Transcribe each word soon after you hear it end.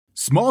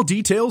Small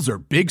details are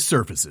big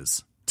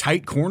surfaces.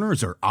 Tight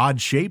corners are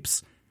odd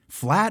shapes.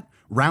 Flat,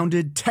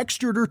 rounded,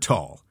 textured, or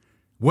tall.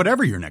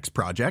 Whatever your next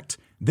project,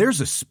 there's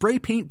a spray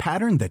paint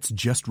pattern that's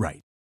just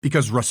right.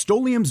 Because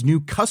Rust-Oleum's new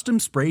Custom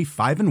Spray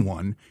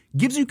 5-in-1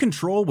 gives you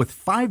control with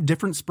 5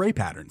 different spray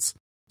patterns.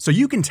 So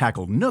you can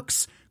tackle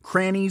nooks,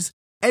 crannies,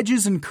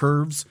 edges, and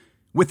curves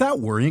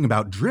without worrying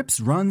about drips,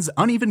 runs,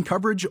 uneven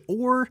coverage,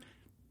 or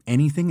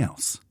anything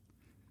else.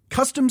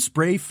 Custom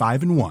Spray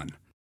 5-in-1.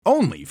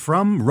 Only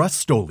from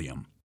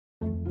Rust-Oleum.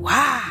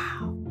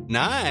 Wow.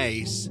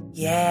 Nice.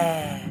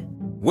 Yeah.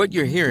 What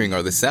you're hearing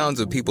are the sounds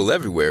of people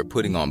everywhere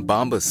putting on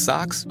Bombas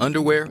socks,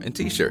 underwear, and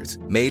T-shirts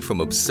made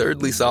from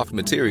absurdly soft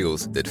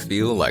materials that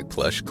feel like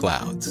plush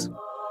clouds.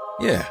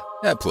 Yeah,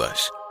 that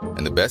plush.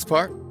 And the best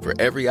part? For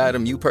every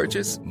item you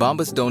purchase,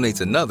 Bombas donates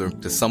another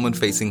to someone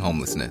facing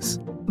homelessness.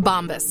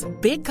 Bombas.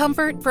 Big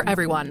comfort for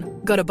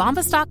everyone. Go to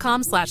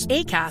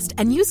bombas.com/ACAST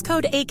and use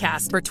code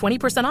ACAST for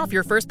 20% off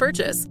your first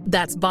purchase.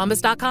 That's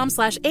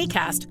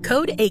bombas.com/ACAST.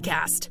 Code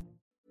ACAST.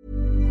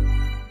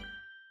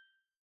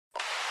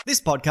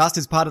 This podcast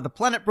is part of the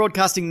Planet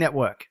Broadcasting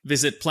Network.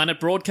 Visit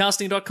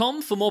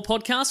planetbroadcasting.com for more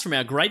podcasts from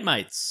our great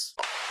mates.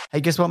 Hey,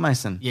 guess what,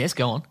 Mason? Yes,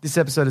 go on. This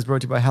episode is brought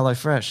to you by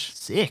HelloFresh.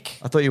 Sick.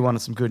 I thought you wanted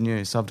some good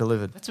news, so I've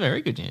delivered. That's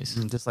very good news.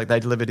 Just like they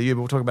delivered to you,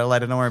 but we'll talk about it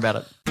later. Don't worry about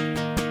it.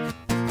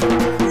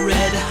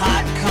 Red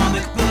hot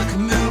comic book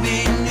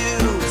movie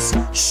news,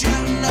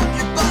 shooting up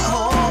your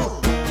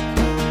butthole.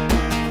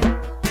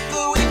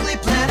 The Weekly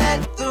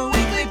Planet, The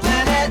Weekly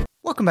Planet.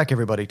 Welcome back,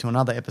 everybody, to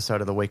another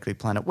episode of The Weekly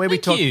Planet, where we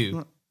talk...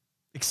 you.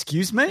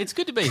 Excuse me? It's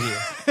good to be here.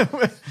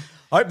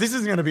 I hope this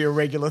isn't going to be a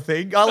regular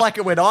thing. I like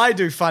it when I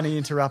do funny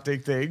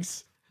interrupting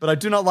things, but I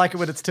do not like it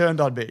when it's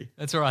turned on me.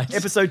 That's right.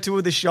 Episode 2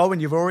 of the show,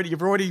 and you've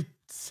already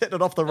set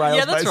it off the rails.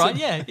 Yeah, that's Mason.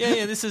 right.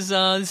 Yeah. This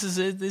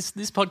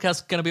podcast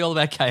is going to be all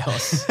about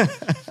chaos.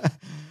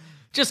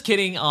 Just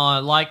kidding. I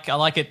like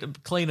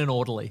it clean and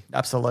orderly.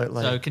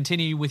 Absolutely. So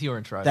continue with your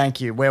intro.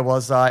 Thank you. Where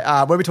was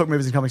I? Where we talk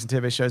movies and comics and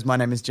TV shows. My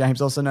name is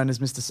James, also known as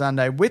Mr.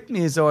 Sunday. With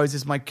me, as always,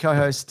 is my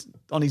co-host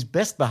on his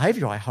best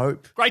behaviour, I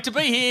hope. Great to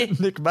be here.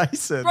 Nick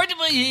Mason. Great to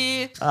be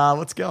here.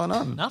 What's going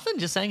on? Nothing.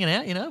 Just hanging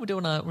out. You know,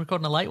 we're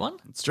recording a late one.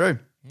 It's true.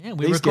 Yeah,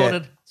 we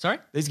recorded. Sorry?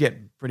 These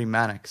get pretty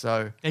manic,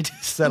 so They do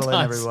settle in,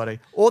 sometimes. everybody.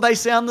 Or they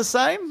sound the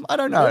same. I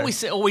don't know.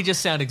 Or we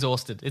just sound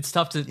exhausted. It's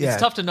tough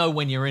to know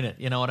when you're in it.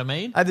 You know what I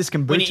mean? I have this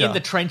kombucha. When you're in the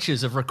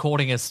trenches of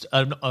recording a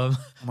God,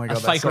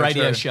 that's fake so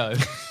radio true. show.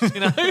 You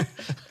know?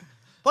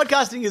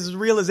 Podcasting is as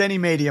real as any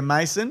medium,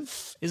 Mason.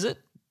 Is it?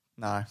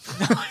 No.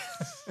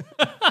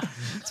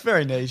 It's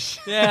very niche.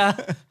 Yeah.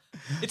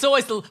 It's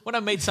always when I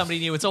meet somebody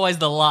new, it's always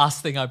the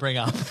last thing I bring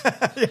up.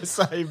 Yeah,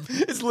 same.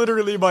 It's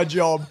literally my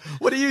job.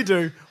 What do you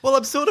do? Well,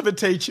 I'm sort of a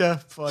teacher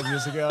 5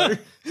 years ago.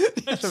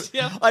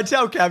 Yeah. I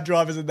tell cab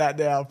drivers and that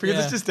now because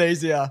Yeah. it's just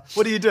easier.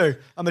 What do you do?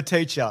 I'm a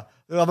teacher.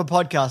 I'm a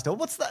podcaster.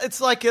 What's that?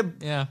 It's like a...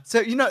 Yeah.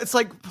 So, it's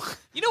like...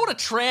 You know what a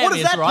tram What does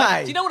is, that right?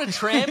 pay? Do you know what a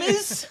tram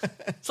is?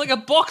 It's like a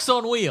box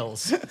on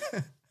wheels.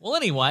 Well,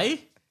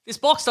 anyway, this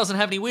box doesn't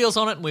have any wheels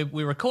on it, and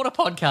we record a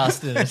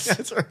podcast in it.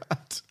 That's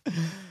right.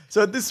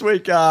 So this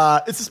week, it's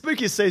the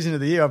spookiest season of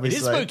the year, It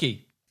obviously. is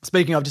spooky.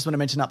 Speaking of, just want to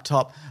mention up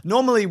top,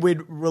 normally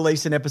we'd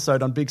release an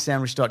episode on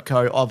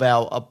bigsandwich.co of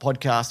our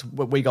podcast,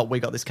 We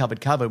Got This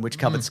Covered, which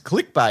covers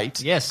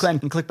clickbait. Yes. And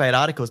clickbait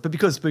articles. But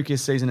because spookiest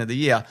season of the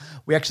year,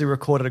 we actually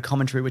recorded a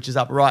commentary, which is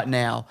up right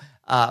now,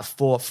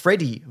 for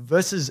Freddy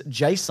versus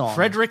Jason.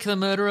 Frederick the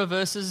murderer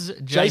versus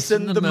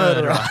Jason the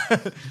murderer.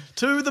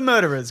 Two the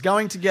murderers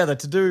going together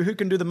to do who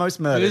can do the most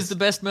murders. Who's the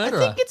best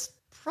murderer? I think it's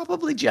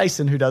probably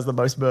Jason who does the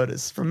most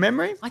murders, from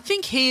memory. I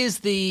think he is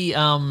the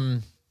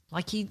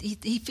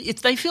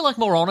they feel like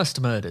more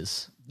honest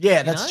murders.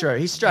 Yeah, that's know? true.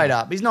 He's straight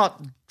up. He's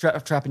not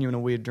trapping you in a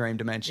weird dream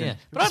dimension. Yeah, He'll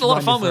but I had just a lot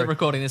of run you fun with through.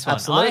 recording this one.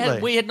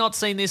 Absolutely. We had not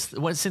seen this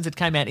since it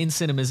came out in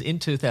cinemas in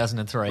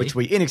 2003. Which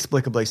we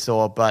inexplicably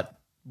saw, but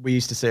we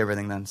used to see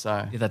everything then.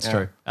 So Yeah, that's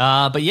true.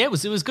 But yeah, it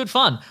was good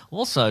fun.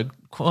 Also,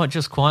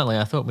 just quietly,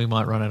 I thought we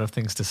might run out of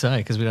things to say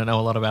because we don't know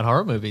a lot about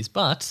horror movies.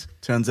 But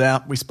Turns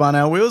out we spun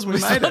our wheels. We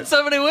made not it.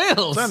 so many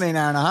wheels. It's only an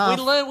hour and a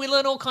half. We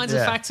learn all kinds of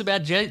Yeah. facts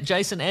about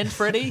Jason and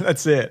Freddy.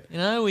 That's it. You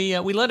know, we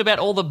learned about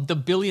all the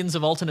billions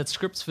of alternate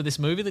scripts for this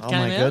movie that Oh came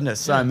out. my goodness,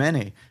 so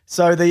many.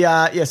 So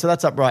so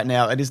that's up right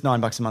now. It is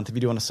 $9 a month if you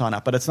do want to sign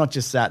up. But it's not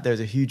just that. There's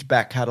a huge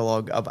back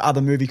catalogue of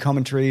other movie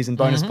commentaries and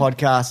bonus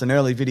podcasts and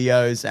early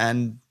videos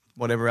and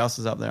whatever else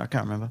is up there. I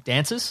can't remember.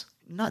 Dances?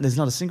 No, there's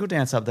not a single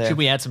dance up there. Should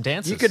we add some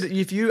dances? You could,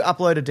 if you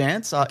upload a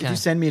dance. If you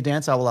send me a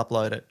dance, I will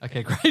upload it.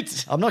 Okay,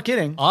 great. I'm not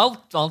kidding.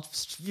 I'll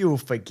You'll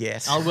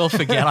forget. I will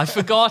forget. I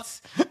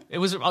forgot. It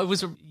was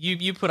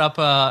you put up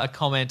a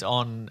comment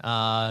on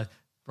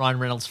Ryan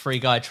Reynolds' Free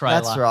Guy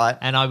trailer. That's right.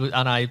 And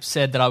I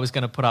said that I was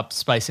going to put up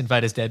Space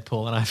Invaders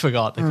Deadpool, and I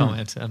forgot the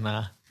comment. And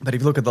But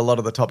if you look at a lot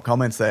of the top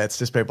comments there, it's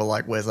just people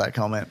like, "Where's that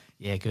comment?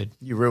 yeah, good.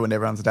 You ruined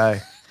everyone's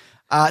day."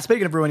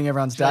 Speaking of ruining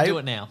everyone's Should I day. do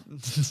it now?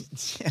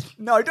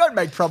 No, don't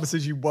make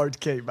promises you won't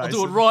keep, Mason. I'll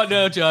do it right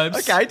now, James.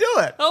 Okay, do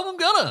it. Oh, I'm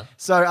gonna.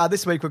 So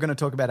this week we're going to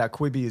talk about how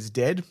Quibi is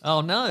dead.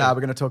 Oh, no. We're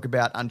going to talk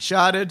about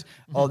Uncharted.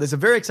 Oh, there's a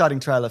very exciting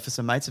trailer for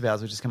some mates of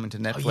ours which is coming to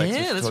Netflix. Oh, yeah, which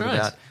we'll that's talk right.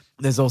 about.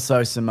 There's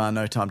also some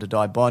No Time to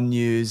Die Bond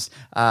news.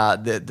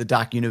 The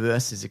Dark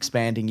Universe is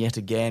expanding yet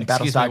again.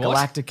 Excuse Battlestar me, what?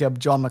 Galactica,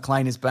 John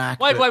McClane is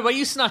back. Wait, but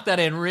you snuck that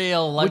in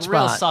real Which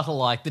real part? subtle,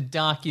 like the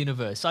Dark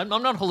Universe. I'm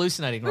not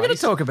hallucinating, We're right? going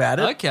to talk about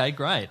it. Okay,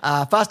 great.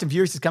 Fast and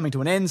Furious is coming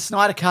to an end.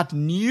 Snyder Cut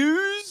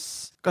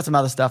news. Got some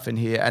other stuff in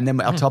here. And then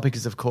our topic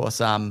is, of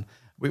course,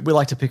 we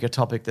like to pick a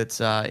topic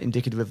that's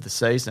indicative of the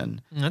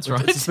season. That's It's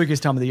right. the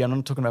spookiest time of the year. I'm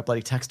not talking about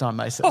bloody tax time,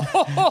 Mason.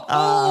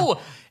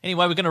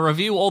 Anyway, we're going to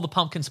review all the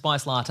pumpkin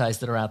spice lattes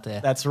that are out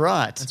there. That's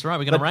right. That's right.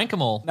 We're going to rank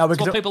them all. No, That's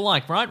we're what gonna- people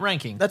like, right?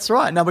 Ranking. That's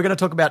right. Now we're going to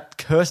talk about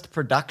Cursed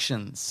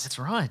Productions. That's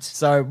right.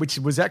 So, which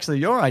was actually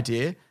your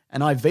idea,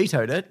 and I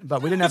vetoed it,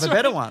 but we didn't have a That's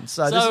better right. one.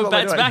 So, So this is what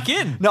it's we're doing. back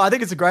in. No, I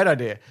think it's a great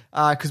idea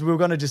because we were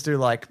going to just do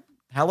like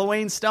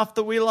Halloween stuff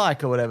that we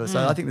like or whatever.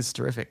 So I think this is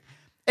terrific.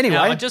 Anyway,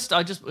 Now, I just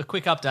a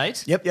quick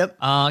update.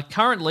 Yep.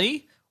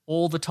 Currently,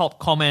 all the top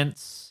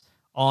comments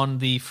on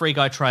the Free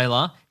Guy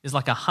trailer is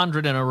like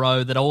 100 in a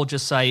row that all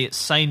just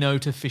say no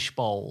to fish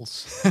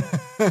bowls.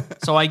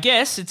 So I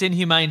guess it's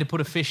inhumane to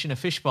put a fish in a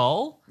fish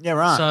bowl. Yeah,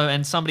 right. So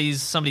and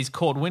somebody's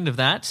caught wind of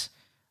that.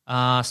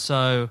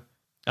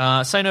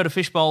 Say no to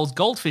fish bowls.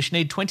 Goldfish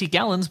need 20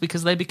 gallons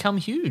because they become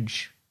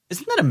huge.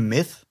 Isn't that a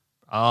myth?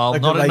 Oh,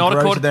 Like not that they grow to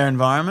according their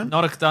environment?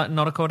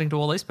 not according to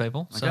all these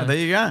people. So Okay, there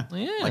you go.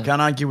 Yeah. I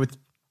can't argue with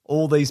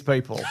all these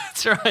people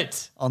that's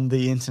right. on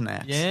the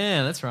internet.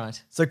 Yeah, that's right.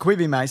 So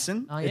Quibi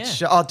Mason, Oh, it's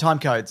yeah. time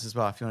codes as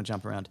well if you want to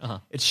jump around.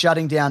 It's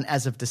shutting down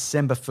as of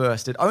December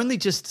 1st. It only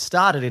just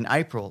started in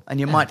April, and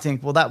you might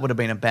think, well, that would have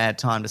been a bad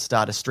time to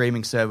start a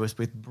streaming service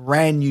with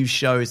brand new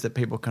shows that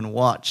people can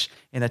watch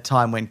in a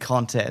time when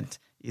content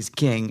is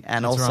king,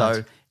 and That's also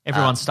right.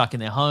 Everyone's stuck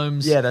in their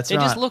homes. yeah, that's They're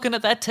just right. looking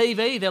at that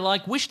TV. They're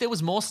like, wish there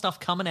was more stuff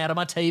coming out of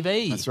my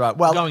TV. That's right.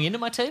 Well, going into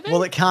my TV.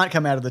 Well, it can't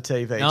come out of the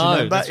TV. Do you No,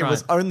 remember? that's It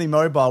was right. only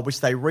mobile, which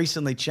they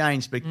recently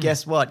changed. But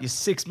guess what? You're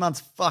 6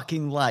 months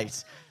fucking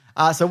late.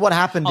 So what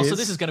happened is... so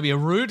this is going to be a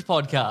rude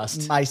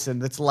podcast. Mason,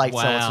 that's late, so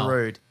Wow. it's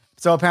rude.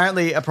 So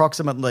apparently,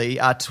 approximately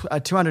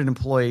 200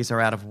 employees are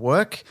out of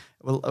work,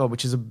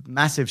 which is a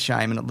massive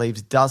shame, and it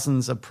leaves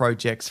dozens of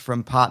projects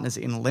from partners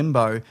in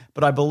limbo.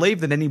 But I believe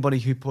that anybody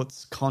who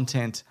puts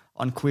content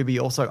on Quibi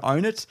also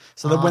own it,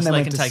 so that when so they they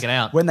went can to take it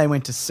out. when they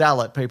went to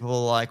sell it, people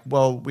were like,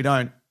 "Well, we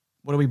don't.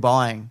 What are we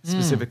buying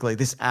specifically?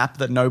 This app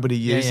that nobody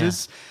Yeah, yeah.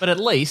 uses." But at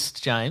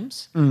least,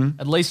 James, Mm.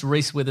 at least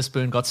Reese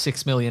Witherspoon got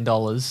 $6 million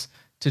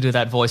to do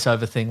that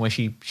voiceover thing where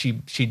she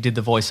did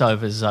the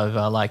voiceovers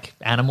over like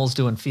animals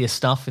doing fierce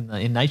stuff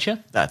in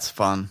nature. That's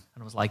fun.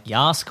 And it was like,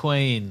 Yas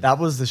Queen. That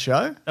was the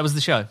show, That was the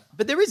show.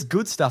 but there is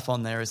good stuff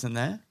on there, isn't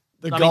there?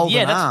 The I mean,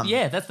 Golden Arm.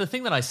 that's the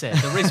thing that I said.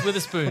 The Reese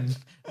Witherspoon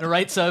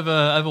narrates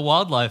over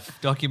wildlife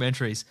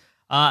documentaries.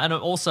 And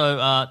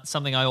also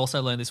something I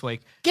also learned this week.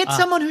 Get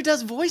someone who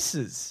does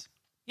voices.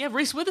 Yeah,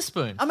 Reese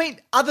Witherspoon. I mean,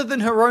 other than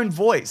her own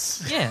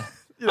voice. Yeah.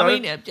 You know,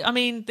 I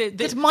mean,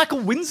 It's Michael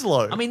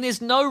Winslow. I mean,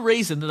 there's no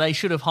reason that they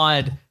should have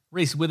hired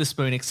Reese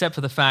Witherspoon except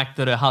for the fact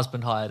that her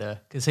husband hired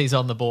her because he's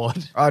on the board.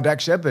 oh,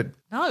 Dak Shepard.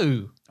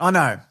 No. Oh,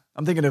 no.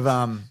 I'm thinking of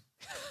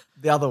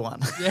the other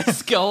one.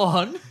 Yes, go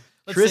on.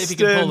 Let's see if you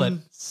can pull it.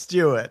 Kristen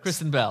Stewart.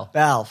 Kristen Bell.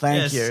 Bell,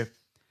 thank Yes. you.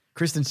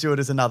 Kristen Stewart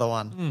is another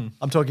one.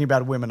 I'm talking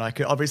about women. I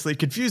could obviously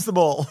confuse them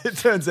all, it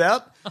turns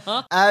out.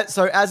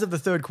 So as of the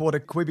third quarter,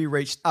 Quibi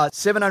reached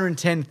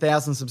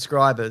 710,000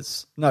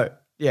 subscribers. No,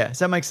 yeah. Does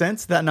that make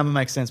sense? That number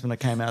makes sense when it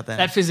came out then.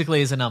 That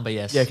physically is a number,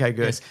 yes. Yeah, okay,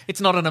 good. Yes.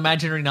 It's not an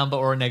imaginary number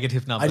or a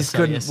negative number. I just so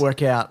couldn't yes.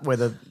 work out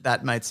whether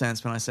that made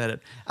sense when I said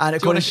it. And Do you want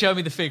according to show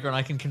me the figure and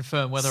I can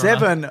confirm whether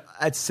or not...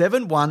 at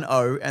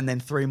 710 and then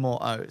 3 more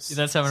O's.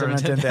 That's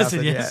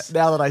 710,000, yes.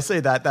 Yeah. Now that I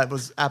see that, that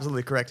was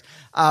absolutely correct.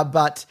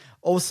 But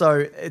also,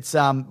 it's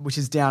which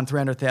is down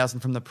 300,000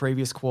 from the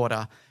previous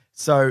quarter.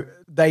 So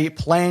they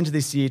planned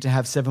this year to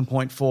have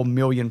 7.4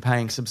 million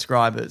paying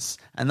subscribers,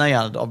 and they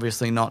are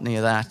obviously not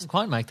near that. Didn't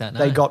quite make that, no.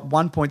 They got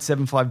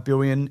 1.75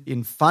 billion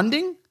in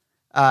funding.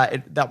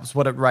 That was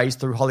what it raised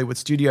through Hollywood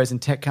studios and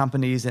tech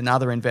companies and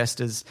other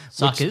investors.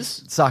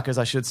 Suckers,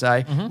 I should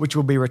say, which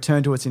will be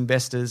returned to its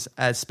investors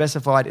as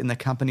specified in the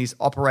company's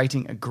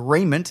operating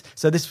agreement.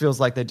 So this feels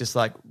like they're just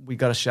like, we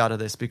got to shutter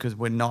this because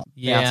we're not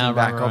bouncing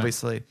back, right.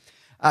 obviously.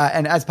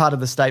 And as part of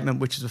the statement,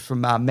 which is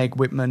from Meg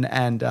Whitman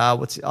and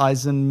what's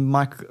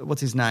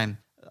his name?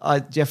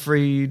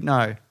 Jeffrey,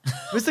 no.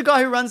 Who's the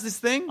guy who runs this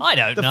thing? I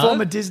don't the know. The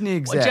former Disney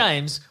exec. Well,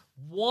 James,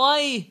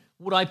 why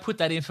would I put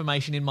that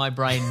information in my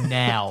brain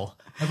now?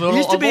 He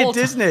used to be at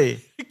Disney.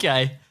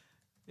 Okay.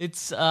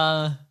 It's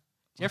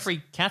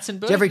Jeffrey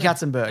Katzenberg? Jeffrey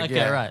Katzenberg, Okay,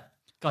 yeah. right.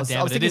 God I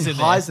damn was it, it thinking is in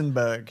there.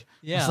 Heisenberg.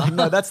 Yeah. It's like,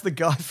 no, that's the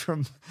guy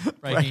from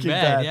Breaking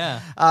Bad,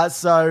 yeah.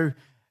 So,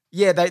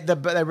 yeah,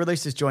 they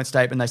released this joint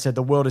statement. They said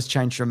the world has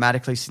changed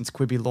dramatically since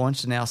Quibi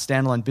launched, and our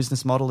standalone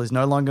business model is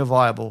no longer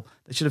viable.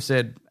 They should have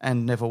said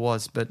and never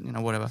was, but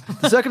whatever.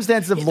 The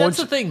circumstances of That's launch.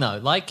 the thing, though.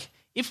 Like,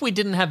 if we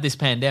didn't have this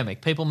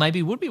pandemic, people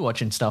maybe would be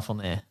watching stuff on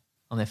their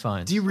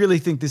phones. Do you really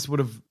think this would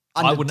have?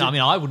 I wouldn't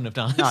have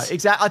done it. No,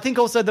 exactly. I think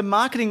also the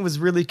marketing was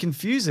really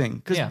confusing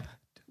because Yeah.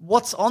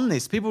 what's on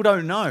this? People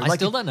don't know. I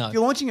still don't know. If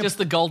you're launching just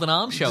the Golden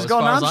Arm show, just as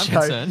Golden far as Arm I'm show,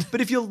 concerned.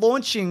 But if you're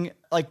launching,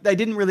 like they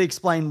didn't really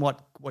explain what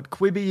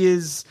Quibi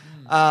is,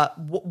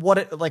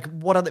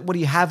 what do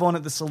you have on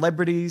it? The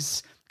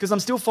celebrities. Because I'm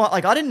still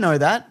like I didn't know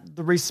that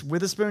the Reese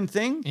Witherspoon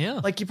thing.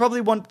 Yeah. Like you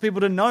probably want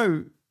people to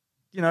know.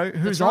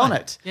 Who's That's on right.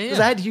 it. Yeah, Because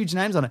yeah. they had huge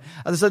names on it.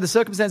 So the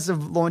circumstances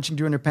of launching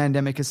during a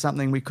pandemic is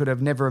something we could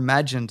have never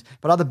imagined.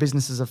 But other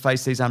businesses have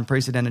faced these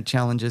unprecedented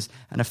challenges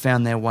and have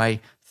found their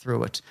way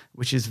through it,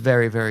 which is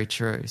very, very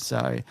true. So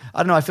I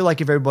don't know. I feel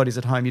like if everybody's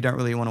at home, you don't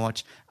really want to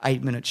watch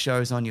 8-minute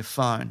shows on your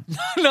phone.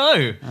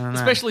 No,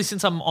 especially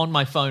since I'm on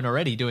my phone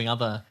already doing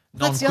other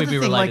That's the other non-Quibi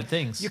thing, related like,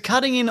 things. You're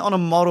cutting in on a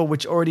model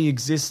which already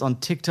exists on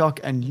TikTok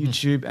and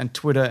YouTube and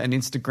Twitter and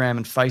Instagram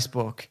and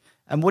Facebook.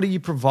 And what are you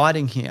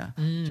providing here?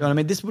 Do you know what I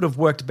mean? This would have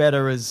worked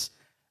better as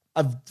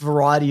a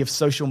variety of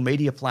social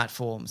media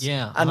platforms.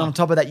 Yeah, And on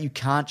top of that, you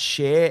can't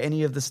share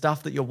any of the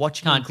stuff that you're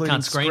watching, including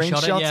can't screenshot it,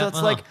 screenshots. yeah, So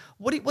it's like,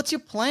 what's your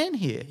plan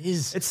here?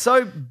 is. It's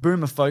so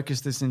boomer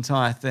focused, this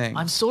entire thing.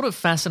 I'm sort of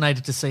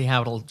fascinated to see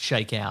how it'll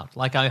shake out.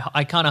 Like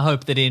I kind of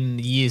hope that in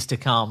years to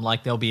come,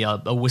 like there'll be a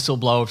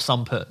whistleblower of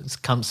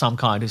some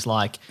kind who's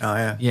like,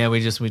 Oh, yeah.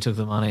 we took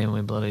the money and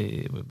we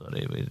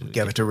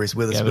Gave it to Reese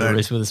gave it Witherspoon. to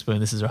Reese Witherspoon.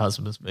 This is her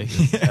husband speaking.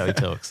 This is how he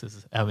talks. This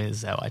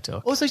is how I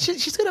talk. Also,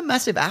 she's got a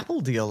massive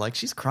Apple deal. Like,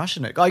 she's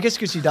crushing it. I guess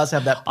because she does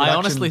have that I production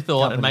honestly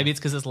thought, and company. maybe it's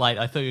because it's late,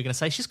 I thought you were going to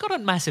say she's got a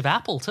massive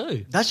Apple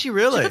too. Does she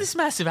really? She's got this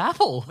massive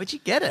Apple. Where'd you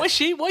get it?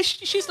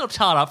 She's not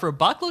tied up for a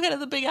buck. Look at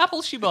the big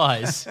apple she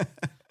buys.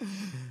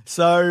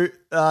 So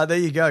there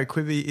you go.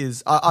 Quibi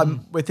is.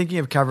 We're thinking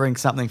of covering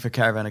something for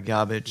Caravan of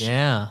Garbage.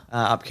 Yeah,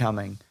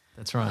 Upcoming.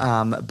 that's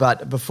right.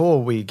 But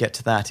before we get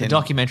to that, The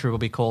documentary will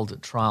be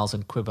called Trials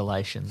and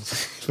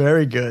Quibulations.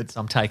 very good. So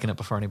I'm taking it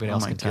before anybody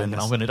else my can take it.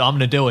 goodness. I'm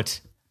gonna do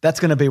it. That's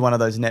going to be one of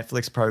those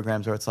Netflix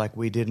programs where it's like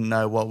we didn't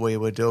know what we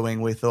were doing.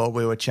 We thought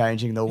we were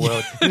changing the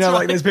world.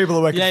 Like there's people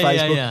who work Yeah, at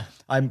yeah, Facebook.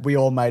 yeah. We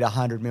all made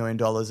 $100 million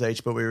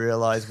each, but we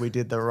realized we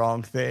did the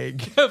wrong thing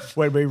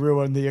when we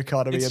ruined the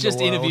economy. It's of just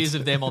the world. interviews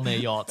of them on their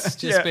yachts,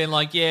 just Yeah. being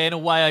like, in a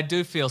way, I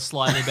do feel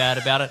slightly bad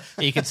about it.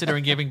 Are you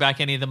considering giving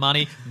back any of the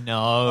money? No,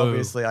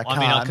 Obviously, I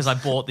mean, can't. because I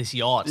bought this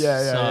yacht.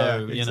 Yeah, so,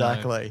 you know.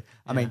 exactly.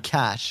 I mean,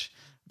 cash.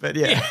 But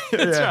yeah,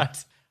 That's yeah. right.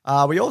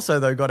 We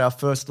also, though, got our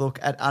first look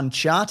at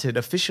Uncharted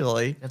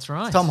officially. That's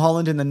right. It's Tom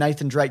Holland in the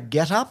Nathan Drake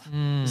get-up.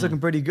 He's looking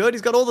pretty good.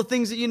 He's got all the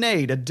things that you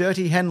need. A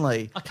dirty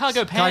Henley. A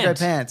cargo Cargo pant.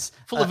 pants.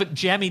 Full of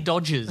jammy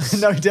dodgers.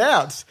 No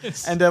doubt.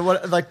 And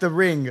like the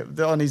ring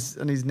on his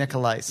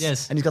necklace.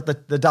 Yes. And he's got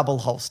the double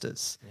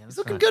holsters. He's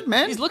looking good,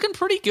 man. He's looking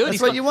pretty good. That's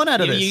He's what got- you want out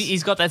of this.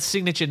 He's got that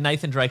signature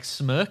Nathan Drake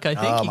smirk, I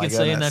think Oh, you my can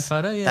see in that goodness.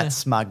 photo. Yeah, That's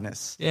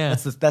smugness. Yeah.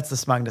 That's the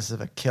smugness of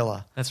a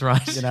killer. that's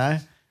right. You know?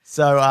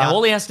 So Now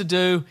all he has to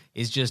do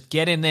is just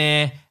get in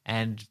there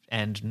and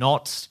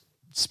not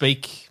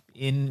speak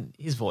in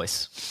his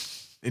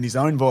voice, in his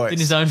own voice. in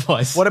his own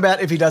voice. What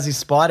about if he does his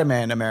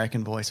Spider-Man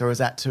American voice, or is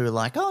that too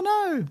like, oh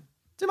no,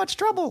 too much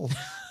trouble?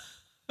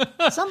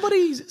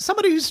 somebody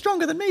who's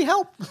stronger than me,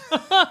 help!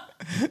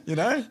 You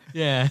know?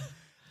 Yeah.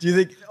 Do you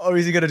think, or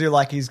is he going to do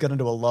like he's going to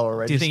do a lower Do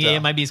register? you think? Yeah,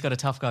 maybe he's got a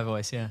tough guy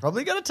voice. Yeah.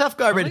 Probably got a tough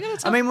guy. Probably Ready. got a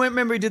tough- I mean,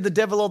 remember he did the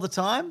Devil all the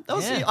time. That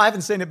was, Yeah. I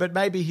haven't seen it, but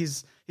maybe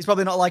he's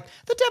probably not like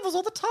the Devil's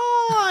all the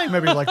time.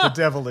 Maybe like the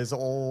Devil is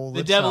all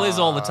the The time. devil is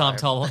all the time,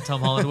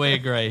 Tom Holland. We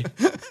agree.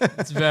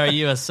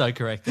 You are so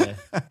correct there.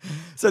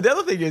 So the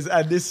other thing is,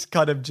 and this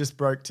kind of just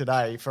broke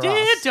today for Dear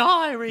us.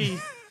 diary,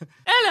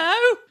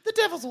 hello, The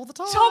Devil's all the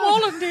time. Tom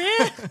Holland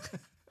here.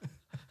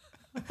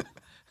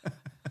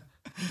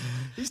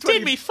 He's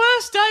Did me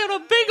first day on a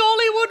big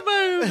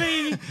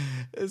Hollywood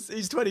movie.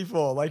 He's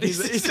 24. Like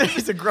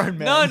he's a grown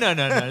man.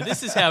 No.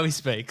 This is how he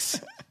speaks.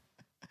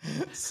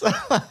 So,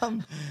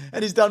 and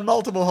he's done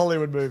multiple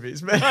Hollywood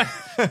movies. Man.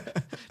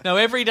 No,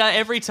 every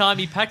time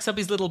he packs up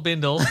his little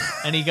bindle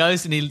and he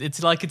goes and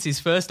it's like it's his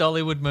first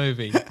Hollywood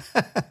movie.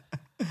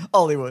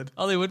 Hollywood.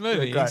 Hollywood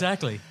movie, Yeah, great.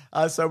 exactly.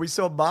 So we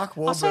saw Mark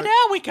I said, Wahlberg.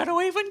 how are we going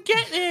to even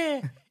get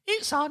there?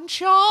 It's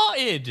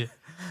Uncharted.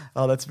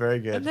 Oh, that's very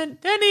good. And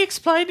then he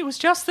explained it was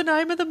just the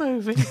name of the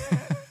movie.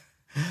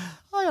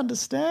 I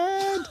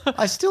understand.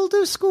 I still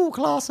do school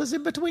classes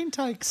in between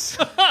takes.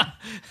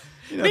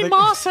 Me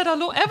ma said I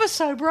look ever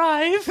so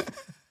brave.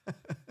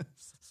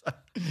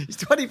 He's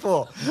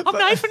 24. I'm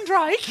Nathan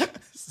Drake.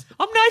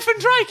 I'm Nathan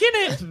Drake,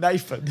 innit?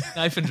 Nathan.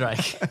 Nathan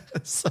Drake.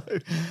 So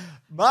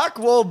Mark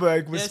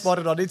Wahlberg was Yes.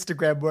 spotted on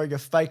Instagram wearing a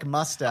fake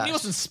mustache. He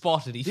wasn't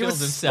spotted. He He filmed was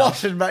himself.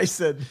 spotted,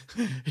 Mason.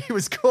 He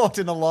was caught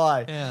in a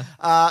lie.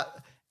 Yeah.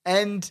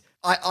 And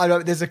I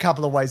don't. There's a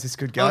couple of ways this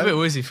could I'm a bit go.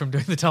 woozy from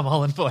doing the Tom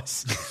Holland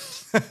voice.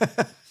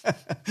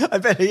 I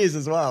bet he is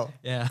as well.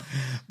 Yeah.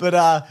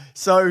 But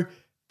so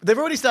they've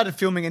already started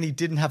filming, and he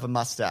didn't have a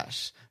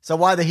mustache.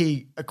 So either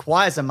he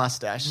acquires a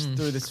mustache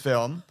through this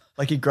film,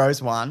 like he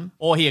grows one,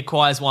 Or he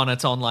acquires one.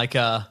 It's on like he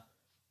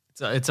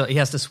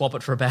has to swap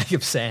it for a bag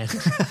of sand,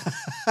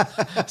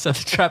 so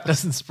the trap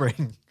doesn't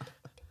spring.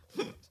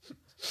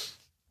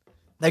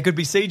 They could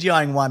be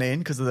CGIing one in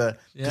because of the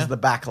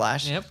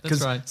backlash. Yep, that's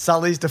Because right.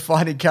 Sully's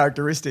defining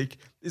characteristic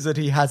is that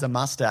he has a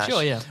mustache.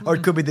 Sure, yeah. Or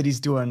it could be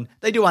that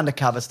they do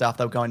undercover stuff.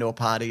 They'll go into a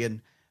party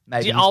and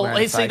maybe he's Oh,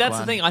 wearing a see, fake that's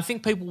one. the thing. I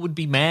think people would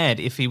be mad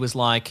if he was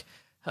like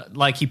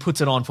he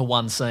puts it on for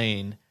one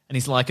scene and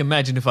he's like,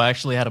 imagine if I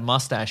actually had a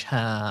mustache.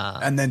 Ha.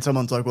 And then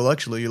someone's like, well,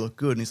 actually, you look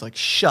good. And he's like,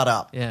 shut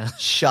up. Yeah.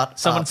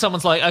 Shut up.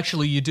 Someone's like,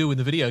 actually, you do in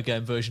the video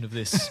game version of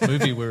this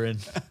movie we're in.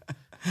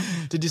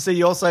 Did you see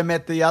you also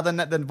met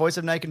the voice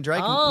of Naked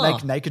Drake? Oh.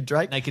 Naked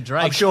Drake? Naked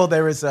Drake. I'm sure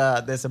there's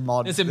a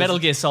mod. There's a Metal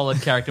Gear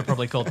Solid character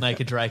probably called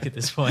Naked Drake at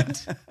this point.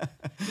 Is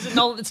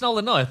it it's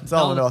Nolan North. It's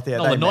Nolan North, yeah.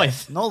 Nolan they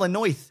North. met. Nolan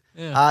North.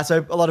 Yeah.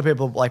 So a lot of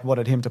people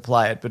wanted him to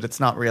play it, but it's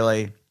not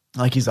really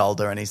like he's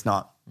older and he's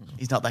not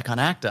that kind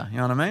of actor. You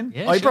know what I mean?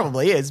 Yeah, he sure.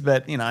 probably is,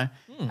 but you know.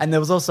 And there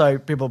was also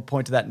people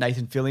point to that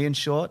Nathan Fillion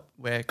short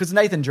because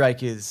Nathan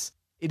Drake is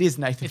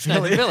Nathan It's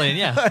Fillion. Nathan Fillion,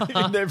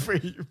 yeah. In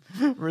every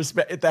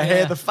respect, the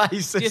hair, the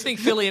face. Do you think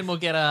Fillion will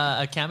get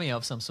a cameo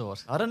of some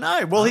sort? I don't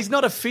know. Well, he's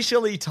not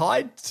officially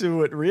tied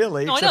to it,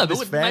 really. No, I except know,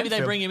 this but maybe fan they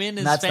film. bring him in And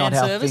as that's fan not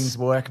how service? things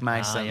work,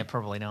 Mason. Yeah,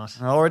 probably not.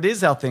 Or it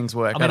is how things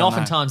work. I mean, don't know.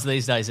 oftentimes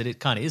these days it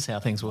kind of is how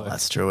things work.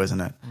 That's true,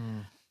 isn't it?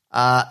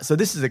 So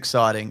this is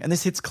exciting, and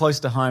this hits close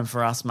to home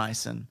for us,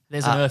 Mason.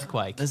 There's an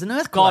earthquake. There's an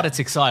earthquake. God, it's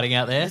exciting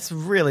out there. It's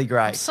really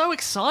great. So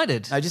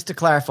excited. Now, just to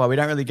clarify, we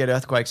don't really get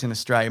earthquakes in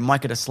Australia. We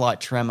might get a slight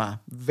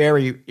tremor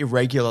very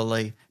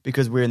irregularly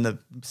because we're in the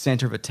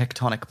centre of a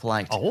tectonic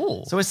plate.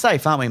 Oh. So we're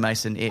safe, aren't we,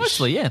 Mason-ish?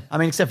 Mostly, yeah. I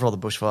mean, except for all the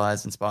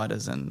bushfires and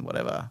spiders and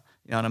whatever.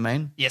 You know what I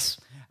mean?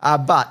 Yes.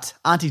 But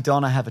Auntie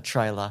Donna have a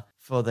trailer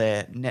for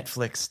their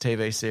Netflix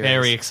TV series.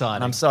 Very exciting.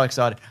 And I'm so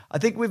excited. I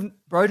think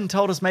Broden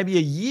told us maybe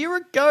a year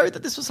ago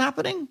that this was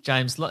happening.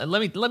 James, let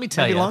me tell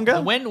Maybe you.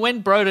 longer?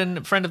 When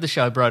Broden, friend of the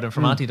show, Broden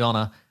from Auntie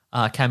Donna,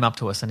 came up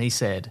to us and he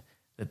said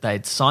that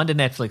they'd signed a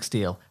Netflix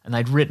deal and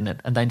they'd written it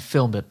and they'd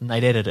filmed it and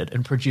they'd edited it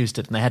and produced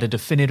it and they had a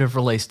definitive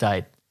release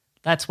date.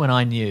 That's when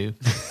I knew.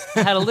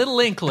 I had a little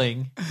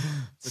inkling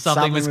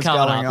something was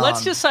coming going up. Let's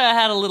on. just say I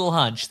had a little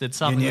hunch that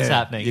something was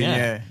happening. You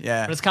yeah. knew,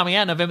 yeah. But it's coming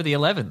out November the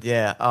 11th.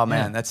 Yeah. Oh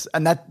man, that's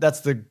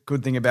the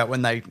good thing about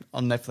when they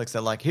on Netflix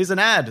they're like, here's an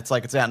ad. It's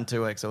like it's out in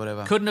 2 weeks or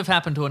whatever. Couldn't have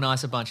happened to a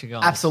nicer bunch of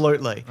guys.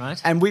 Absolutely. Right.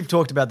 And we've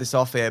talked about this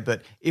off air,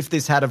 but if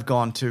this had have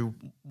gone to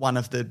one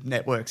of the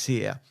networks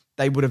here,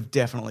 they would have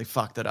definitely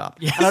fucked it up.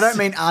 Yes. And I don't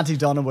mean Auntie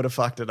Donna would have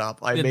fucked it up.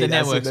 I The mean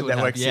networks the would have,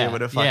 networks here yeah,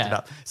 would have fucked yeah. it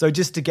up. So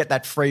just to get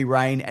that free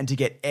reign and to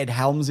get Ed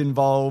Helms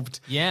involved,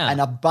 Yeah.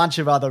 and a bunch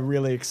of other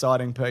really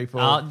exciting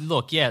people.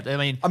 Look, yeah, I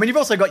mean, You've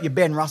also got your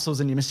Ben Russells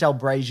and your Michelle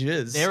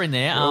Braziers. they're in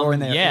there. They're all in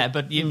there. Yeah,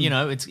 but you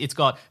know, it's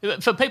got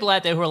for people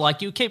out there who are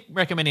like, you keep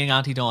recommending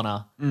Auntie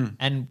Donna,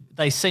 and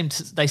they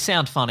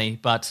sound funny,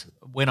 but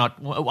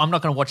I'm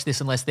not going to watch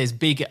this unless there's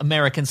big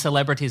American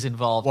celebrities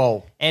involved.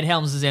 Whoa. Ed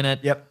Helms is in it.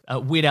 Yep.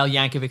 Weird Al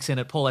Yankovic's in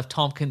it. Paul F.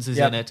 Tompkins is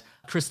Yep. in it.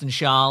 Kristen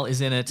Schaal is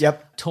in it.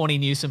 Yep. Tawny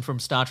Newsome from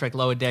Star Trek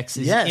Lower Decks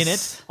is Yes. in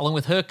it, along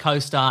with her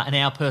co-star and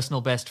our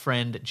personal best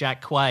friend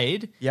Jack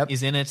Quaid Yep.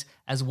 is in it,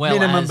 as well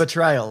Minimum as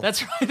Betrayal.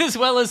 That's right, as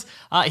well as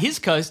his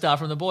co-star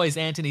from The Boys,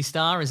 Anthony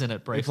Starr, is in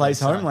it briefly. He plays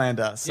so-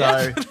 Homelander. So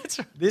Yeah, that's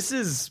right. this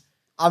is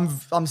I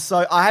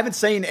haven't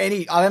seen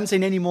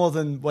any more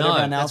than what No,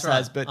 everyone that's else right.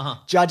 has, but Uh-huh.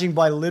 judging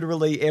by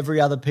literally every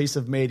other piece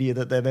of media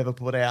that they've ever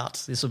put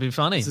out. This will be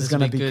funny. This is will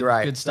gonna be good,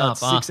 great. Good So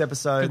stuff. it's 6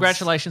 episodes.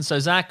 Congratulations. So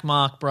Zach,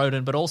 Mark,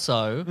 Broden, but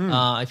also,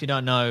 if you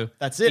don't know,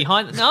 That's it.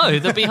 behind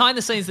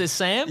the scenes, there's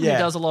Sam, Yeah. who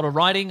does a lot of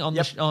writing on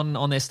Yep.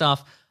 on their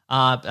stuff.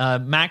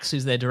 Max,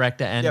 who's their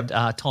director, and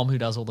Yep. Tom, who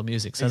does all the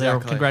music. So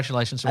Exactly.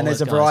 congratulations to And all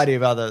there's a those guys. variety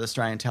of other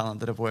Australian talent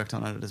that have worked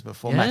on it as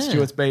before. Matt Yeah.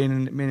 Stewart's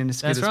been in a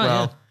skit That's as right,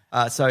 well.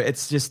 So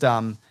it's just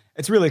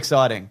it's really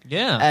exciting.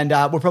 Yeah. And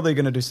we're probably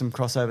going to do some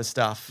crossover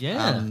stuff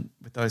Yeah.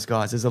 with those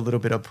guys. There's a little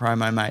bit of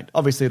promo, mate.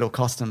 Obviously, it'll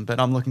cost them, but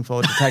I'm looking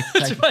forward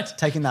to right.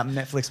 taking that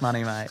Netflix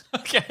money, mate.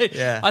 Okay.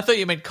 Yeah. I thought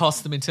you meant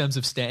cost them in terms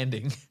of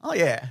standing. Oh,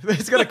 yeah.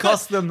 It's going to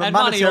cost them and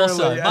money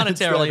also. yeah,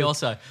 Monetarily it's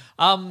also.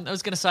 I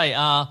was going to say,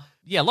 a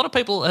lot of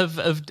people have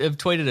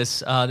tweeted us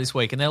this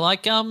week, and they're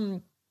like,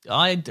 maybe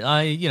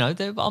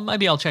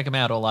I'll check them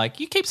out, or like,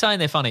 you keep saying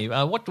they're funny.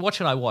 What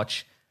should I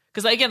watch?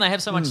 Because again, they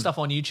have so much stuff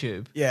on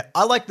YouTube. Yeah,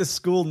 I like the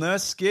school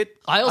nurse skit.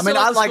 I also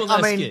like the school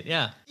nurse skit,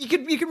 yeah. You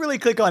could really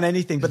click on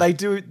anything, but they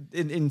do it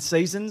in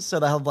seasons, so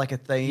they have like a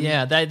theme.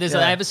 Yeah, they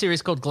have a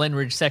series called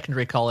Glenridge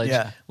Secondary College,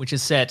 Yeah. which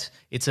is set.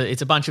 It's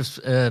a bunch of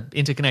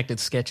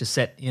interconnected sketches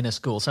set in a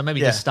school. So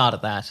maybe Yeah. just start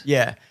at that.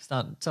 Yeah.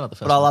 Start at the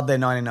first. But I one. love their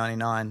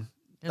 1999.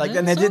 Like,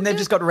 they're and so they've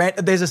just got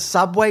there's a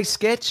Subway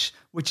sketch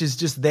which is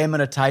just them at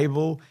a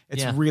table.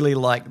 It's Yeah. really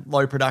like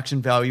low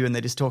production value, and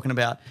they're just talking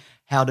about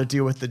how to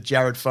deal with the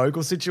Jared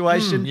Fogle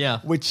situation. yeah.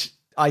 Which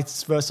I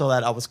first saw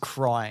that I was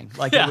crying,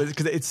 like Yeah.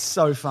 because it's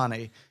so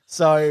funny.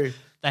 So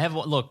They have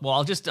look. Well,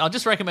 I'll just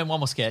recommend one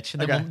more sketch,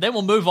 and Okay. then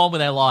we'll move on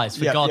with our lives.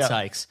 For Yep, God's yep.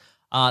 sakes,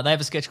 they have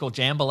a sketch called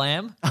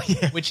Jambalam,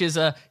 which is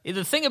the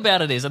thing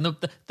about it is, and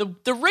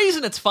the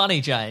reason it's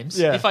funny, James,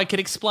 Yeah. if I could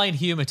explain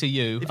humor to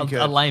you, you could.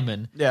 a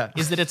layman, Yeah.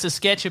 is that it's a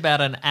sketch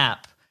about an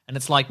app, and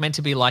it's like meant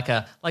to be like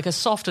a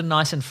soft and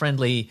nice and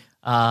friendly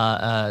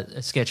a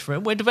sketch for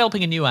it. We're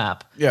developing a new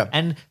app. Yeah.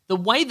 And the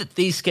way that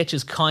these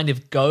sketches kind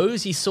of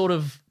goes,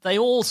 they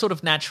all sort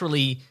of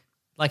naturally,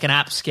 like an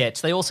app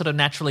sketch, they all sort of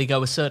naturally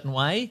go a certain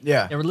way.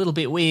 Yeah. They're a little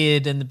bit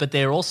weird, but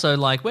they're also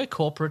like, we're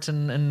corporate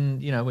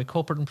and we're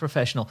corporate and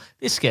professional.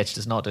 This sketch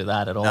does not do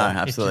that at all. No,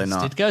 absolutely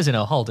not. It goes in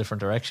a whole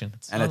different direction.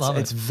 And I love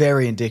it's it.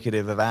 very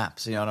indicative of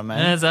apps, you know what I mean?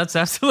 Yeah, that's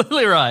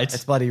absolutely right.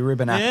 It's bloody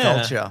ribbon app Yeah.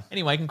 culture.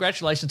 Anyway,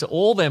 congratulations to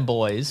all them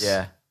boys.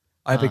 Yeah.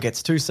 I hope it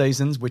gets 2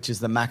 seasons, which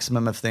is the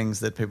maximum of things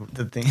that people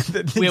that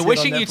We're get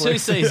wishing on you 2 Netflix.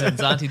 seasons,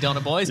 Auntie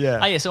Donna boys. Yeah.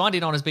 Oh, yeah, so Auntie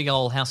Donna's big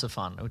old House of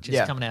Fun, which is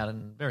Yeah. coming out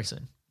in very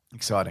soon.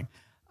 Exciting.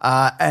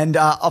 And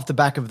off the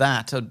back of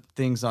that,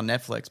 things on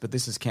Netflix, but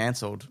this is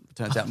cancelled. It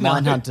turns out No.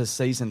 Mindhunter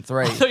season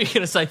 3. I thought you were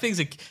going to say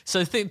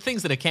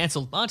things that are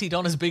cancelled. Auntie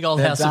Donna's big old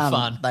They're House done. of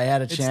Fun. They had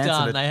a It's chance.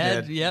 done. Of it. They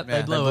had,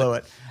 they blew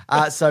it.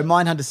 So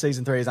Mindhunter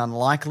season 3 is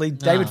unlikely.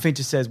 David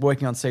Fincher says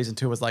working on season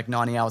 2 was like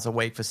 90 hours a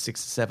week for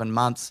 6 to 7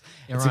 months.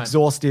 You're It's right.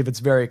 exhaustive. It's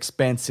very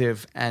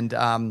expensive, and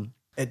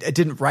it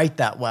didn't rate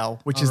that well,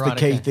 which is the right,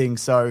 key okay. thing.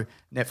 So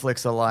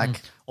Netflix are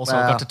like, Also,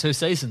 wow. it got to 2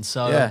 seasons,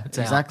 so Yeah, it's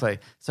out. exactly.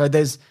 So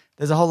there's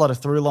a whole lot of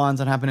through lines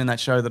that happen in that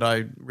show that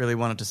I really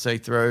wanted to see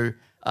through.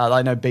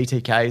 I know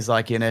BTK is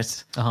like in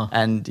it,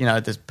 and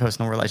there's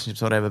personal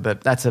relationships, or whatever.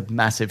 But that's a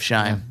massive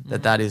shame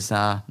that is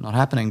not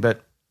happening.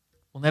 But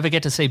We'll never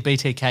get to see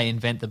BTK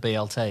invent the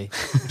BLT,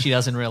 which he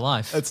does in real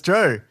life. it's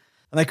true,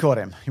 and they caught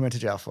him. He went to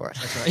jail for it.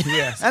 That's right.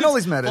 Yes, and all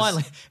his murders.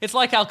 Finally, it's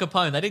like Al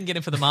Capone. They didn't get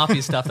him for the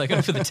mafia stuff. They got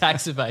him for the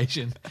tax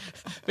evasion.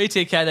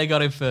 BTK, they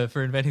got him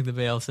for inventing the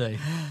BLT.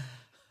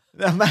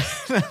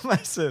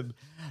 Mason.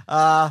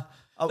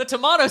 The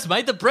tomatoes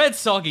made the bread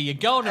soggy. You're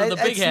going to the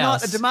big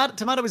house.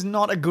 Tomato is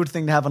not a good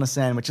thing to have on a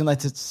sandwich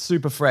unless it's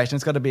super fresh, and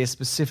it's got to be a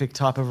specific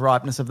type of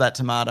ripeness of that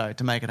tomato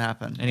to make it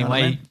happen. You know what I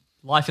Anyway, mean?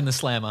 life in the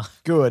slammer.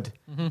 Good.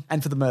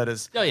 And for the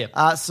murders. Oh,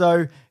 yeah.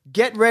 So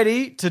get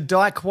ready to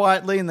die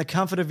quietly in the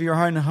comfort of your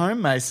own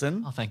home,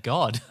 Mason. Oh, thank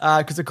God.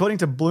 Because according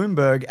to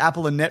Bloomberg,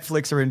 Apple and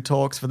Netflix are in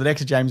talks for the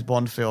next James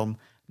Bond film,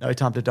 No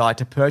Time to Die,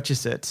 to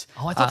purchase it.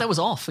 Oh, I thought that was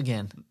off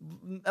again.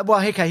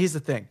 Well, okay, here's the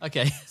thing.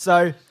 Okay.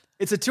 So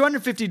it's a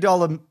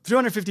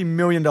 $250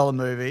 million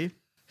movie.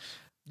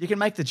 You can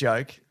make the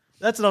joke.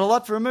 That's not a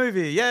lot for a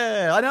movie.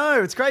 Yeah, I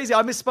know. It's crazy.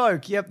 I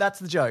misspoke. Yep, that's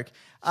the joke.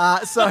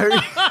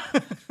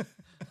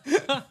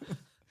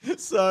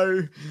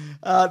 So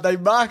they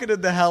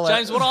marketed the hell out.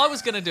 James, what I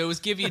was going to do was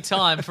give you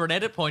time for an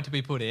edit point to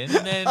be put in,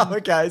 and then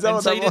Okay, is that and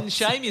what so that you didn't was?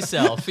 shame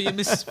yourself for your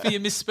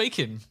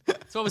misspeaking.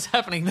 That's what was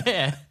happening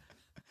there.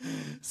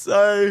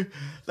 So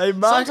they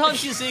marketed.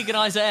 Sometimes you ziig and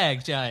I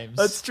zag, James.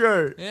 That's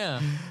true.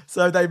 Yeah.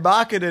 So they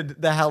marketed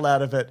the hell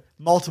out of it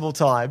multiple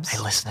times. Hey,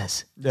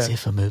 listeners, Yeah. as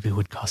if a movie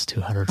would cost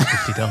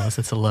 $250.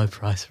 That's a low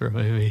price for a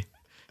movie.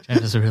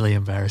 James has really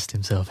embarrassed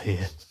himself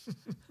here.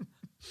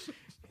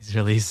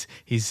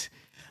 He's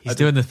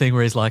doing the thing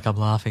where he's like, I'm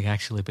laughing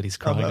actually, but he's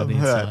crying on the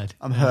inside.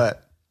 I'm hurt.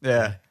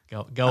 Yeah.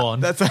 Go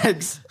on. That's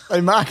thanks.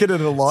 They marketed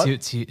it a lot.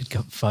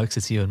 Folks,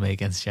 it's you and me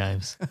against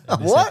James in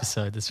this What?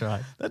 episode. That's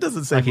right. That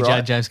doesn't seem Lucky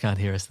right. James can't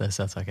hear us though,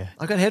 so that's okay.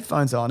 I've got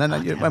headphones on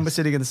and when we're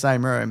sitting in the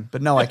same room,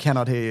 but no, I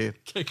cannot hear you.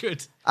 Okay,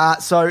 good.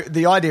 So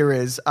the idea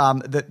is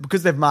that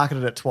because they've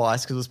marketed it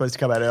twice, because it was supposed to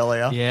come out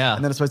earlier, Yeah.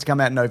 and then it's supposed to come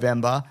out in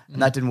November,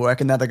 and that didn't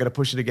work, and now they're going to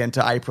push it again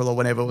to April or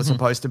whenever it was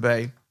supposed to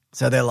be.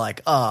 So they're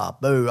like,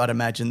 boo, I'd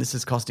imagine this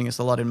is costing us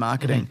a lot in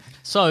marketing.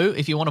 So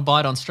if you want to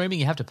buy it on streaming,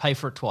 you have to pay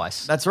for it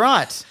twice. That's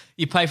right.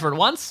 You pay for it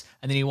once,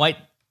 and then you wait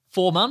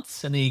 4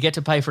 months, and then you get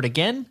to pay for it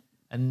again,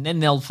 and then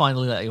they'll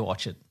finally let you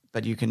watch it.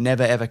 But you can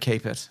never, ever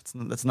keep it.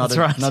 That's not That's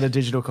right. not a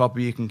digital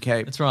copy you can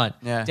keep. That's right.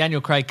 Yeah.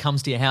 Daniel Craig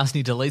comes to your house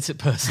and he deletes it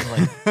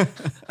personally.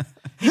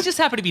 He's just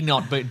happy to be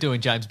not doing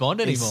James Bond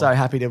anymore. He's so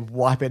happy to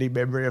wipe any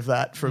memory of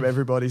that from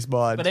everybody's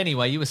mind. But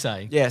anyway, you were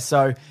saying. Yeah,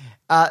 so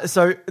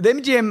the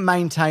MGM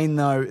maintain,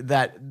 though,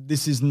 that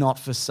this is not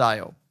for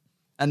sale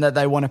and that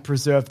they want to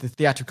preserve the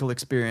theatrical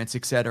experience,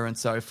 et cetera, and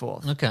so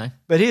forth. Okay.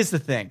 But here's the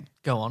thing.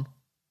 Go on.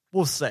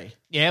 We'll see.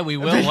 Yeah, we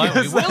will, won't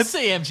we? Because We'll that's-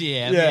 see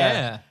MGM.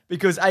 Yeah.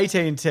 Because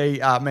AT&T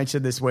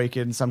mentioned this week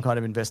in some kind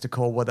of investor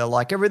call where they're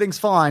like, everything's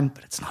fine,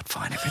 but it's not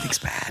fine. Everything's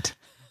bad.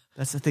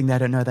 That's the thing they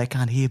don't know. They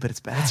can't hear, but it's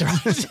bad.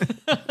 That's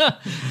right.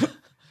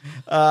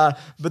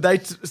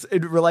 But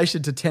in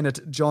relation to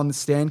Tenet, John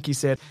Stankey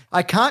said,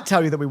 I can't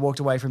tell you that we walked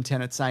away from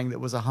Tenet saying that it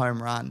was a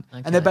home run.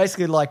 Okay. And they're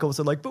basically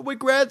also like, but we're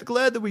glad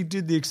that we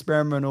did the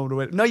experiment all the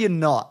way. No, you're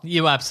not.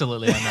 You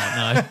absolutely are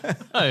not.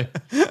 No.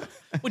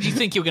 What, do you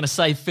think you were going to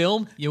save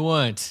film? You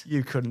weren't.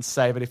 You couldn't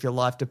save it if your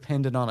life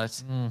depended on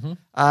it.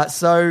 Mm-hmm.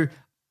 So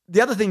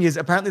the other thing is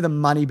apparently the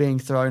money being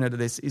thrown at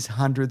this is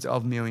hundreds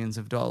of millions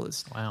of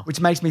dollars. Wow. Which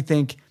makes me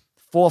think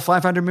 400 or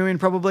 500 million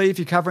probably if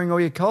you're covering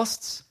all your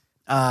costs.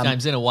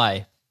 James, in a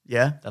way,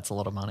 Yeah, that's a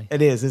lot of money.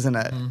 it is, isn't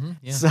it?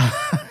 yeah. So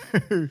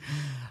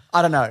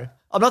I don't know.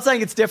 I'm not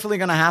saying it's definitely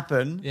going to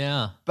happen.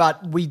 Yeah.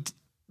 But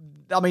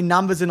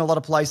numbers in a lot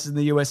of places in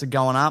the US are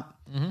going up.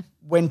 Mm-hmm.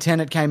 When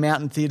Tenet came out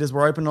and theaters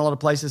were open in a lot of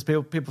places,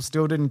 people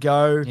still didn't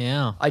go.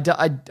 Yeah. I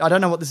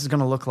don't know what this is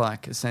going to look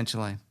like,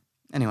 essentially.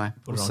 Anyway,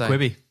 Put we'll it on see.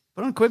 Quibi.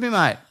 Put it on Quibi,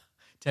 mate.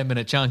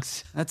 10-minute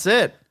chunks. That's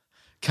it.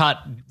 cut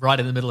right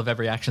in the middle of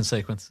every action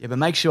sequence. Yeah, but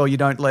make sure you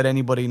don't let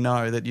anybody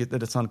know that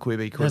it's on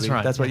Quibi. That's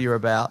right, That's what yeah. you're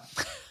about.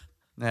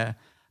 Yeah.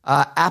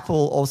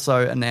 Apple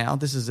also now,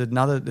 this is a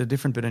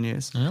different bit of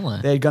news. Really?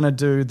 They're going to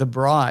do The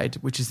Bride,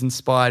 which is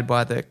inspired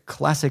by the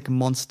classic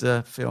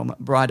monster film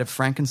Bride of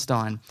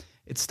Frankenstein.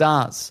 It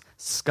stars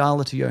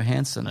Scarlett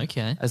Johansson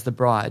as the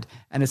bride,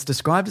 and it's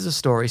described as a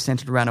story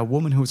centered around a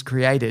woman who was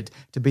created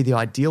to be the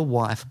ideal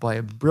wife by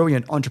a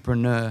brilliant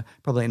entrepreneur,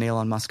 probably an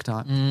Elon Musk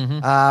type,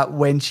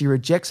 when she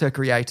rejects her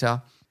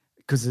creator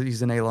because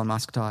he's an Elon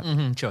Musk type.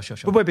 Sure.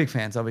 But we're big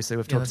fans, obviously.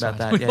 We've talked about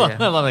that's that. right.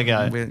 We love the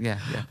guy. Yeah.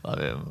 Love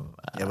him.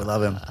 Yeah, we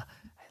love him.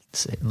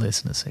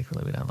 Listeners,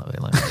 secretly, we don't love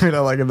him. We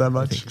don't like him that I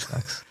much. think he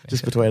sucks.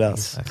 Just between He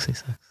us.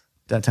 sucks.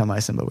 Don't tell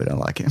Mason, but we don't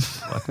like him.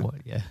 Like what?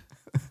 Yeah.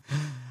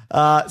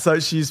 So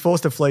she's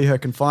forced to flee her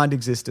confined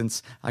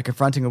existence,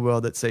 confronting a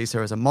world that sees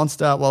her as a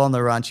monster. While on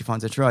the run, she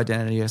finds her true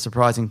identity, her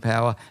surprising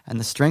power, and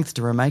the strength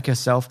to remake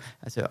herself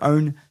as her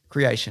own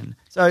creation.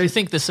 So Do you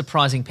think the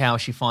surprising power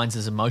she finds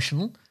is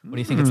emotional? Or do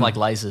you think it's like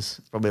lasers?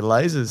 probably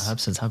lasers. I hope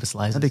it's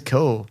lasers. That'd be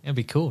cool. It'd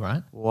be cool,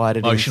 right? Why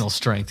did Emotional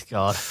strength,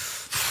 God.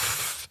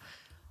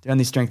 The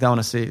only strength I want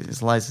to see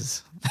is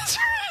lasers.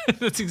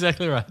 That's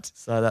exactly right.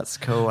 So that's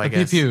cool, I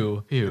guess.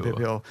 Pew.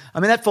 Pew. I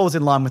mean, that falls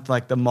in line with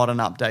like the modern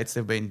updates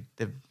they've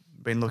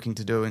been looking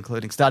to do,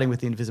 including starting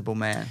with the Invisible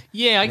Man.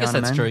 Yeah, I You know guess what I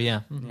that's mean? true,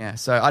 yeah. Yeah,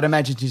 so I'd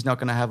imagine she's not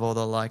going to have all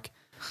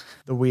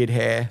the weird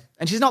hair,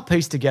 and she's not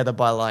pieced together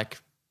by like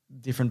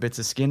different bits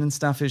of skin and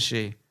stuff, is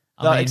she?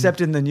 I No, mean-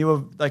 except in the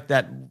newer, like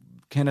that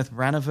Kenneth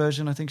Branagh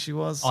version, I think she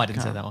was. Oh, I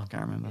didn't say that one.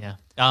 Can't remember. Yeah.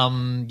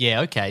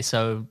 Yeah, okay.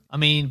 So, I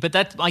mean, but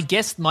that, I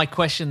guess my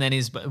question then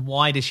is, but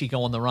why does she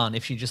go on the run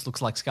if she just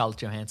looks like Scarlett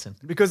Johansson?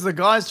 Because the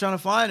guy's trying to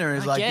find her.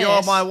 He's I like, guess.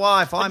 "You're my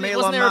wife. I'm But Elon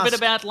wasn't there Musk." a bit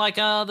about like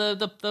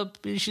the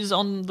she's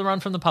on the run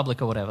from the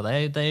public or whatever?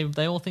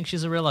 They all think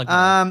she's a real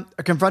ugly.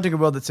 Confronting a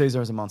world that sees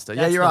her as a monster.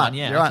 Yeah, That's you're the right. one,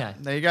 yeah, You're right. okay.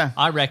 There you go.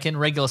 I reckon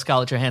regular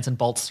Scarlett Johansson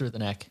bolts through the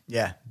neck.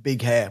 Yeah,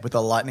 big hair with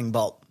a lightning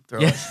bolt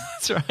through Yeah, it.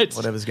 that's right.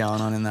 Whatever's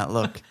going on in that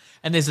look.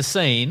 And there's a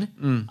scene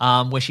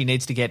where she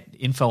needs to get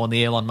info on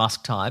the Elon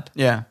Musk type.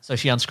 Yeah. So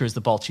she unscrews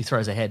the bolt. She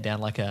throws her head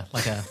down like an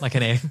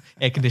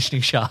air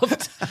conditioning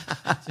shaft,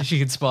 so she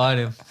can spy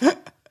him. But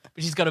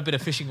she's got a bit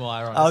of fishing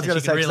wire on. I was so going to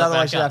she say, can because reel it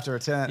otherwise back she'd up. have to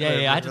return. Yeah.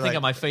 I had to think like,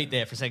 on my feet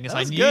there for a second. So I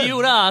That's knew good. you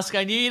would ask.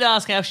 I knew you'd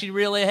ask how she'd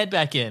reel her head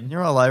back in.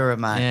 You're all over it,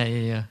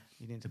 mate. Yeah.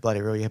 You need to bloody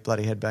reel your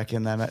bloody head back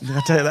in there, mate. Did I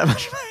tell you that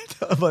much, mate?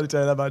 I'll bloody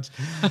tell you that much.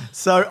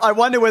 So I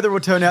wonder whether it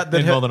will turn out that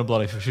Been her, more than a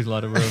bloody fishing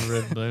line. do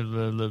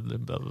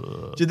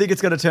you think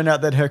it's going to turn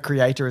out that her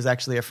creator is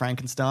actually a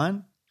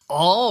Frankenstein?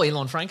 Oh,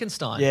 Elon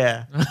Frankenstein.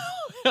 Yeah.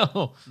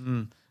 Oh.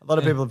 A lot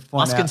of people have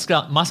pointed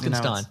out.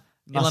 Muskenstein.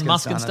 Elon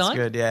That's Muskenstein?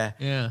 good, yeah.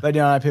 Yeah. But,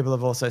 people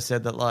have also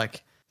said that,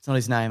 like, it's not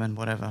his name and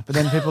whatever. But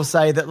then people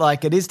say that,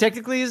 like, it is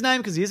technically his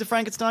name because he is a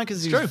Frankenstein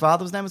because his true.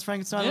 father's name was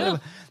Frankenstein or Yeah.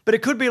 whatever. But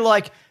it could be,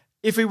 like,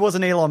 if he was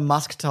an Elon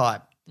Musk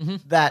type, Mm-hmm.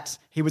 that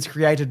he was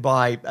created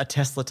by a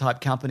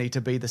Tesla-type company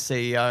to be the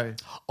CEO.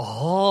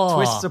 Oh.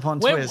 Twists upon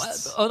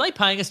twists. Are they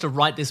paying us to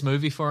write this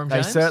movie for him, They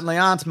James? certainly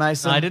aren't,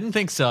 Mason. I didn't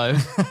think so.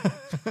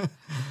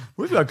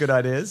 We've got good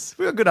ideas.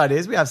 We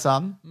have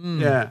some.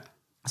 Yeah.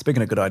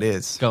 Speaking of good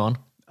ideas, Go on.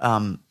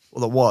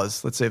 well, it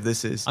was. Let's see if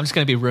this is. I'm just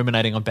going to be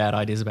ruminating on bad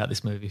ideas about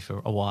this movie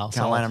for a while.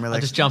 Can't wait, I'm really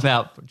I'll just jump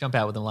out with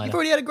them later. You've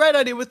already had a great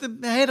idea with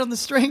the head on the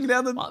string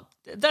down the.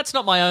 That's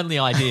not my only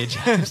idea,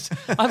 James.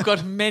 I've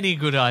got many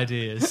good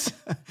ideas.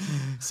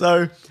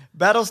 So,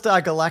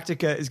 Battlestar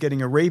Galactica is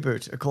getting a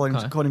reboot,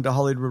 according to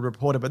Hollywood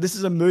Reporter. But this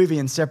is a movie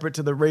and separate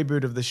to the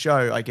reboot of the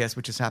show, I guess,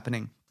 which is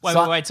happening.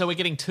 Wait. So we're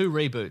getting two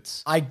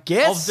reboots I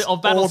guess of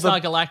or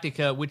Battlestar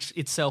Galactica, which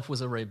itself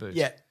was a reboot.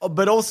 Yeah,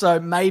 but also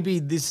maybe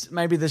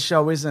the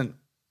show isn't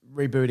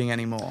rebooting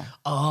anymore.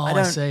 Oh, I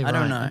don't- see. I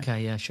don't right. know.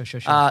 Okay, yeah, sure.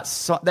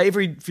 So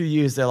every few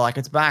years they're like,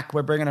 it's back,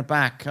 we're bringing it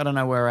back. I don't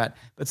know where we're at.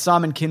 But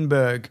Simon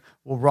Kinberg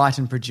will write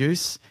and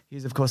produce.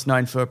 He's, of course,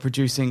 known for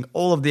producing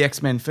all of the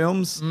X-Men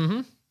films.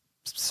 Mm-hmm.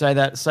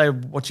 Say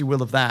what you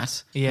will of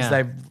that. Yeah.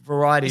 They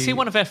variety. Is he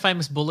one of our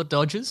famous bullet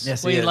dodgers?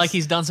 Yes, Where he is. like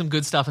he's done some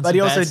good stuff and But some he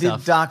bad also stuff.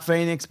 did Dark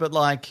Phoenix, but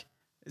like,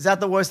 is that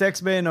the worst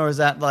X-Men or is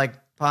that like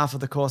par for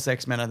the course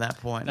X-Men at that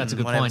point? That's a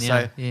and good point,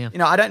 So, yeah.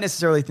 I don't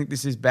necessarily think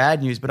this is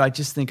bad news, but I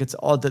just think it's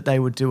odd that they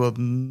would do a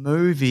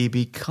movie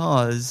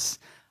because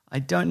I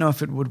don't know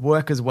if it would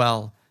work as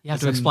well. You have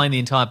to explain the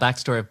entire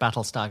backstory of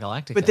Battlestar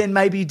Galactica. But then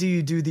maybe do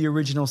you do the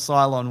original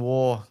Cylon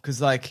War?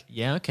 Because like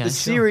Yeah, okay, the sure.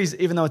 series,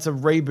 even though it's a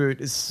reboot,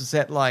 is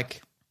set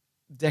like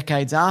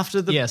decades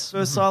after the Yes.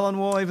 first Cylon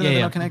War, even though Yeah, they're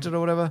yeah. not connected or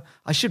whatever.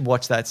 I should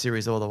watch that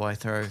series all the way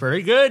through.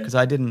 very good. Because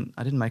I didn't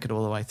make it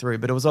all the way through,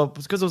 but it was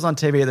because it was on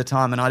TV at the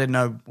time, and I didn't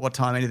know what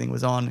time anything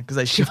was on because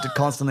they shifted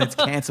constantly. It's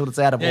cancelled. It's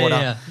out of order.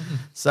 Yeah.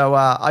 So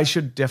I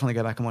should definitely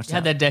go back and watch You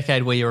had that. that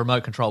decade where your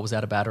remote control was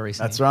out of batteries.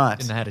 and That's you right.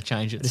 Didn't know how to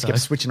change it. Just so. kept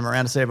switching them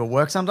around to see if it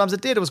worked. Sometimes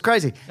it did. It was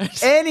crazy.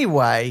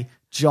 Anyway,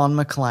 John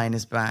McClane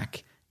is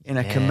back in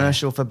a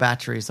commercial for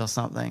batteries or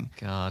something.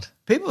 God.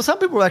 Some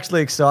people were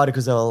actually excited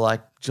because they were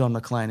like, John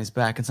McClane is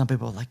back, and some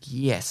people were like,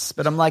 yes.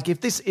 But I'm like, if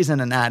this isn't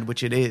an ad,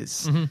 which it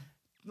is,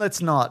 let's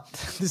not.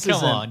 This Come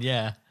isn't. on,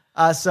 yeah.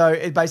 So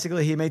it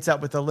basically he meets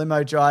up with the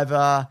limo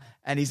driver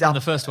and he's up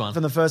the first one.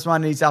 From the first one,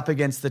 and he's up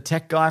against the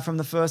tech guy from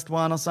the first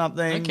one or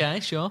something. Okay,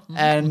 sure.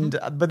 And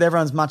but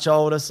everyone's much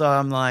older, so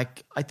I'm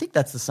like, I think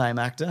that's the same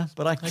actor,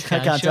 but I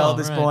can't tell sure, at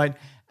this right. point.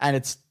 And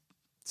it's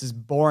as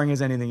boring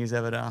as anything he's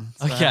ever done.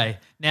 So. Okay.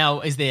 Now,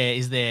 is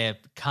there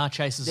car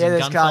chases Yeah, and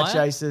there's gunfire? car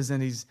chases,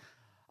 and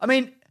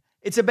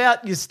it's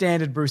about your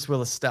standard Bruce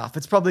Willis stuff.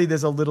 It's probably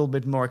there's a little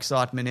bit more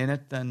excitement in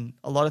it than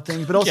a lot of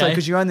things, but also Okay.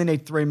 because you only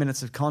need 3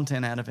 minutes of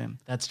content out of him.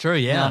 That's true,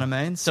 yeah. You know what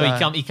I mean? So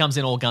he comes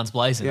in all guns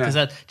blazing. Yeah.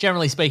 Because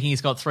generally speaking,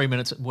 he's got 3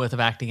 minutes worth of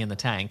acting in the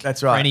tank.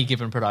 That's right. For any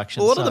given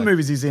production. A lot of so- the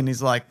movies he's in,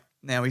 he's like,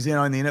 now he's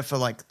only in it for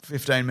like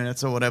 15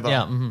 minutes or whatever.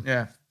 Yeah, mhm.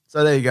 Yeah.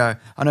 So there you go.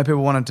 I know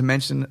people want us to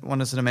mention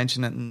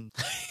it, and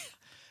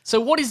So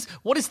what is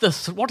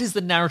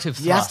the narrative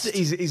he has thrust?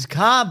 to, his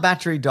car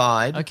battery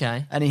died.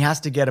 Okay. And he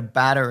has to get a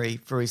battery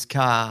for his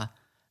car.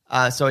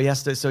 So he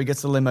gets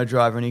the limo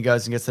driver and he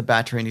goes and gets the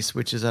battery and he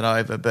switches it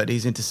over, but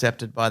he's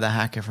intercepted by the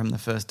hacker from the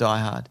first Die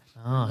Hard.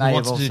 Oh, May he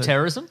wants have to do also-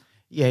 terrorism?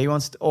 Yeah, he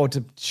wants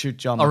to shoot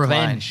John Oh, McClane.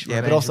 revenge. Yeah,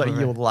 but Revenge, also revenge.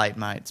 you're late,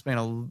 mate. It's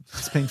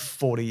been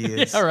 40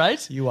 years. Yeah,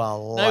 right. You are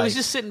late. No, he was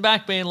just sitting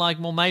back being like,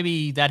 well,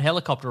 maybe that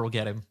helicopter will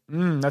get him.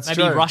 That's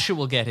Maybe true. Russia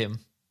will get him.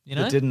 You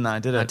know? It didn't though,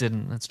 did it? I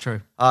didn't. That's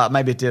true.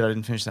 Maybe it did. I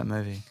didn't finish that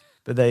movie.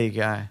 But there you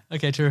go.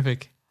 Okay,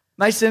 terrific.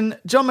 Mason,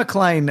 John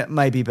McClane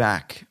may be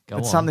back. Go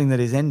it's on. something that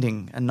is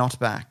ending and not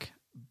back.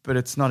 But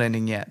it's not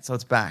ending yet, so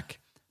it's back.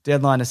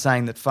 Deadline is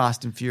saying that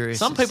Fast and Furious.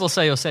 Some people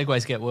say your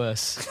segues get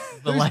worse.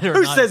 The later Who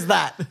at night- says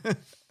that?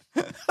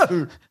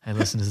 Hey,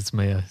 listeners, it's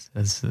me. I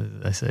say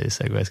your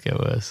segues get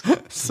worse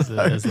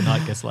as the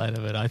night gets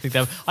later. But I think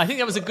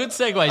that was a good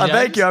segue, James.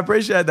 Thank you. I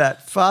appreciate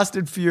that. Fast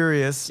and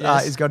Furious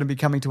Yes. is going to be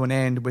coming to an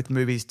end with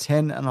movies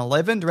 10 and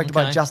 11, directed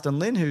by Okay. Justin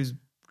Lin, who's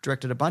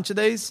directed a bunch of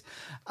these.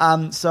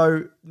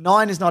 So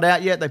 9 is not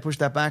out yet. They pushed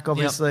that back,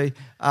 obviously.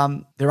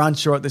 They're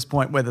unsure at this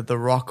point whether The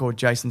Rock or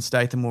Jason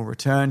Statham will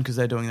return because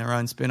they're doing their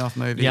own spin-off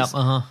movies. Yep,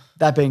 uh-huh.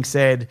 That being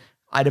said,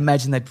 I'd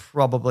imagine they'd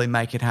probably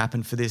make it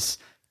happen for this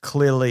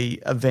clearly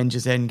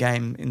Avengers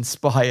Endgame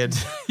inspired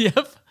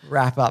Yep.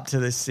 wrap up to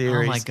this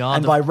series. Oh my God.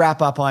 And by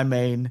wrap up, I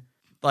mean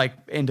like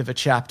end of a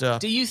chapter.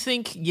 Do you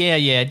think?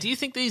 Yeah. Do you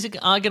think these are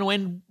going to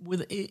end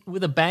with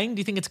a bang? Do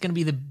you think it's going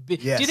to be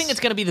Yes. Do you think it's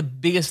going to be the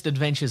biggest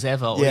adventures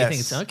ever, or do you think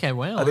it's okay?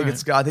 Well, I think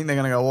I think they're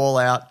going to go all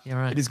out. Yeah,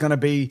 right. It is going to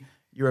be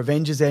your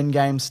Avengers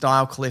Endgame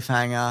style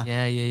cliffhanger.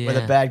 Yeah. Where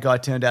the bad guy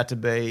turned out to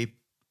be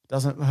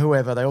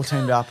whoever they all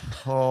teamed up.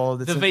 Oh,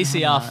 the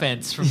VCR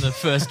fence from the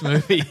first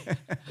movie.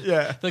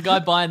 Yeah. The guy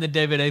buying the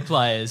DVD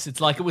players.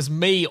 It's like it was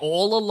me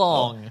all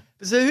along.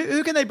 So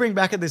who can they bring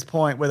back at this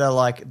point where they're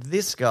like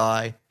this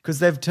guy? Because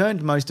they've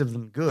turned most of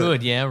them good.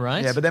 Good, yeah,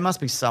 right. Yeah, but there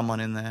must be someone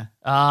in there.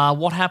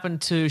 What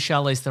happened to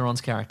Charlize Theron's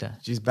character?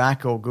 She's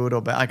back or good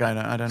or bad.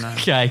 I don't know.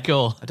 Okay,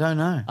 cool. I don't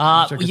know.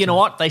 I'm sure I could You know tell.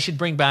 what? They should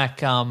bring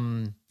back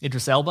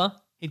Idris Elba.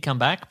 He'd come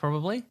back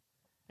probably,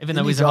 even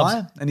though Didn't he's he an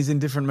die? And he's in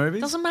different movies?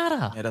 doesn't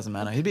matter. Yeah, it doesn't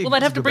matter. He'd be Well, they'd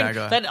he's have a to good bring.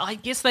 bad guy. I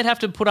guess they'd have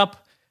to put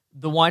up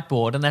the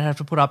whiteboard, and they'd have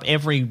to put up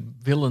every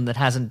villain that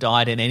hasn't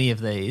died in any of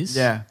these.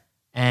 Yeah.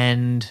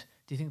 And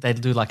do you think they'd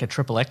do like a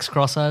Triple X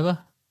crossover?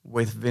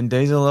 With Vin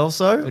Diesel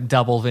also?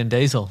 Double Vin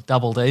Diesel,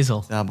 double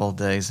Diesel. Double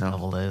Diesel.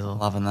 Double Diesel.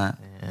 Loving that.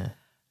 Yeah.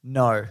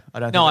 No, I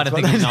don't No, I think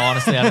don't that's think. what No,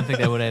 honestly, I don't think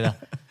they would either.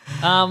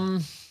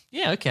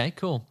 Yeah. Okay.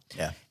 Cool.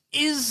 Yeah.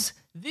 Is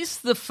this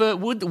the first?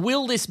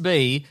 Will this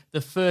be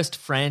the first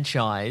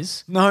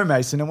franchise? No,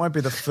 Mason, it won't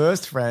be the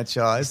first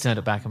franchise. Turned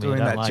it back on me.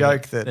 doing I don't that like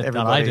joke it. that I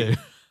everybody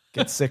do.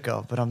 gets sick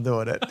of, but I'm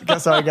doing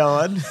it. Sorry, go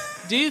on.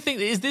 Do you think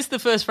is this the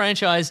first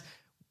franchise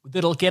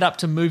that'll get up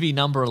to movie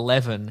number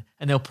 11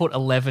 and they'll put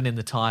 11 in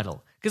the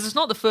title? Because it's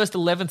not the first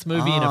 11th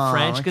movie in a Oh,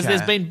 franchise. Because okay.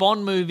 there's been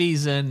Bond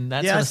movies and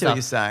that Yeah, sort I of see stuff. what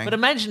you're saying. But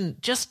imagine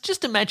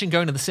just imagine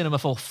going to the cinema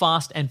for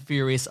Fast and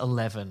Furious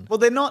 11. Well,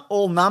 they're not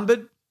all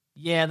numbered.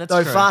 Yeah, that's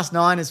Though true. Fast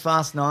 9 is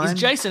Fast 9. Is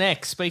Jason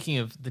X, speaking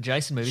of the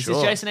Jason movies, Sure.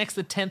 is Jason X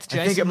the 10th Jason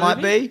I think it might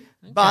movie? be,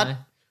 but Okay.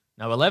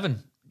 No,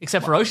 11.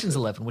 Except for Ocean's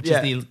 11, which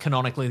Yeah. is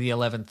canonically the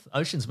 11th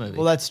Ocean's movie.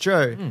 well, that's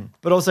true. Hmm.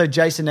 But also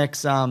Jason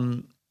X,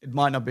 it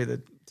might not be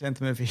the 10th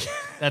movie.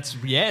 That's,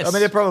 yes. I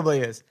mean, it probably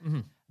is,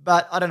 Mm-hmm.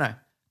 but I don't know.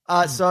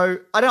 So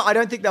I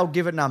don't think they'll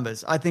give it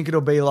numbers. I think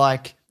it'll be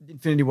like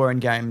Infinity War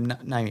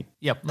Endgame. Name it.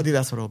 Yep. I think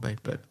that's what it'll be,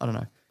 but I don't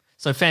know.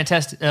 So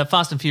fantastic.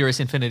 Fast and Furious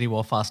Infinity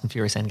War, Fast and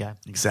Furious Endgame.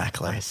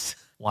 Exactly.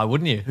 Why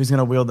wouldn't you? Who's going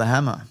to wield the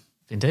hammer?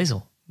 Vin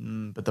Diesel.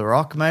 But The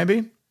Rock,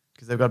 maybe,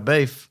 because they've got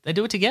beef. They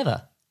do it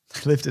together.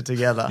 Lift it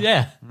together.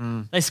 Yeah.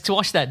 They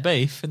squash that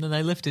beef and then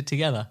they lift it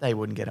together. They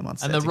wouldn't get him on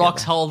set. And the together.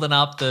 Rock's holding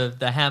up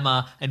the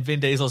hammer and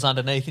Vin Diesel's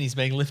underneath and he's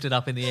being lifted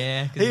up in the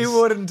air. 'cause He he's-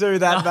 wouldn't do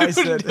that, I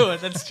Mason. wouldn't do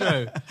it. That's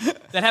true.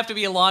 There'd have to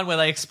be a line where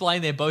they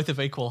explain they're both of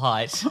equal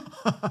height.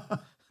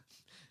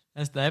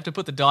 They have to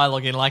put the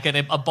dialogue in like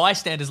a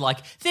bystander's like,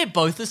 they're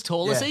both as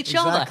tall as Yeah, each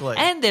exactly. other.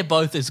 And they're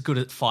both as good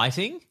at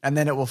fighting. And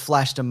then it will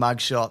flash to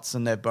mugshots,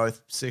 and they're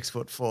both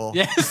 6'4".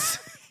 Yes.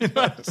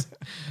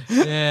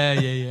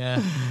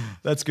 Yeah.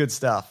 That's good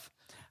stuff.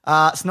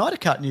 Snyder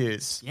Cut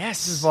news.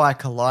 Yes. This is via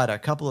Collider. A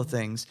couple of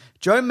things.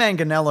 Joe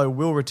Manganiello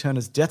will return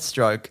as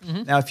Deathstroke.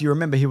 Mm-hmm. Now, if you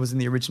remember, he was in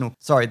the original,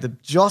 the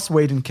Joss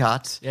Whedon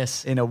cut.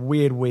 Yes. In a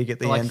weird wig at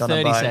the For like end on a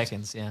 30 boat.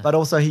 seconds, yeah. But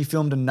also he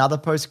filmed another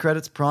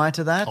post-credits prior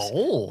to that.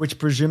 Oh. Which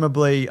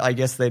presumably, I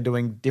guess they're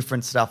doing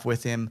different stuff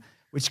with him,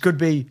 which could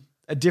be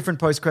a different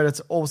post-credits.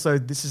 Also,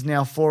 this is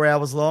now 4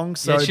 hours long,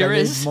 so Yeah, sure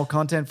they is. need more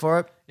content for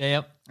it. Yeah,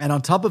 yep. And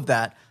on top of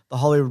that, the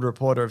Hollywood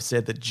Reporter have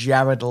said that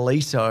Jared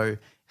Leto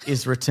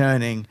is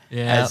returning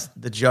Yeah. as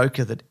the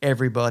Joker that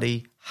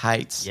everybody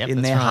hates Yep, in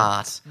that's their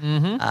right.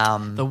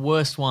 heart. The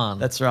worst one.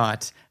 That's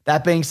right.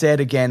 That being said,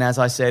 again, as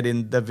I said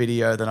in the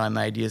video that I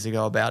made years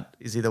ago about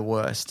is he the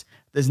worst,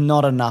 there's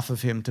not enough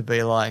of him to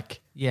be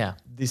like, yeah.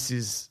 this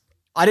is...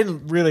 I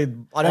don't...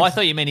 I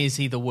thought you meant is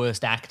he the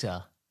worst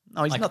actor?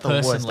 No, he's like not the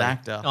worst personally.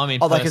 actor. No, I mean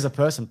like as a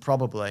person,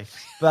 probably.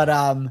 But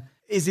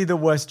is he the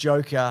worst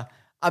Joker?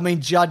 I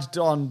mean, judged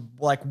on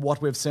like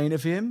what we've seen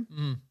of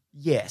him,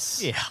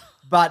 yes. Yeah.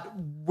 But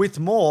with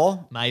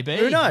more, Maybe.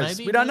 Who knows?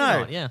 Maybe, We don't maybe know.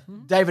 not, yeah.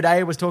 David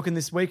Ayer was talking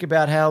this week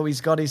about how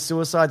he's got his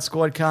Suicide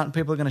Squad cut and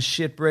people are going to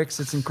shit bricks.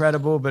 It's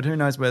incredible, but who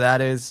knows where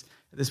that is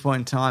at this point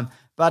in time.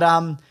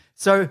 But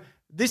so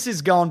this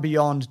is gone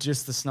beyond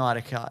just the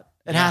Snyder cut.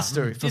 It has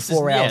to for This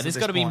 4 is- yeah, hours. there's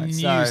got to be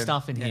new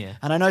stuff in here.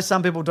 And I know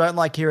some people don't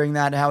like hearing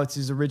that, how it's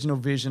his original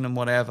vision and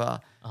whatever.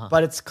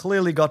 But it's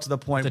clearly got to the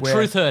point The where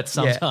truth hurts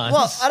Yeah. sometimes.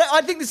 Well,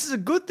 I think this is a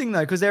good thing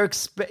though, because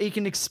he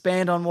can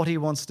expand on what he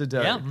wants to do.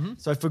 Yeah,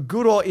 mhm. So for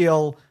good or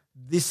ill,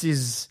 it's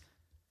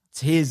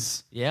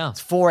his. Yeah. It's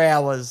 4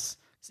 hours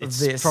of It's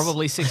this.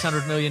 probably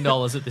 $600 million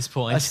at this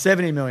point.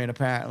 70 million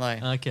apparently.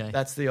 Okay.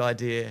 That's the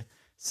idea.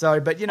 So,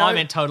 but you know, I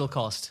meant total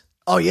cost.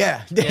 oh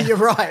yeah, you're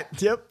right.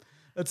 Yep,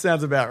 that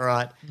sounds about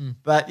right. Hmm.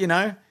 But you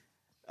know,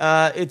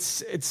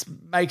 it's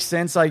makes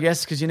sense, I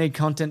guess, because you need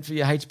content for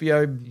your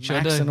HBO Sure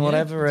Max do. and Yeah,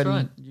 whatever, that's and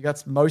right. you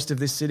got most of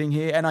this sitting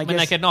here. And I I mean,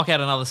 guess they could knock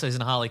out another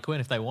season of Harley Quinn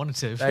if they wanted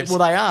to.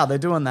 they're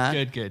doing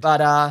that. Good.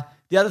 But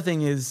the other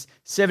thing is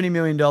 $70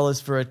 million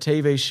for a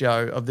TV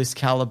show of this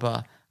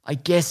caliber, I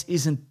guess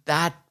isn't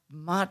that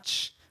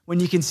much when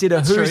you consider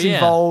That's who's true, yeah.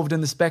 involved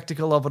and the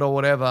spectacle of it or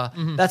whatever.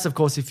 That's, of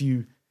course, if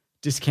you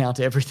discount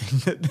everything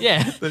that,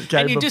 Yeah. that came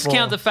And you before.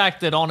 discount the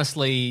fact that,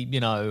 honestly, you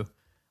know,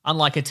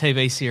 unlike a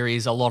TV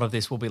series, a lot of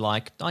this will be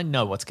like, I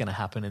know what's going to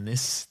happen in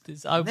this.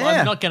 I'm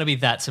not going to be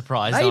that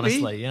surprised, Maybe.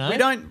 honestly. You know, We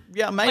don't,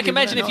 yeah, maybe. like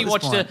imagine we if don't you know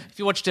at watched this point. if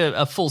you watched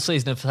a full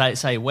season of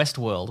say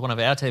Westworld, one of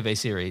our TV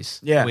series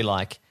Yeah. that we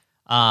like,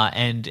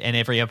 and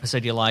every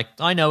episode you're like,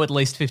 I know at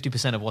least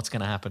 50% of what's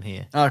going to happen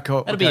here. Oh,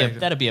 cool.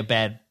 That'd be a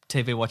bad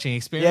TV watching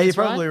experience. Yeah, you're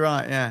right? probably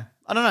right. Yeah,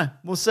 I don't know.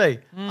 We'll see.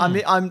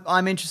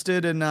 I'm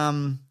interested,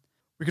 and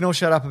we can all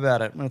shut up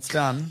about it when it's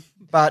done.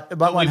 But we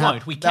won't.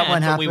 won't. We that can,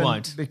 won't but happen we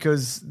won't.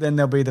 because then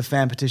there'll be the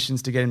fan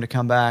petitions to get him to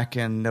come back,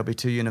 and there'll be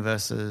 2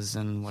 universes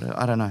and whatever.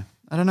 I don't know.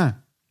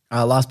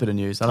 Last bit of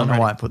news. I don't know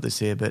why I put this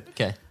here, but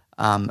Okay.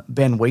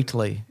 Ben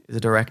Wheatley is a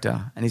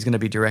director, and he's going to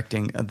be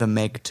directing The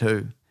Meg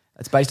 2.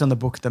 It's based on the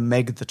book The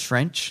Meg the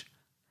Trench.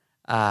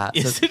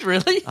 Is it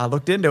really? I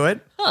looked into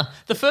it. Huh.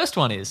 The first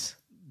one is.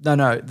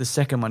 No, the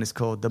second one is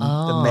called The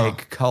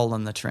Meg: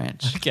 the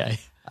Trench. Okay.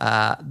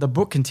 The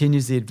book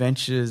continues the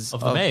adventures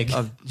Of the Meg?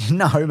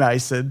 No,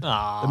 Mason.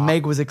 Aw. The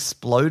Meg was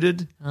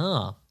exploded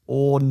Oh.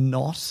 or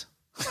not.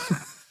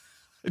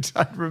 I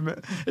don't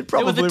remember. It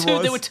probably There was.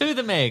 were two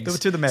The Megs. There were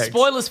two The Megs.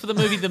 Spoilers for the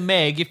movie The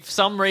Meg. If for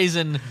some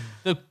reason,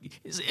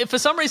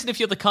 if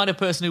you're the kind of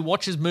person who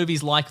watches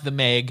movies like The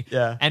Meg,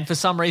 Yeah. and for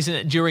some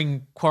reason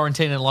during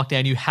quarantine and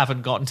lockdown you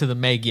haven't gotten to The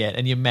Meg yet,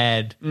 and you're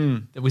mad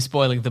that we're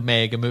spoiling The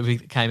Meg, a movie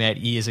that came out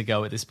years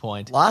ago at this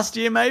point. Last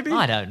year, maybe?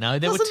 I don't know.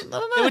 There were I don't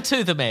know. there were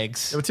two The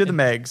Megs. There were two The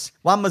Megs.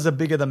 One was a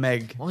bigger The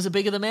Meg. What was a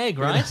bigger The Meg,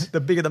 right?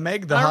 The bigger The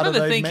Meg, the I harder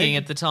remember the thinking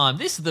Meg. at the time,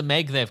 this is the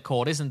Meg they've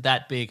caught isn't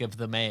that big of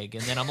the Meg,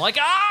 and then I'm like,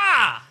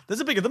 ah, There's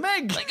a bigger The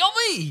Meg. they got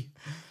me.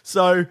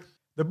 So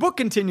the book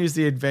continues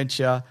the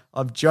adventure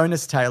of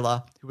Jonas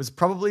Taylor, who was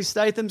probably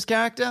Statham's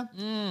character,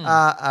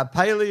 a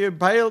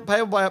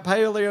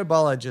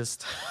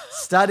paleobiologist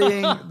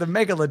studying the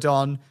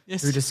megalodon,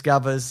 Yes. who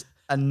discovers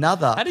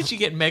another. How did you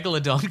get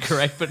Megalodon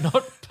correct, but not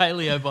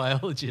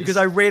paleobiologist? Because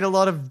I read a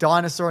lot of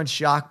dinosaur and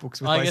shark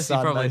books with I my guess son.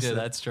 you probably Mason. do.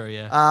 That's true.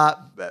 Yeah.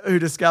 Who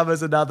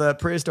discovers another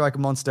prehistoric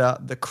monster,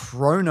 the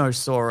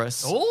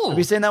Chronosaurus. Ooh. Have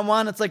you seen that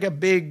one? It's like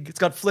it's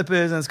got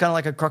flippers and it's kind of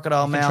like a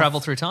crocodile Can mouth. travel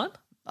through time.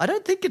 I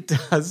don't think it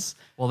does.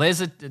 Well, there's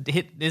a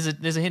hit. There's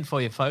a hint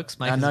for you, folks.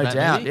 Makers No of that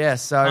doubt, movie. yeah,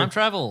 so- time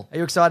travel. Are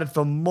you excited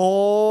for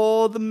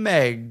more The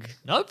Meg?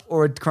 Nope.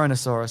 Or a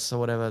Chronosaurus or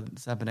whatever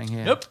is happening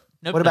here? Nope.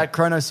 What about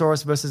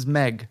Chronosaurus versus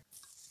Meg?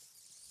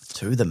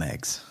 2 The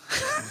Megs.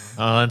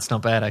 Oh, that's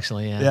not bad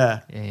actually. Yeah. Yeah.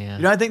 Yeah.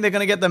 You don't think they're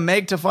going to get the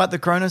Meg to fight the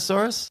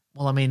Chronosaurus?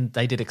 Well, I mean,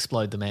 they did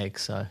explode the Meg,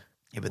 so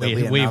Yeah, but there'll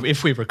be another.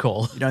 if we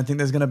recall, You don't think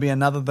there's going to be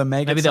another The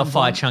Meg? maybe at they'll some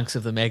fire point? chunks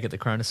of the Meg at the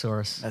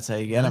Chronosaurus. That's how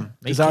you get them. Me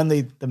Because too.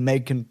 only the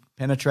Meg can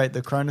penetrate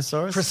the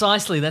Chronosaurus.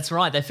 Precisely. That's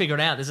right. They figured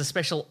out there's a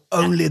special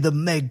Only the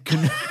Meg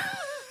can.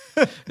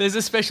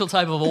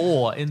 type of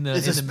ore in the.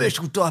 There's a in the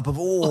special type of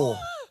ore.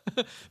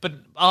 But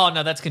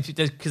no, that's confused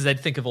because they'd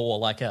think of ore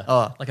like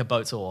a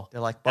boat's ore.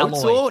 They're like,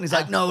 boat's Alloy. ore? And he's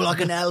like, no, like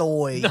an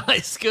alloy.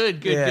 Nice,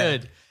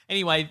 good.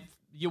 Anyway,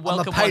 you're I'm a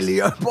welcome.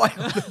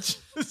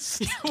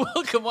 paleobiologist. You're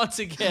welcome once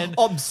again.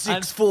 I'm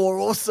 6'4"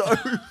 or so.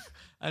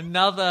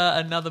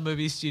 Another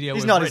movie studio.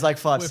 He's not, he's like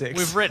 5'6".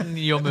 We've written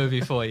your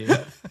movie for you.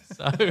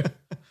 So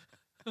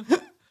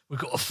we've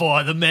got to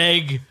fire the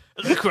Meg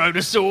and the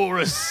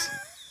Cronosaurus.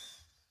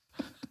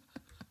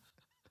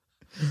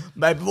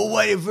 Maybe we'll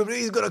wait for him.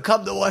 He's going to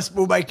come to us.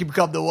 We'll make him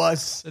come to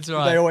us. That's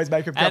right. They always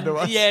make him come to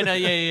us. Yeah.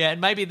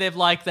 And maybe they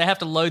have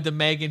to load the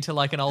Meg into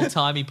like an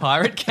old-timey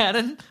pirate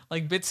cannon,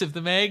 like bits of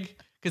the Meg,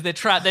 because they're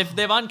trapped.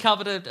 They've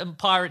uncovered a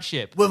pirate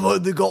ship. We've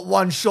only got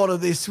one shot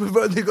of this. We've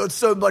only got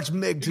so much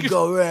Meg to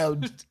go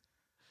around.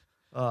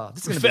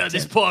 We found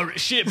this pirate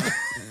ship.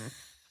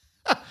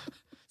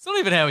 It's not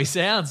even how he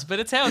sounds, but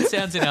it's how it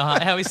sounds in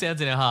our how he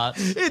sounds in our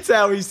hearts. It's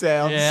how he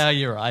sounds. Yeah,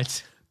 you're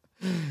right.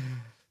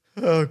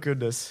 Oh,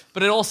 goodness.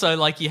 But it also,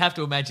 like, you have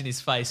to imagine his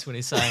face when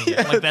he's saying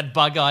it. Like that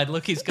bug-eyed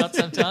look he's got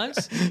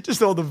sometimes.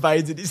 Just all the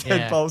veins in his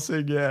head Yeah.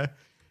 pulsing, yeah.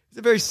 He's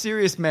a very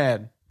serious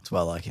man. That's why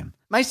I like him.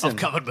 Mason. I've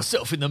covered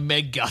myself in the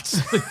Meg guts.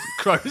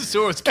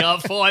 Cronosaurus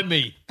can't find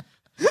me.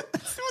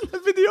 Wouldn't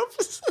that be the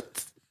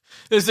opposite?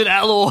 There's an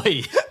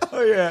alloy.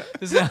 Oh, yeah.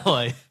 There's an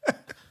alloy.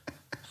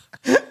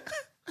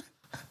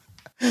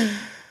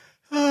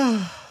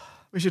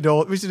 We should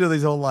do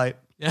these all late.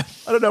 Yeah.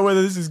 I don't know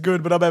whether this is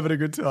good, but I'm having a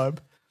good time.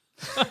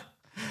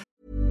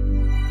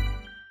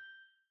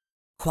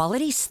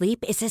 Quality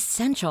sleep is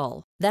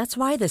essential. That's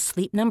why the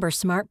Sleep Number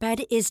Smart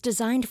Bed is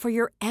designed for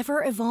your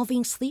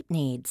ever-evolving sleep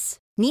needs.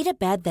 Need a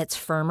bed that's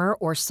firmer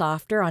or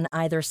softer on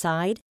either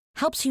side?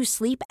 Helps you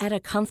sleep at a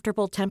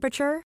comfortable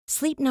temperature?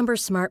 Sleep Number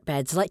Smart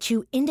Beds let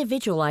you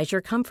individualize your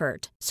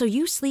comfort, so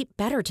you sleep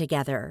better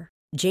together.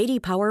 J.D.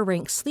 Power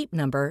ranks Sleep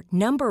Number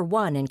number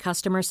 1 in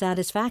customer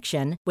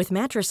satisfaction with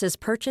mattresses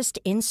purchased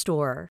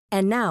in-store.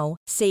 And now,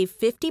 save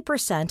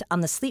 50%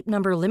 on the Sleep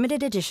Number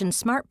Limited Edition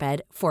Smart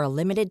Bed for a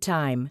limited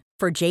time.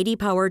 For J.D.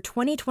 Power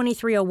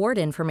 2023 award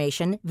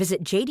information,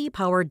 visit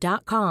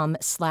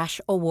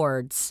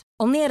jdpower.com/awards.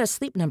 Only at a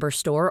Sleep Number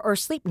store or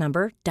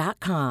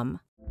sleepnumber.com.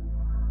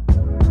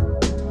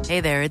 Hey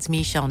there, it's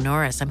Michelle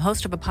Norris. I'm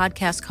host of a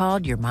podcast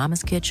called Your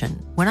Mama's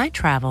Kitchen. When I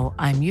travel,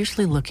 I'm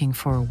usually looking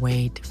for a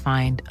way to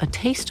find a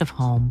taste of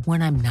home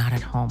when I'm not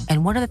at home.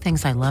 And one of the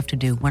things I love to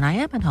do when I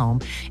am at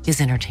home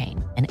is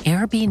entertain. And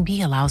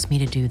Airbnb allows me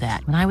to do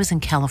that. When I was in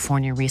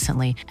California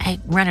recently, I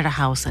rented a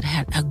house that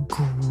had a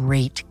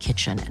great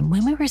kitchen. And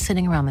when we were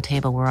sitting around the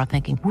table, we were all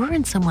thinking, we're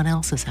in someone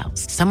else's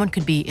house. Someone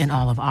could be in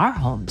all of our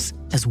homes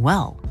as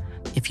well.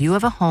 If you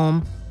have a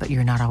home, but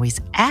you're not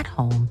always at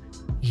home,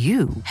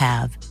 you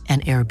have an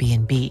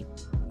Airbnb.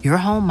 Your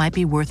home might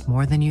be worth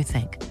more than you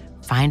think.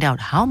 Find out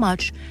how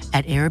much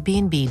at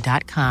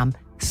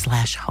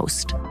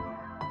airbnb.com/host.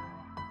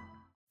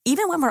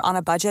 Even when we're on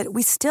a budget,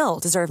 we still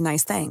deserve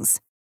nice things.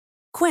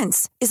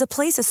 Quince is a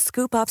place to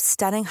scoop up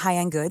stunning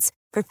high-end goods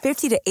for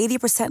 50 to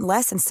 80%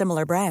 less than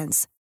similar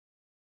brands.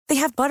 They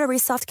have buttery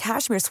soft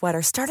cashmere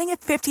sweaters starting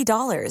at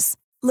 $50,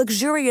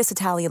 luxurious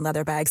Italian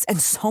leather bags, and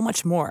so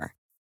much more.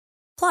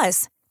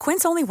 Plus,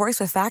 Quince only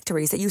works with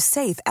factories that use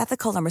safe,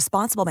 ethical, and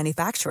responsible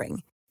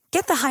manufacturing.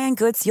 Get the high-end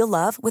goods you'll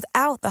love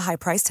without the high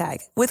price tag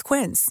with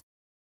Quince.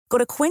 Go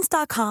to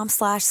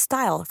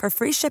quince.com/style for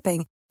free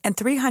shipping and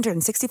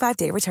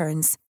 365-day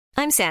returns.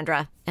 I'm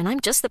Sandra, and I'm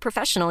just the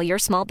professional your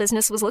small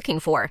business was looking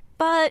for.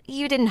 But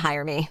you didn't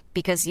hire me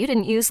because you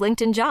didn't use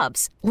LinkedIn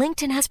Jobs.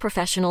 LinkedIn has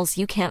professionals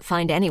you can't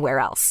find anywhere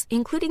else,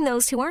 including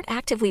those who aren't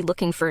actively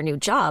looking for a new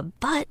job,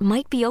 but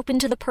might be open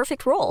to the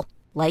perfect role,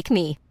 like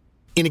me.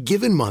 In a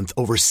given month,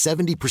 over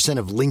 70%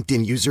 of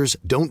LinkedIn users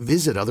don't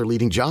visit other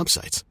leading job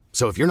sites.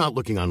 So if you're not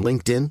looking on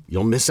LinkedIn,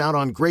 you'll miss out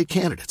on great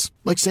candidates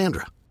like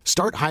Sandra.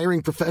 Start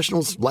hiring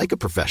professionals like a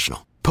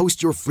professional.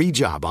 Post your free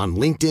job on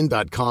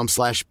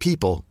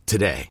linkedin.com/people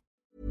today.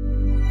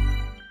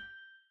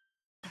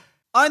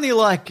 I only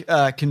like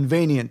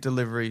convenient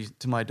delivery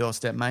to my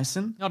doorstep,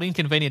 Mason. Not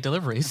inconvenient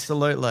deliveries.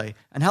 Absolutely.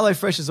 And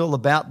HelloFresh is all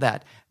about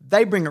that.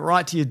 They bring it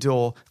right to your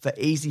door for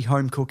easy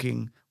home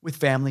cooking with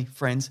family,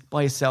 friends,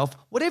 by yourself,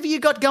 whatever you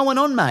got going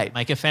on, mate.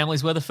 Make a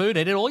family's worth of food.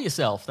 Eat it all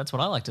yourself. That's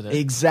what I like to do.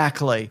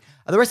 Exactly.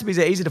 The recipes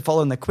are easy to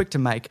follow and they're quick to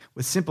make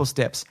with simple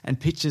steps and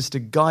pictures to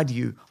guide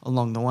you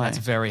along the way. That's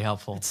very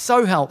helpful. It's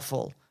so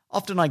helpful.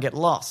 Often I get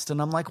lost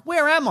and I'm like,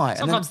 where am I?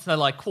 Sometimes they're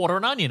like quarter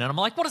an onion and I'm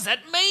like, what does that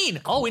mean?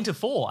 Oh, into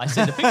 4. I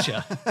see the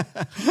picture.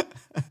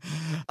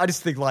 I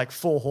just think like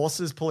 4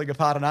 horses pulling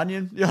apart an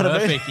onion. You know what I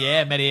mean? Perfect.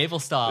 Yeah, medieval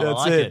style. That's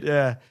I like it.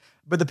 Yeah.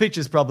 But the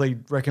pictures probably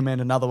recommend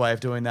another way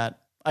of doing that,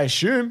 I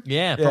assume.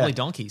 Yeah, probably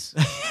donkeys.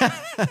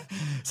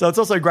 So it's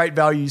also great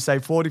value. You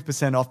save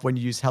 40% off when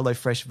you use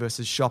HelloFresh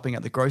versus shopping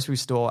at the grocery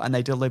store, and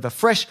they deliver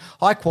fresh,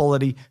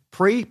 high-quality,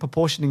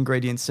 pre-proportioned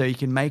ingredients so you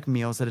can make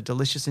meals that are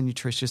delicious and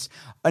nutritious.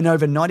 And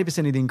over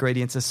 90% of the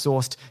ingredients are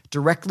sourced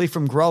directly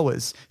from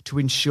growers to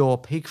ensure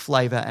peak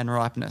flavor and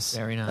ripeness.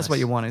 Very nice. That's what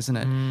you want, isn't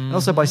it? And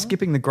also by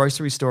skipping the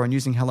grocery store and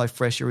using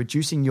HelloFresh, you're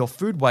reducing your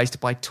food waste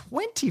by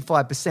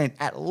 25%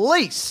 at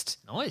least.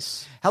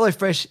 Nice.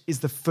 HelloFresh is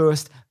the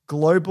first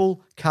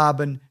global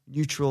carbon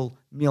neutral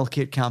meal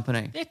kit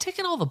company. They're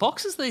ticking all the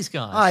boxes, these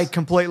guys. I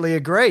completely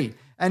agree.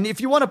 And if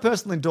you want a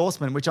personal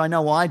endorsement, which I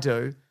know I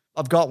do,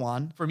 I've got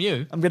one. From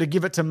you? I'm going to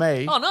give it to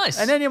me. Oh, nice.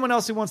 And anyone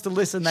else who wants to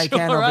listen, they Sure,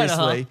 can, right,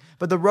 obviously.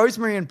 But the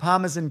rosemary and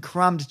parmesan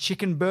crumbed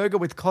chicken burger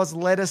with cos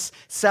lettuce,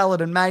 salad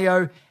and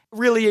mayo,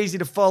 really easy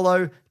to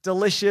follow,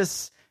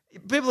 delicious.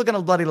 People are going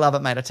to bloody love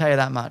it, mate. I tell you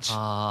that much.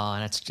 Oh,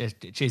 and it's just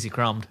cheesy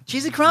crumbed.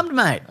 Cheesy crumbed,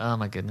 mate. Oh,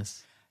 my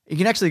goodness. You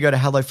can actually go to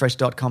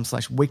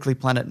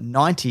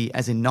hellofresh.com/weeklyplanet90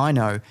 as in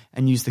 90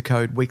 and use the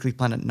code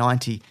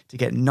weeklyplanet90 to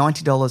get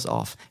 $90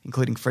 off,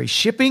 including free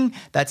shipping.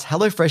 That's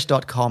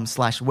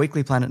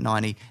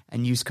hellofresh.com/weeklyplanet90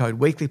 and use code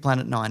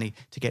weeklyplanet90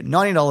 to get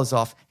 $90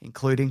 off,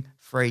 including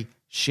free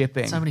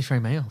shipping. So many free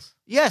meals.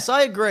 Yes,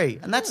 I agree.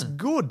 And that's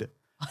good.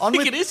 I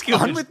think it is good.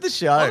 On with the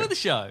show. On with the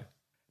show.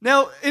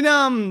 Now,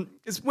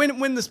 it's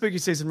when the spooky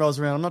season rolls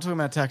around, I'm not talking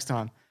about tax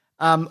time.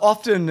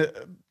 Often,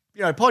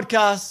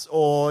 podcasts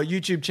or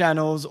YouTube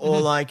channels or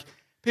like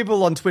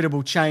people on Twitter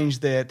will change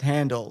their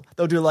handle.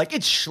 They'll do like,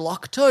 it's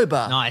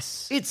Schlocktober.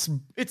 Nice. It's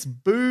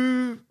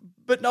Boo,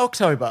 but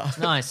October.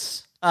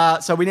 Nice.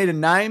 So we need a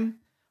name.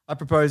 I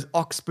propose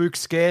Oxpook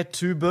Scare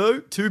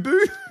Tubu.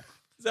 Does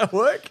that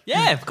work?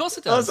 Yeah, of course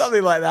it Or does.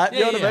 something like that. Yeah,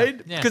 You know what I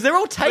mean? yeah. Because they're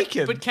all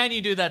taken. But can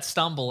you do that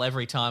stumble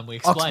every time we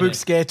explain Oxpook it?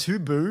 Scare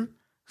Tubu.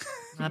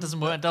 That doesn't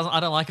work. I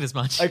don't like it as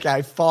much.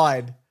 Okay,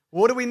 fine.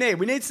 What do we need?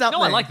 We need something.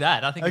 No, I like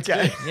that. I think it's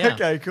Okay. good. Yeah.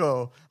 Okay,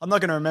 cool. I'm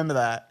not going to remember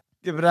that.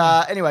 Yeah,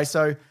 but anyway,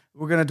 so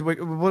we're going to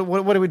do.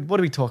 What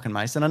are we talking,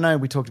 Mason? I know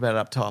we talked about it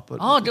up top. But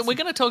Oh, we're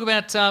going to talk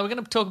about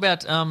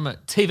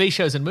TV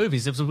shows and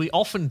movies as we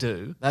often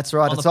do. that's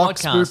right. on It's the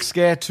Oxpook podcast.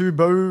 Scare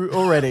Tubu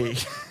already.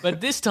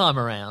 But this time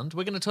around,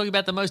 we're going to talk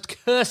about the most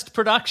cursed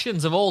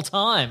productions of all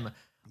time.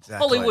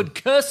 Exactly. Hollywood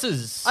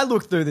curses. I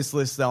looked through this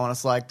list though, and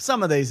it's like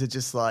some of these are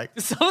just like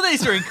Some of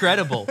these are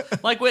incredible.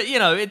 Like,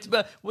 it's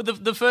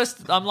with the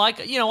first. I'm like,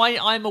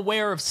 I'm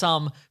aware of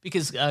some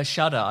because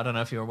Shudder. I don't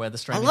know if you're aware of the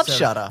streaming. I love service.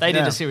 Shudder, They did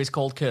yeah. a series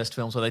called Cursed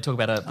Films where they talk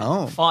about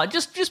Oh. five.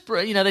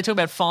 They talk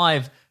about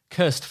 5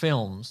 cursed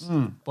films.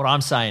 What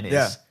I'm saying is,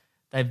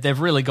 Yeah. they've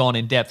really gone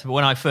in depth. But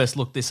when I first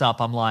looked this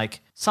up, I'm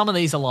like, some of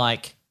these are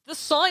like the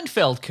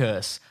Seinfeld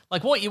curse.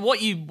 Like what you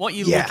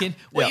Yeah.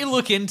 you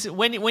look into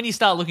when you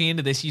start looking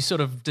into this, you sort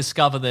of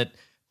discover that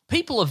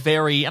people are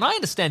very, and I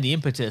understand the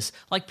impetus,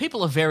 like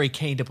people are very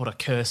keen to put a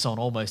curse on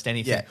almost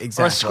anything. Yeah, Or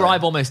exactly.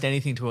 ascribe almost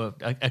anything to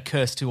a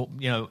curse to,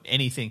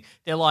 anything.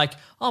 They're like,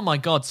 oh my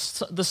God,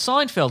 the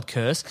Seinfeld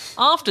curse.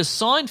 After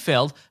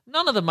Seinfeld,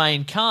 none of the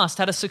main cast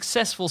had a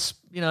successful,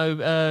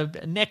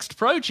 next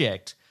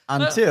project.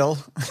 until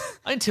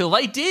Until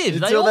they did.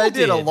 until all they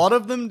did. A lot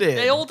of them did.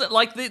 They all did.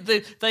 Like,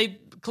 they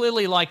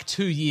clearly like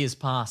 2 years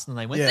passed and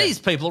they went, Yeah. these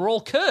people are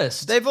all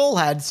cursed. They've all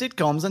had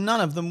sitcoms, and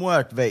none of them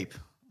worked. Veep.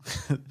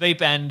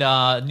 Veep and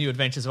New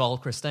Adventures of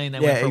Old Christine. They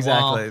Yeah, went for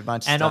exactly. a A while.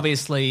 bunch of And stuff.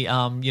 obviously,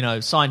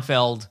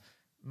 Seinfeld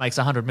makes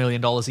 $100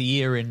 million a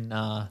year in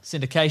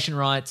syndication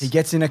rights. He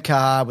gets in a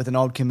car with an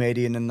old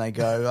comedian, and they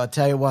go, "I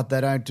tell you what,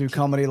 they don't do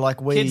comedy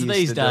like we Kids used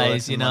these to do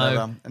days, it," and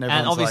whatever. And and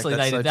everyone's obviously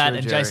like, they "That's did so that. true,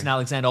 And Jerry." Jason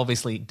Alexander,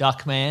 obviously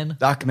Duckman.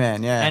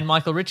 Duckman, yeah, And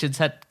Michael Richards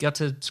got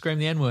to scream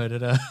the N-word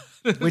at a...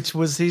 which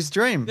was his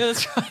dream. Yeah,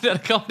 that's right, at a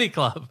comedy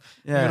club.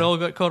 Yeah. It all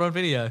got caught on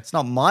video. It's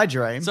not my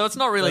dream. So it's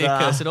not really but,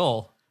 a curse at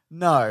all.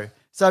 No.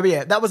 So but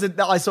yeah, that was it.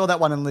 I saw that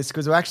one on the list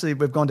because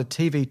we've gone to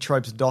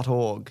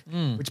tvtropes.org,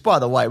 which by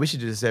the way, we should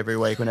do this every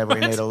week whenever we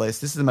need a list.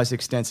 This is the most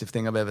extensive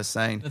thing I've ever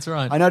seen. That's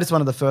right. I noticed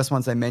one of the first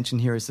ones they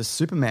mentioned here is the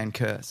Superman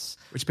curse,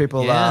 which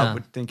people Yeah.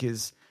 would think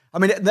is, I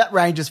mean, that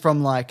ranges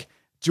from like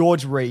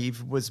George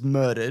Reeve was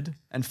murdered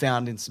and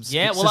found in some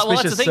Yeah, well,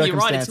 suspicious that's the thing. You're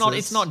right. It's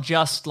circumstances. not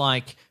just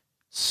like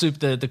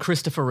the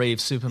Christopher Reeve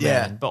Superman,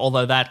 Yeah. but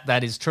although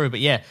that is true. But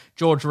yeah,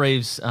 George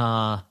Reeves,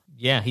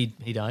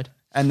 he died.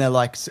 And they're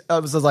like, it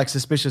was like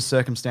suspicious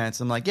circumstance.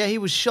 I'm like, yeah, he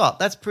was shot.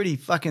 That's pretty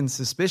fucking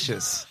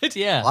suspicious.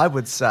 Yeah. I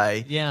would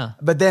say. Yeah.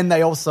 But then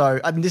they also,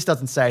 I mean, this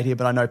doesn't say it here,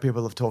 but I know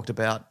people have talked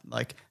about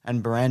like,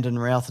 and Brandon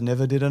Routh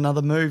never did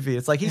another movie.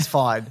 It's like, he's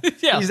fine.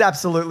 Yeah. He's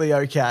absolutely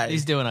okay.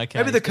 He's doing okay.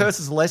 Maybe the He's curse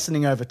is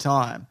lessening over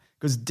time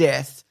because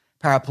death,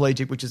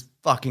 paraplegic, which is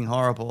fucking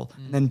horrible.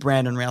 And then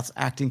Brandon Routh's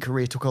acting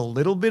career took a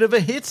little bit of a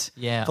hit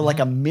Yeah. for like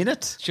a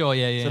minute. Sure,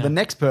 yeah. So the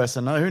next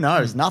person, who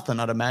knows? Nothing,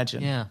 I'd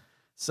imagine. Yeah.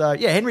 So,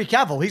 yeah, Henry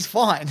Cavill, he's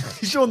fine.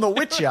 He's doing The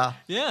Witcher.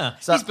 Yeah.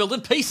 So- He's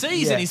building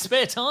PCs Yeah. in his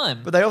spare time.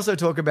 But they also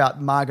talk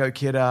about Margot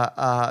Kidder.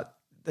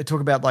 They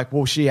talk about like,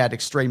 well, she had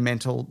extreme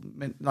mental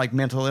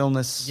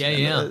illness. Yeah, and,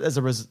 yeah.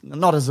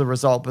 not as a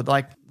result, but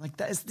like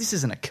this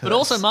isn't a curse. But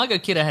also, Margot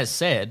Kidder has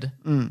said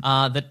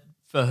that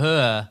for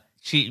her,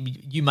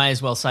 you may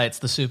as well say it's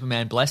the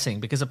Superman blessing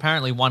because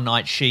apparently one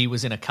night she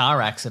was in a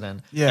car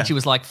accident Yeah. and she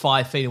was like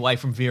 5 feet away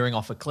from veering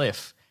off a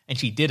cliff and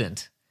she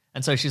didn't.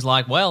 And so she's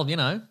like, well,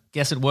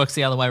 guess it works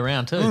the other way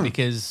around too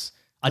because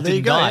I There you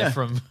didn't go, die yeah.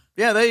 from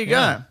yeah, there you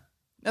Yeah. go.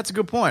 That's a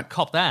good point.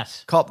 cop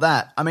that. Cop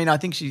that. I mean, I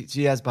think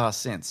she has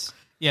passed since.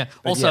 Yeah.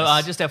 Also,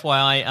 yes. just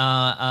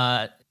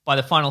FYI, by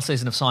the final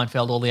season of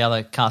Seinfeld, all the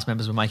other cast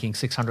members were making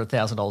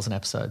 $600,000 an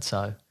episode.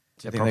 So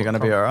Do you think they're going to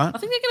be all right? I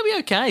think they're going to be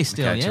okay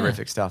still. Okay, yeah.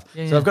 terrific stuff.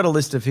 Yeah, So I've got a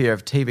list of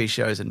TV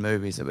shows and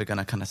movies that we're going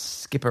to kind of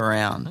skip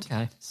around.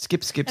 Okay.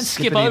 Skip, And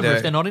skip over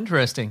if they're not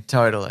interesting.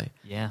 Totally.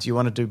 Yeah. Do you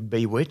want to do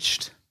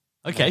Bewitched?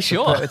 Okay,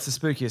 sure. It's the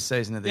spookiest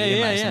season of the Yeah, year,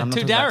 yeah, Mason. yeah. I'm not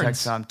Two talking about Darrens.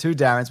 tax time. Two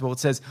Darrens. Well, it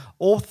says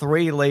all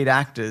 3 lead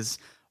actors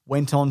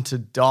went on to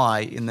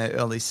die in their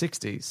early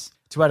 60s.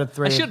 2 out of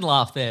 3. I shouldn't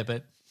laugh there,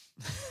 but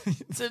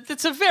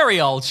it's a very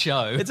old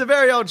show. It's a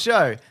very old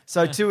show.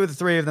 So 2 of the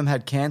 3 of them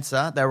had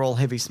cancer. They were all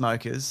heavy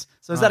smokers.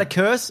 So is that a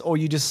curse or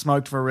you just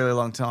smoked for a really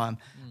long time?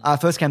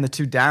 First came the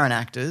 2 Darren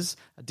actors.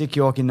 Dick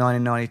York in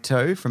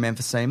 1992 from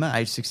emphysema,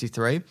 age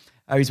 63.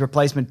 His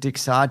replacement, Dick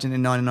Sargent,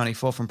 in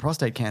 1994 from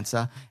prostate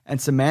cancer. And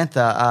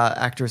Samantha,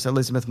 actress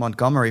Elizabeth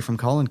Montgomery from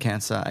colon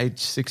cancer, age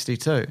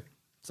 62.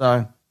 So,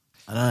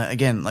 I don't know,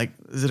 again, like,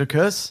 is it a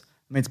curse?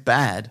 I mean, it's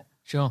bad.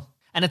 Sure.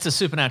 And it's a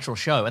supernatural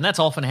show. And that's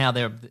often how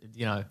they're,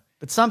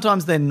 But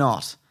sometimes they're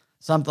not.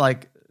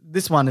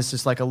 This one is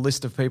just like a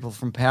list of people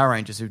from Power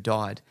Rangers who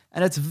died.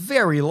 And it's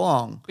very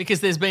long. because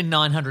there's been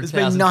 900,000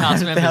 There's been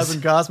cast members.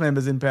 900,000 cast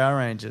members in Power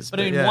Rangers. But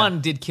I mean, yeah.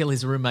 one did kill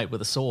his roommate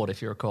with a sword,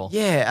 if you recall.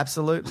 Yeah,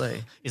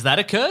 absolutely. Is that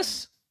a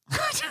curse?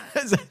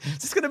 Is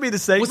this going to be the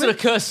segment? Was it a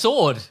cursed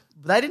sword?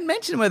 They didn't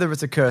mention whether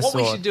it's a cursed What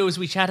sword. we should do is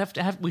we should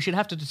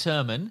have to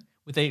determine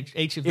with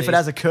each of these. If it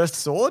has a cursed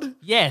sword?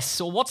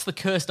 Yes, or what's the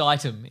cursed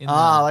item? In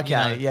Oh, the,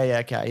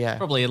 okay. Yeah.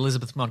 Probably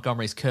Elizabeth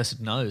Montgomery's cursed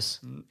nose.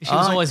 She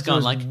was always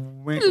going like...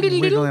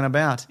 wiggling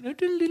about.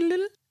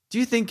 Do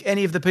you think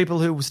any of the people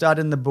who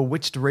started in the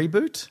Bewitched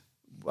reboot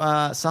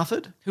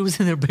suffered? Who was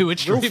in the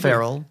Bewitched Will reboot?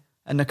 Ferrell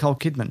and Nicole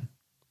Kidman.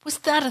 Was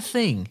that a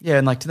thing? Yeah,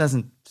 in like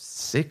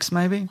 2006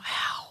 maybe.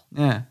 Wow.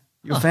 Yeah.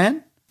 You a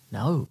fan?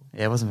 No.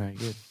 Yeah, it wasn't very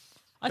good.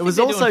 I It think was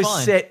they're also doing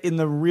fine. set in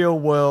the real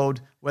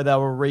world where they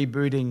were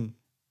rebooting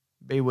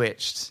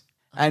Bewitched.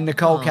 And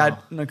Nicole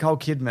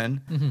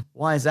Kidman, Mm-hmm.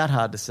 why is that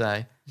hard to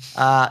say?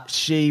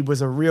 She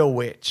was a real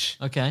witch.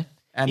 Okay.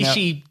 And is now-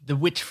 she the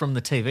witch from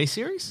the TV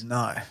series?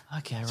 No.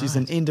 Okay, right. She's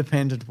an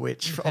independent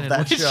witch of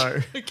that Independent witch.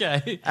 show.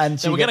 Okay. And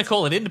so she we're going to gets-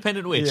 call it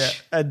Independent Witch. Yeah,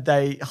 and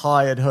they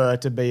hired her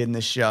to be in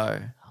this show.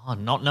 Oh,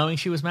 not knowing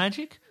she was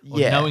magic? Or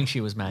Yeah. knowing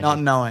she was magic? Not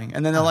knowing.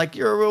 And then they're like,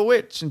 you're a real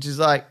witch. And she's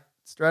like,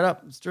 straight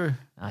up, it's true.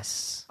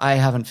 Nice. I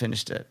haven't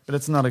finished it, but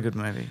it's not a good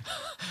movie.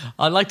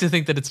 I'd like to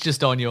think that it's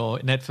just on your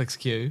Netflix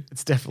queue.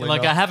 It's definitely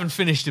Like, not. I haven't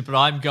finished it, but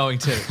I'm going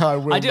to. I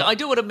will I do. not. I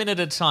do it a minute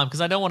at a time because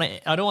I don't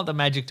want the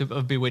magic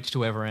of Bewitched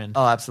to ever end.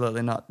 Oh,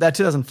 absolutely not. That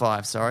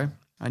 2005, sorry.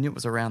 I knew it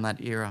was around that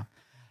era.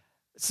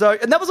 So,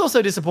 and that was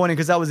also disappointing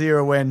because that was the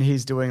era when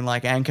he's doing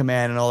like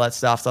Anchorman and all that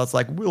stuff. So it's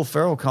like Will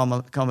Ferrell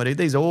comedy.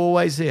 These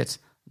always hit.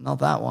 Not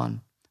that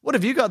one. What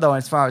have you got though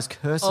as far as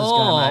curses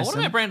go, Mason? What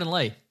about Brandon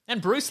Lee and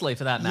Bruce Lee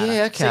for that matter?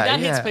 Yeah, okay, See, that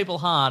hits yeah. people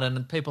hard,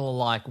 and people are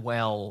like,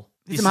 "Well,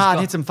 Hits him hard,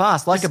 hits him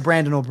fast, like a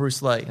Brandon or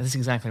Bruce Lee. That's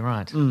exactly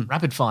right.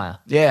 Rapid Fire.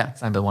 Yeah,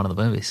 Same with one of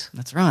the movies.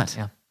 that's right.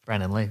 Yeah,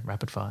 Brandon Lee,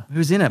 Rapid Fire.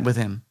 Who's in it with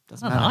him?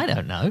 Doesn't matter. I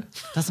don't know.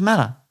 Doesn't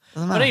matter.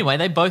 Doesn't matter. But anyway,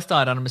 they both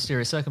died under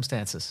mysterious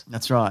circumstances.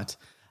 That's right.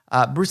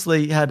 Bruce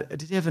Lee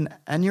did he have an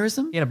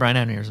aneurysm? He had a brain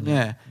aneurysm.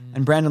 Yeah.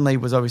 And Brandon Lee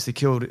was obviously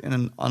killed in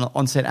an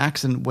on-set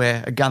accident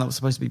where a gun that was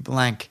supposed to be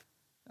blank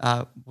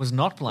Was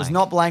not blank. was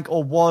not blank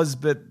or was,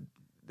 but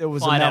there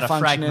was Fired a out a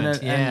malfunction in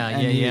fragment. it. Yeah,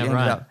 and yeah, he yeah, ended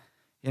right. up,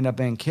 he ended up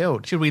being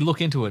killed. Should we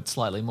look into it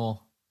slightly more?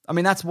 I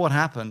mean, that's what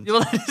happened. Well,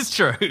 that is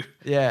true.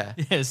 Yeah.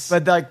 Yes.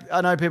 But like,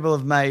 I know people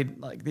have made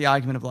like the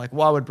argument of like,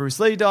 why would Bruce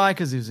Lee die?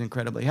 Because he was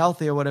incredibly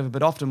healthy or whatever.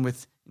 But often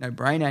with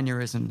brain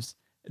aneurysms,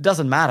 it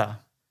doesn't matter.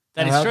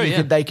 That is true,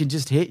 yeah. They can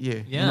just hit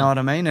you. Yeah. You know what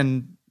I mean?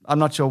 And I'm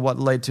not sure what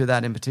led to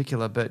that in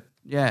particular, but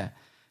yeah.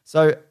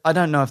 So I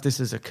don't know if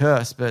this is a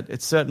curse, but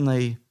it's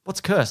certainly,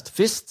 what's cursed?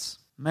 Fists?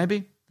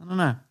 Maybe? I don't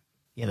know.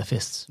 Yeah, the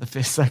fists. The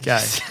fists,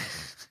 okay.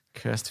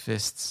 Cursed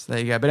fists. There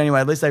you go. But anyway,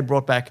 at least they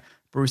brought back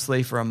Bruce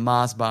Lee for a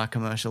Mars bar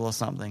commercial or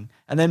something.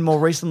 And then more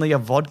recently, a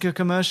vodka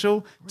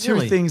commercial.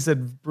 Really? Two things that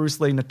Bruce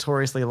Lee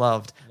notoriously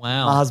loved.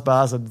 Wow. Mars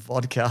bars and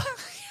vodka.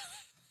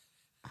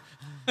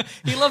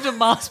 He loved a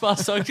Mars bar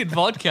soaked in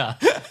vodka.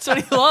 That's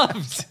what he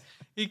loved.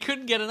 He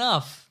couldn't get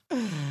enough.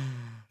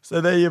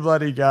 So there you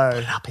bloody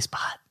go. Up his butt.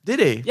 Did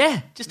he?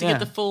 Yeah, just to Yeah. get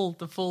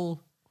the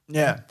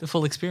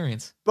full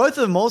experience. Both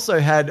of them also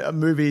had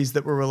movies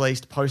that were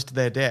released post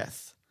their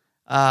death.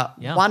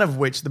 Yeah. One of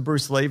which, the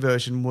Bruce Lee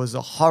version, was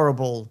a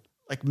horrible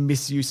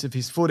misuse of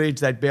his footage.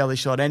 They'd barely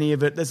shot any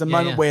of it. There's a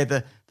moment where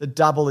the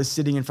double is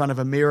sitting in front of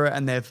a mirror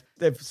and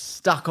they've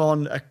stuck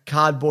on a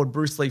cardboard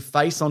Bruce Lee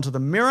face onto the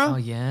mirror. Oh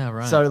yeah,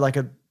 right. So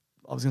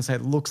I was going to say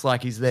it looks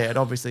like he's there. It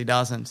obviously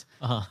doesn't.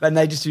 And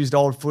they just used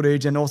old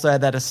footage and also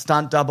had a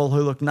stunt double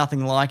who looked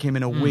nothing like him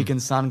in a wig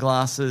and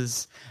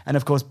sunglasses. And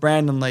of course,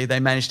 Brandon Lee, they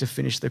managed to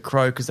finish The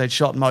Crow because they'd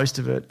shot most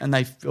of it and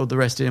they filled the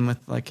rest in with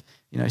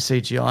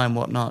CGI and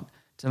whatnot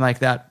to make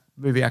that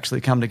movie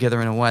actually come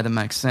together in a way that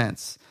makes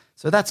sense.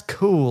 So that's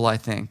cool, I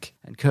think.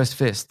 And Cursed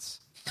Fists.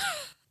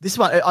 This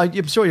one,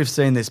 I'm sure you've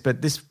seen this, but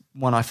this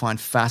one I find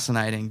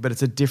fascinating, but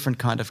it's a different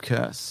kind of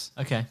curse.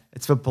 Okay.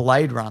 It's for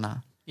Blade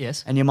Runner.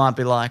 Yes. And you might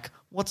be like,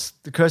 what's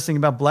the curse thing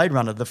about Blade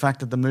Runner? The fact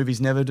that the movies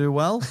never do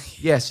well?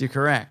 Yes, you're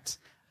correct.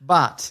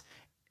 But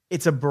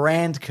it's a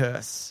brand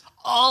curse.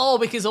 Oh,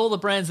 because all the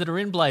brands that are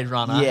in Blade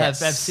Runner Yes.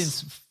 have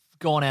since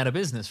gone out of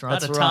business, right?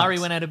 That's Atari right.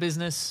 went out of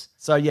business.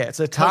 So yeah, it's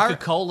Atari.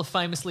 Coca-Cola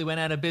famously went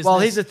out of business. Well,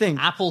 here's the thing.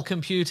 Apple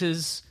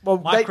computers, Well,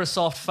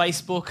 Microsoft,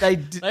 Facebook, they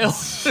they all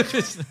went out of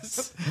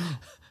business.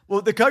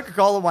 Well, the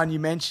Coca-Cola one you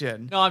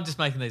mentioned. No, I'm just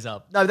making these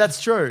up. No,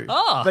 that's true.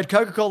 Ah. But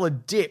Coca-Cola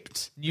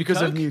dipped New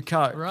because of Coke? New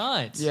Coke.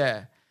 Right.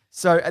 Yeah.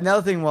 So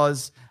another thing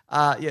was,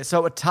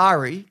 so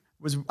Atari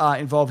was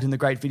involved in the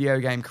great video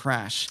game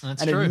Crash.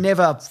 That's and true. it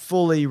never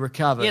fully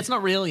recovered. Yeah, it's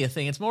not really a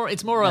thing. It's more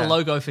a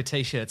logo for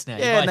T-shirts now.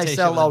 You Yeah, buy and a they T-shirt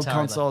sell with old Atari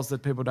consoles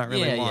that people don't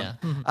really Yeah,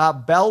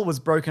 want. Bell was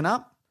broken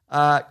up.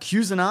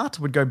 Cuisinart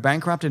would go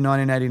bankrupt in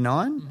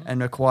 1989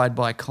 and acquired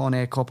by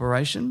Conair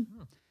Corporation.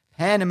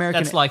 Pan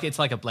American. It's like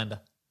a blender.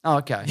 Oh,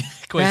 okay.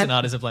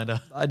 Cuisinart is a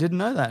blender. I didn't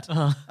know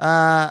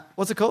that.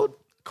 What's it called?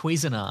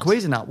 Cuisinart.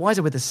 Cuisinart. Why is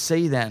it with a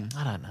C then?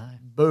 I don't know.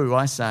 Boo,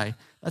 I say.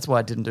 That's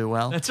why it didn't do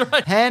well. That's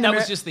right. That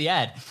was just the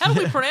ad. How do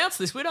we pronounce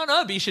this? We don't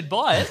know, but you should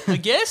buy it, I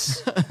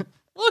guess.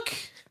 Look,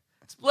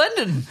 it's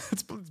blending.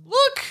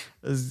 Look.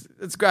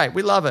 It's great.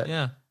 We love it.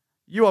 Yeah.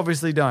 You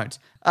obviously don't.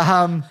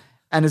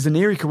 And as an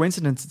eerie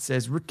coincidence, it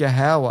says Rutger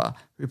Hauer,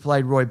 who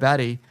played Roy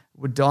Batty,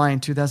 would die in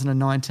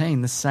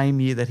 2019, the same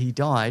year that he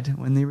died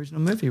when the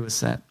original movie was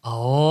set.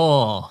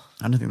 Oh.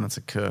 I don't think that's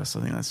a curse. I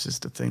think that's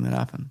just a thing that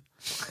happened.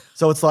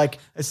 So it's like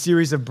a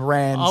series of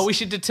brands. Oh, we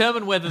should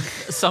determine whether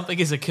something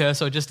is a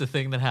curse or just a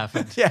thing that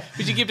happened. Yeah.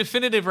 We should give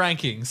definitive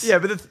rankings. Yeah,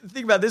 but the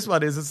thing about this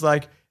one is it's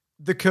like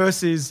the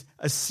curse is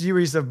a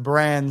series of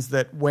brands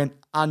that went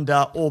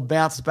under or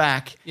bounced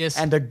back Yes.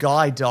 and a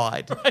guy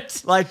died.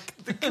 Right.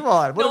 Like, come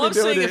on. What No, are we I'm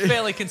doing seeing a here?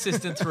 fairly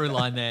consistent through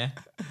line there.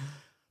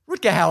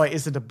 Rutger Hauer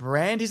isn't a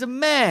brand. He's a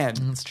man.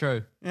 That's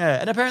true. Yeah,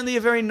 and apparently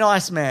a very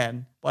nice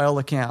man by all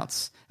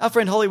accounts. Our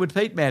friend Hollywood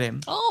Pete met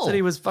him. Oh. Said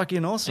he was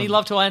fucking awesome. And he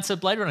loved to answer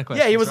Blade Runner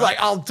questions. Yeah, he was right? like,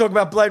 I'll talk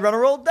about Blade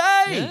Runner all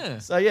day. Yeah.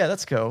 So yeah,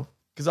 that's cool.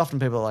 Because often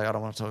people are like, I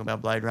don't want to talk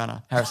about Blade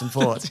Runner. Harrison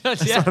Ford.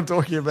 That's Yeah. what I'm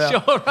talking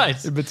about. Sure,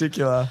 right. In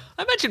particular.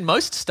 I imagine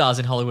most stars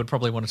in Hollywood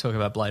probably want to talk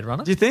about Blade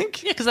Runner. Do you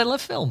think? Yeah, because they love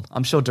film.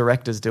 I'm sure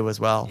directors do as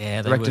well.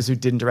 Yeah, they directors would. who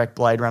didn't direct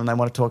Blade Runner, they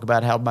want to talk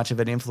about how much of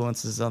it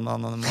influences on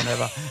them,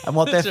 whatever, and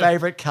what their Sure.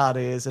 favorite cut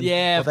is, and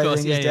Yeah, what of they course.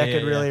 think Yeah, is yeah,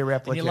 Deckard yeah, really yeah. a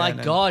replicant. And you're like,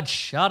 and- God,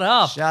 shut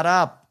up. shut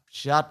up,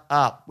 shut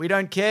up. We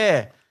don't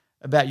care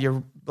about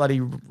your bloody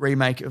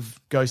remake of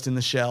Ghost in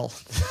the Shell,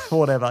 or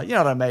whatever. You know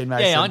what I mean,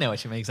 Mason? Yeah, I know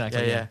what you mean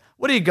exactly. Yeah.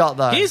 What do you got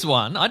though? Here's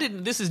one.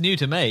 This is new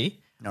to me.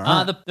 All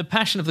right. The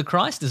Passion of the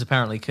Christ is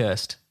apparently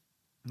cursed.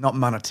 Not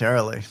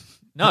monetarily.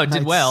 No, it did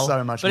made well.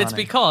 so much but it's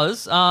money.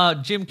 because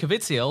Jim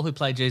Caviezel, who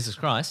played Jesus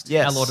Christ,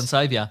 Yes. our Lord and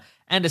Savior,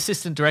 and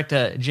assistant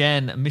director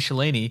Jan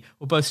Michelini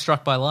were both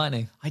struck by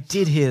lightning. I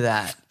did hear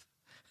that.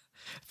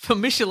 For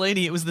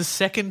Michelini, it was the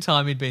second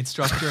time he'd been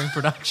struck during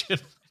production.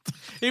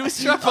 He was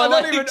struck by I don't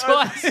lightning even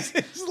twice.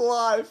 It's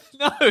live.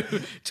 No,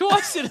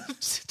 twice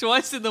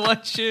in the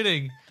one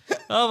shooting.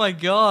 Oh my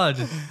god.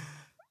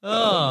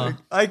 Oh.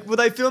 Were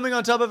they filming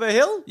on top of a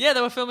hill? Yeah,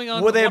 they were filming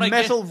on. Were there what I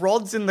guess- metal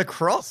rods in the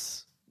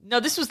cross? No,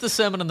 this was the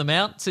Sermon on the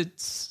Mount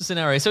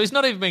scenario. So he's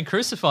not even been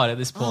crucified at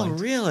this Oh, point.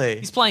 really?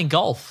 He's playing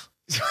golf.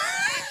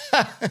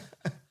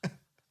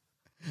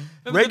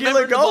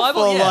 Regular in the golf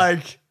Bible? or Yeah.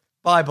 like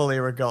Bible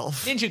era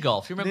golf? Ninja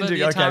Golf. You remember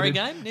the okay. Atari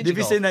game? Ninja Have you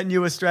Golf. seen that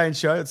new Australian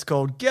show? It's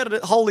called Get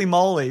It Holy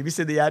Moly. Have you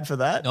seen the ad for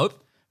that? Nope.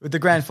 The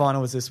grand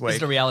final was this Is week.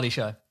 it a reality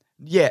show?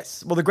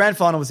 Yes. Well, the grand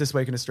final was this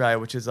week in Australia,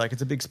 which is like,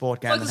 it's a big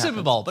sport game. Like that the Super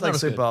happens. Bowl, It's but like not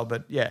as Super good. Bowl,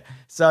 but yeah.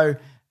 So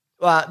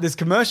there's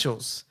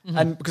commercials. Mm-hmm.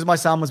 And because my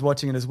son was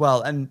watching it as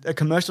well, and a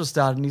commercial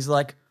started and he's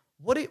like,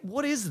 what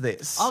is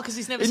this? Oh, 'cause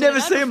he's never He'd seen never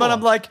an ad seen him, and before.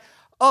 I'm like,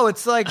 oh,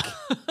 it's like,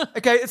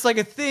 okay, it's like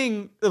a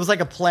thing. It was like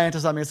a plant or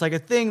something. It's like a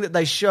thing that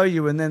they show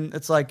you, and then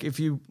it's like if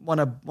you want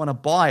to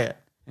buy it.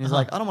 And he's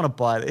like, I don't want to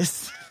buy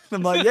this.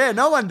 I'm like, yeah,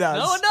 no one does.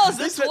 No one does.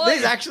 That's why.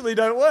 These actually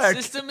don't work.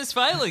 System is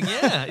failing.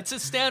 Yeah, it's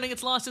astounding.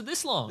 It's lasted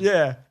this long.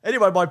 Yeah.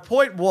 Anyway, my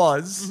point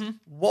was,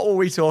 what were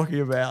we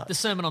talking about? The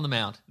Sermon on the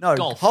Mount. No,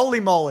 Golf.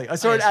 Holy Moly. I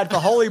saw Oh, an yes. ad for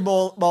Holy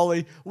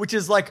Moly, which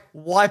is like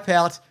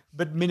Wipeout,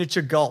 but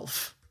miniature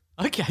golf.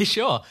 Okay,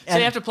 sure. So And-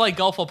 you have to play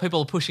golf while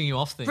people are pushing you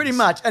off things. Pretty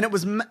much. And it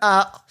was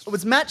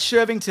Matt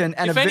Shervington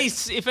and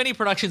If any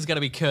production's going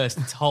to be cursed,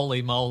 it's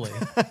Holy Moly.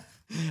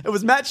 it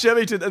was Matt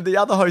Shervington and the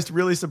other host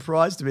really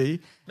surprised me.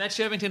 Matt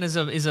Shervington is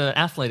an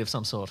athlete of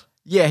some sort.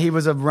 Yeah, he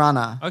was a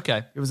runner.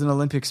 Okay. He was an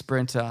Olympic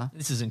sprinter.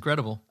 This is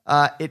incredible.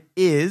 It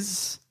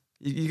is,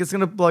 it's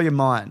going to blow your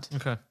mind.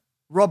 Okay.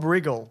 Rob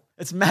Riggle.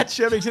 It's Matt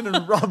Shervington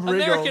and Rob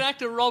Riggle. American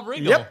actor Rob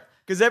Riggle. Yep.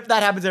 Because that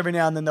happens every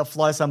now and then. They'll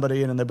fly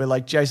somebody in and they'll be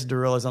like, Jason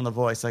Derulo's on The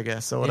Voice, I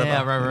guess, or whatever.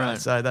 Yeah, right, You know, right.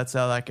 so that's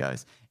how that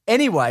goes.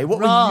 Anyway, what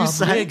were Rob you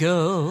saying?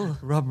 Riggle.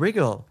 Rob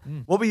Riggle.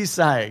 What were you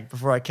saying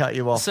before I cut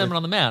you off? Sermon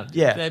on the Mount.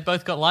 Yeah. They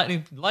both got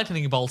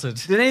lightning bolted.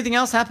 Did anything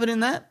else happen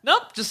in that?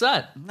 Nope, just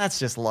that. That's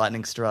just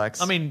lightning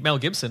strikes. I mean, Mel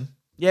Gibson.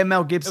 yeah,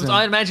 Mel Gibson.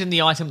 I imagine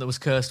the item that was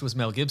cursed was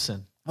Mel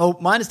Gibson. Oh,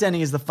 my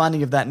understanding is the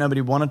funding of that,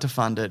 nobody wanted to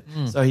fund it,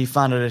 so he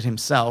funded it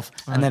himself,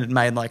 and then it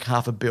made like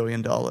 $500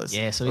 million.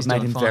 Yeah, so it he's made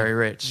doing him fine. very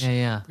rich. Yeah,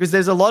 yeah. Because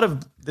there's a lot of.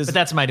 But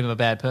that's made him a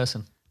bad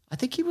person. I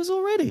think he was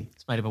already.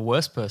 It's made him a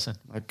worse person.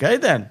 Okay,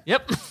 then.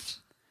 Yep.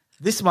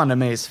 This one to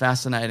me is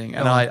fascinating,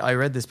 and I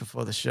read this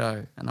before the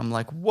show, and I'm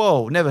like,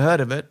 whoa, never heard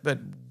of it, but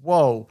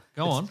whoa.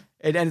 Go on.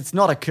 And it's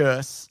not a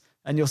curse,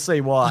 and you'll see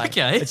why.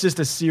 Okay. It's just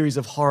a series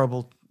of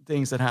horrible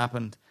things that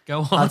happened.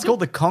 Go on. It's called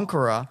The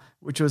Conqueror,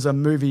 which was a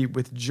movie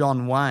with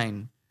John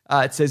Wayne.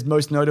 It says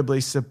most notably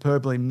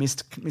superbly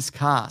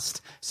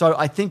miscast. So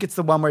I think it's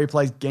the one where he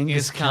plays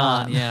Genghis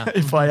Khan. Yeah.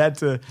 If I had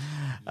to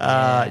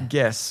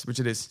guess, which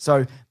it is.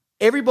 So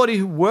everybody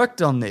who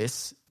worked on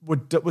this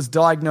was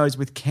diagnosed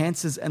with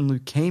cancers and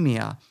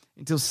leukemia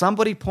until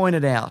somebody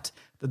pointed out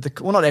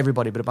that not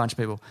everybody, but a bunch of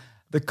people,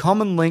 the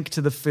common link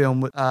to the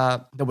film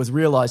that was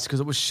realized because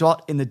it was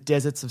shot in the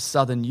deserts of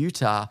southern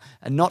Utah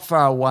and not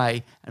far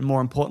away, and more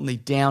importantly,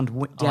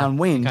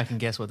 downwind. I can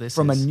guess what this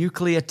from is. a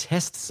nuclear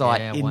test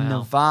site in wow.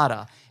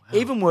 Nevada. Wow.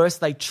 Even worse,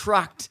 they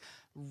trucked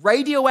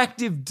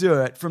radioactive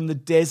dirt from the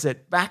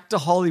desert back to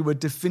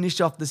Hollywood to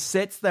finish off the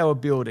sets they were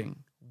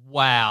building.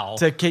 Wow.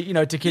 To keep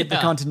the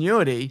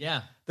continuity.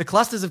 Yeah. The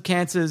clusters of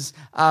cancers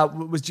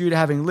was due to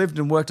having lived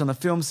and worked on the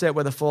film set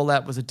where the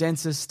fallout was a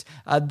densest.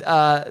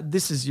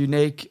 This is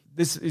unique.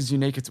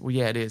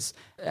 It is.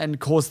 And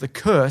caused the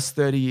curse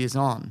 30 years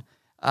on.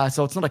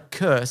 So it's not a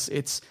curse.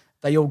 It's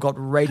they all got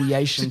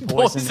radiation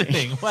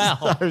poisoning.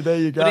 Wow. So there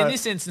you go. But in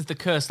this instance, the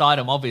cursed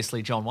item,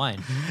 obviously John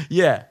Wayne.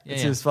 Yeah,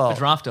 it's his fault. For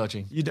draft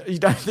dodging. You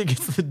don't think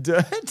it's the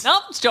dirt? No,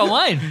 it's John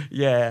Wayne.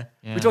 Yeah.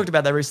 We talked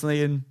about that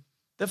recently in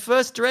the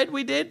first Dread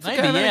we did. For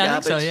Maybe, Caravan yeah, I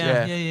Garbage. think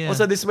so, yeah.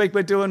 Also, this week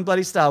we're doing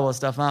bloody Star Wars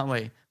stuff, aren't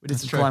we? We did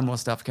some true. Clone Wars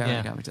stuff,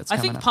 Caravan Garbage. That's I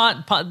coming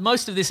think up.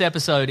 most of this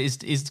episode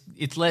is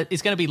going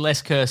to be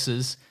less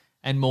curses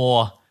and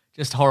more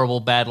just horrible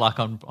bad luck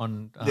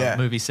on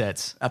movie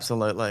sets.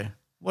 Absolutely.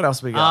 What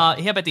else we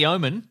got? How about The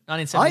Omen?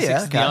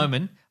 1976, okay. The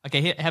Omen.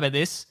 Okay, how about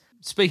this?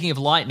 Speaking of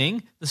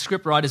lightning, the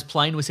scriptwriter's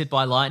plane was hit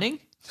by lightning.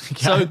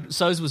 Okay.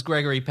 So's was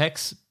Gregory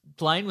Peck's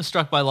plane was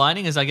struck by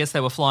lightning as I guess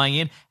they were flying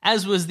in,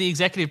 as was the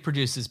executive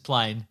producer's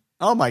plane.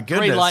 Oh my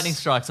goodness. 3 lightning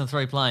strikes on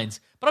 3 planes.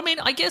 But I mean,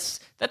 I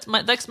guess that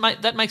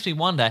makes me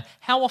wonder,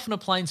 how often are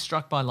planes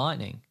struck by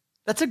lightning?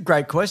 That's a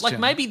great question.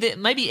 Like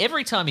maybe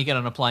every time you get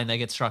on a plane, they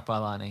get struck by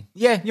lightning.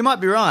 Yeah, you might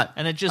be right.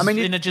 And it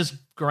just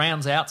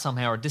grounds out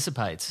somehow or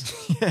dissipates.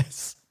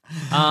 Yes.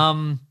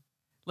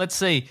 Let's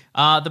see.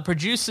 The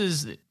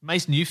producers,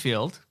 Mace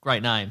Newfield,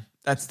 great name.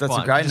 That's a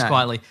great name.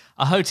 Quietly,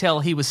 a hotel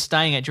he was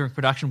staying at during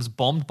production was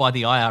bombed by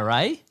the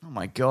IRA. Oh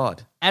my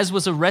God. As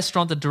was a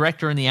restaurant the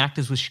director and the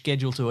actors were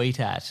scheduled to eat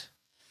at.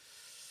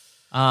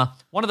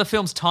 One of the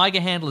film's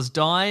tiger handlers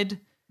died.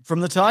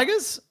 From the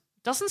Tigers?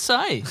 Doesn't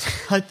say.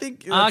 I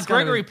think that's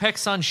Gregory Peck's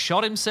son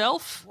shot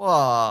himself.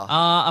 Wow.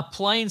 A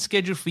plane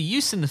scheduled for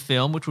use in the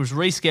film, which was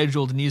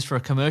rescheduled and used for a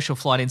commercial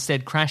flight,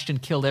 instead crashed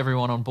and killed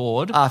everyone on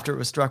board. After it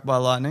was struck by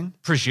lightning?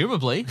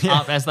 Presumably,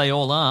 as they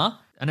all are.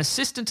 An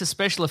assistant to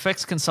special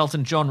effects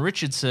consultant John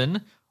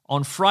Richardson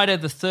on Friday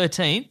the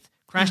 13th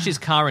crashed his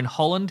car in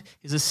Holland.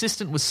 His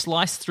assistant was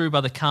sliced through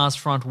by the car's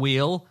front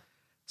wheel.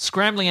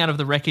 Scrambling out of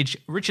the wreckage,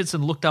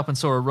 Richardson looked up and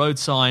saw a road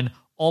sign,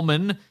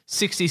 Omen,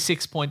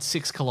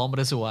 66.6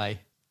 kilometres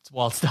away. It's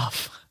wild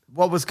stuff.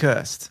 What was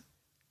cursed?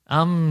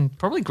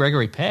 Probably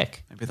Gregory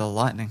Peck. Maybe the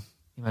lightning.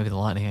 Maybe the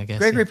lightning, I guess.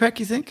 Gregory Peck,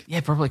 you think? Yeah,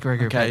 probably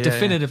Gregory Peck. Yeah,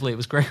 Definitively, it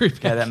was Gregory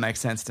Peck. Yeah, that makes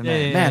sense to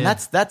me. Man,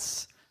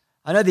 that's.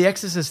 I know The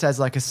Exorcist has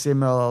like a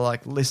similar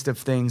list of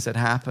things that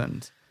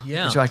happened,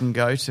 which I can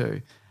go to.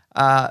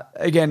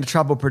 Again,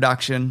 trouble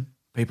production.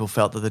 People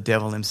felt that the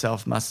devil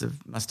himself must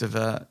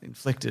have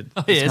inflicted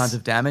these kinds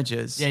of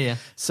damages. Yeah.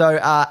 So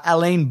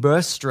Aline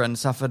Burstyn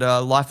suffered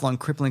a lifelong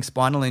crippling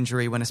spinal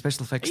injury when a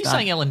special effects. Are you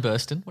saying Ellen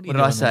Burstyn? What did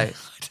I say?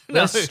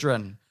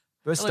 Burstyn.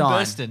 Burstyn.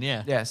 Ellen Burstyn,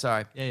 yeah. Yeah,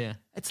 sorry. Yeah.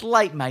 It's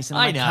late, Mason.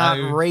 I know.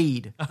 can't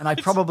read, and I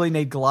probably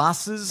need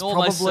glasses.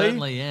 Almost probably.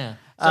 certainly, yeah.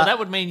 So that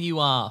would mean you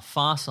are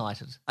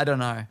farsighted. I don't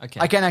know. Okay.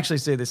 I can actually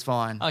see this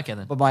fine. Okay,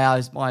 then. But my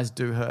eyes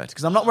do hurt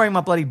because I'm not wearing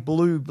my blue I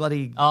blue should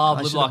have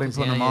been blockers.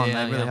 putting them on.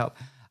 They really help.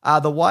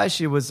 The wire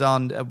she was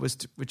on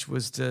which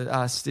was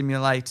to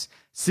simulate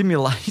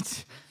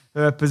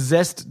her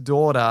possessed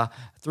daughter,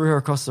 threw her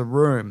across the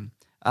room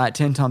at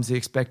 10 times the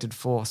expected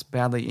force,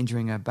 badly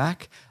injuring her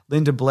back.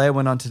 Linda Blair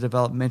went on to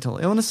develop mental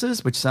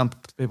illnesses, which some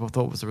people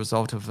thought was a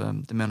result of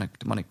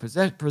demonic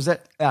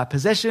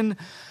possession.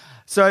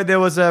 So there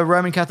was a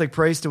Roman Catholic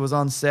priest who was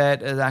on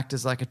set and acted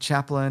as like a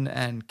chaplain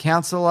and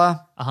counselor.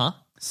 Uh-huh.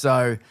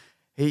 So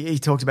he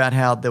talked about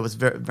how there was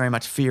very, very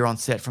much fear on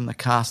set from the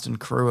cast and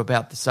crew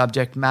about the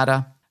subject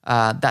matter.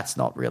 That's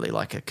not really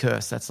like a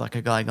curse. That's like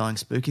a guy going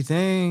spooky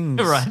things.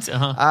 Right.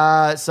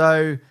 Uh-huh.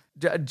 So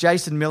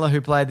Jason Miller,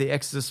 who played the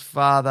Exorcist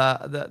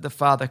father, the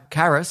father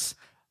Karras,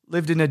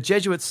 lived in a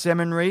Jesuit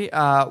seminary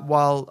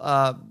while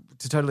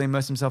to totally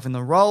immerse himself in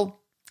the role.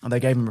 And they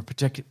gave him a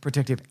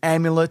protective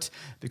amulet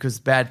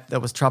because there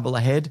was trouble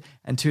ahead.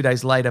 And 2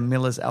 days later,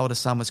 Miller's elder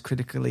son was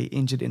critically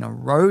injured in a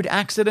road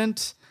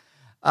accident.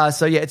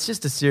 So, yeah, it's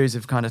just a series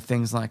of kind of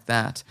things like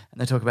that. And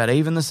they talk about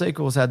even the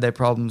sequels had their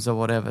problems or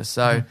whatever.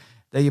 So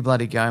there you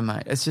bloody go,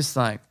 mate. It's just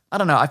like, I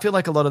don't know. I feel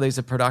like a lot of these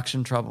are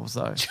production troubles,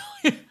 though.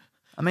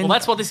 I mean, well,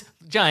 that's what this,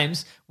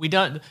 James, we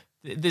don't,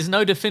 There's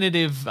no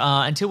definitive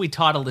until we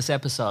title this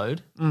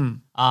episode.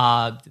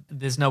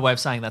 There's no way of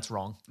saying that's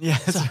wrong. Yeah,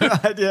 that's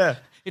right. Yeah.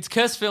 It's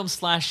cursed film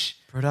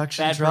 /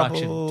 Production bad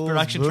troubles.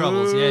 Production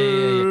troubles.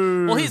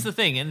 Yeah. Well, here's the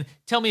thing, and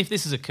tell me if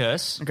this is a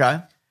curse. Okay.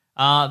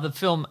 The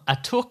film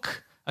Atuk,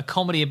 a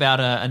comedy about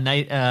an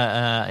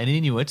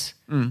Inuit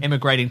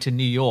emigrating to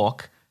New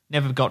York,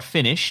 never got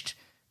finished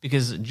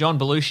because John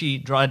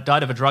Belushi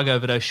died of a drug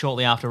overdose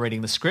shortly after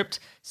reading the script.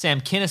 Sam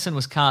Kinison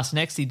was cast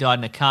next. He died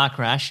in a car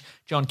crash.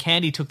 John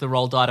Candy took the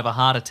role, died of a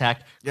heart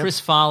attack. Yep. Chris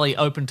Farley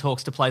opened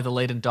talks to play the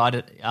lead and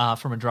died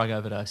from a drug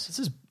overdose. This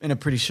is in a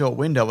pretty short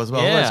window as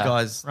well. Yeah, Those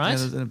guys.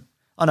 right?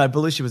 Oh, no,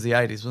 Belushi was the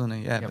 80s, wasn't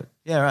he? Yeah, but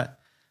yeah, right.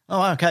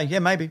 Oh, okay. Yeah,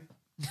 maybe.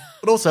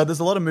 But also, there's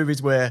a lot of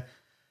movies where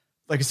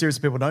like a series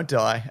of people don't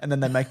die and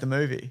then they make the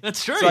movie.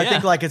 That's true, So I yeah.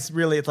 think like it's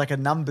like a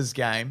numbers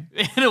game.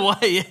 In a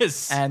way,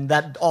 yes. And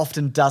that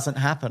often doesn't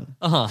happen.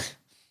 Uh-huh.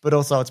 But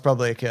also it's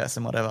probably a curse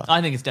and whatever.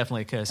 I think it's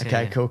definitely a curse.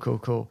 Okay, yeah.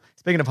 cool.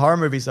 Speaking of horror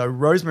movies, though,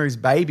 Rosemary's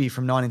Baby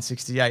from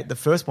 1968. The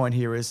first point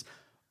here is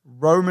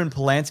Roman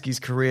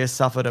Polanski's career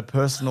suffered a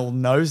personal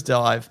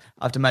nosedive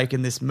after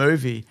making this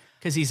movie.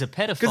 Because he's a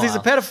pedophile. Because he's a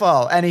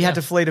pedophile, and he had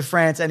to flee to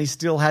France, and he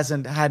still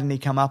hasn't had any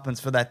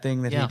comeuppance for that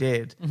thing that he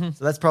did.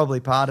 So that's probably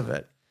part of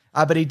it.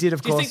 But he did,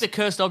 of Do you course. think the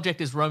cursed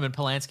object is Roman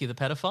Polanski, the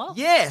pedophile?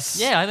 Yes.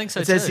 Yeah, I think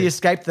so It says too. he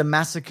escaped the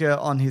massacre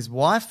on his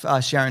wife,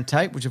 Sharon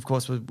Tate, which of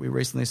course we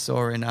recently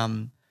saw in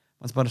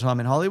Once Upon a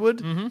Time in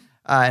Hollywood,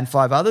 and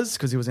 5 others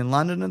because he was in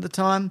London at the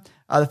time.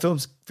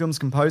 The film's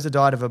composer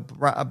died of a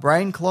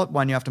brain clot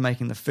 1 year after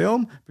making the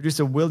film.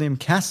 Producer William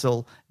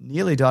Castle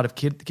nearly died of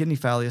kidney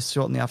failure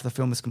shortly after the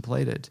film was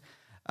completed.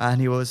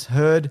 And he was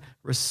heard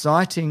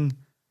reciting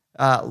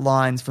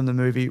lines from the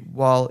movie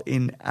while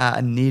in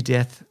a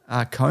near-death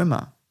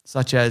coma,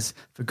 such as,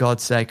 "For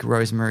God's sake,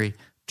 Rosemary,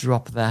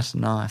 drop that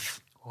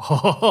knife."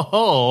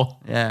 Oh,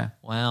 Yeah.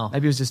 wow.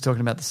 Maybe he was just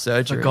talking about the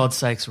surgery. For God's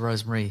sakes,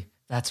 Rosemary,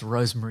 that's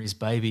Rosemary's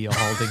baby you're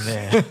holding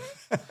there.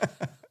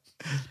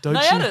 Don't They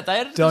you, had it. They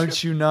had it.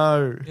 Don't you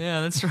know?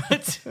 Yeah, that's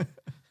right.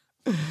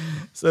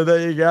 So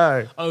there you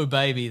go. Oh,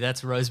 baby,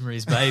 that's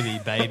Rosemary's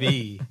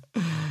baby.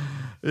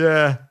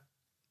 Yeah.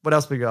 What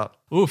else we got?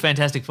 Ooh,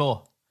 Fantastic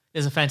Four.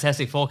 There's a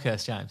Fantastic Four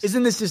curse, James.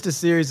 Isn't this just a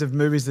series of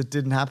movies that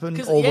didn't happen?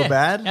 All were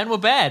bad? And were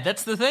bad.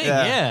 That's the thing,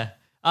 Yeah.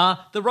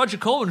 The Roger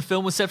Corman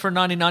film was set for a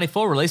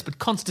 1994 release, but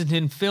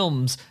Constantine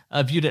Films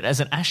viewed it as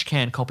an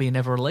ashcan copy and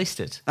never released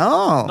it.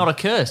 Oh. Not a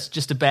curse,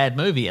 just a bad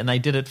movie, and they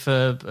did it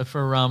for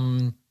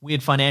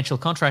weird financial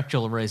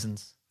contractual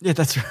reasons. Yeah,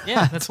 that's right.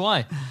 Yeah, that's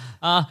why.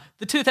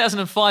 The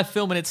 2005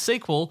 film and its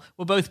sequel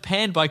were both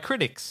panned by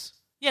critics.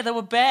 Yeah, they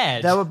were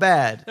bad. They were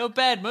bad. They were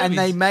bad movies. And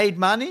they made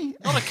money?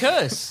 Not a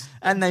curse.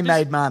 And they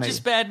made money.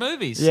 Just bad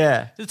movies.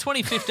 Yeah. The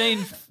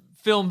 2015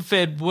 film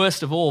fared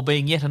worst of all,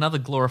 being yet another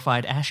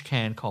glorified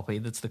ashcan copy.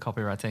 That's the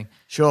copyright thing.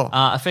 Sure.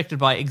 Affected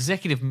by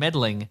executive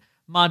meddling,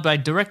 marred by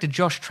director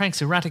Josh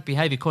Trank's erratic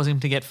behaviour, causing him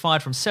to get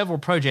fired from several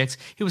projects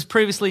he was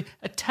previously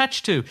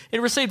attached to.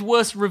 It received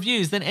worse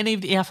reviews than any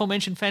of the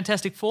aforementioned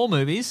Fantastic Four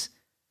movies.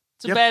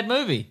 It's a bad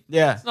movie.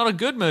 Yeah. It's not a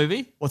good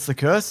movie. What's the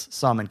curse?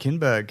 Simon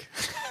Kinberg.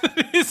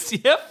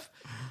 Yep,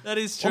 that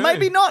is true. Or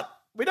maybe not.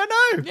 We don't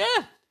know.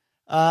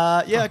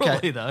 Yeah. Yeah, okay.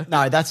 Probably, though.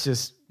 No, that's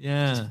just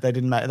Yeah. they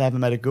haven't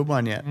made a good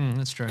one yet.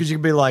 That's true. Because you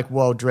could be like,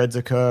 well, Dread's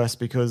a curse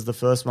because the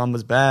first one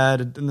was bad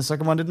and the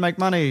second one didn't make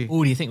money.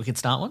 Ooh, do you think we could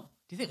start one? Do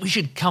you think we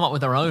should come up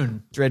with our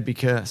own Dread be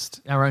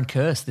cursed.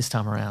 curse this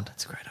time around?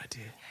 That's a great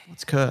idea.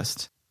 What's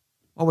cursed?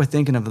 While we're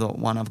thinking of the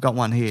one, I've got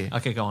one here.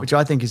 Okay, go on. Which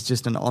I think is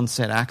just an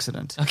on-set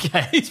accident.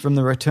 Okay. It's from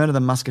The Return of the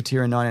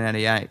Musketeer in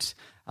 1988.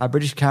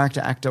 British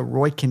character actor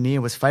Roy Kinnear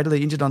was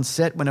fatally injured on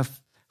set when a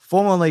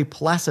formerly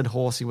placid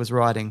horse he was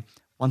riding,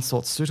 once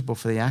thought suitable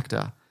for the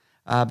actor,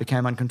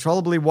 became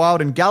uncontrollably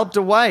wild and galloped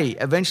away,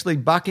 eventually,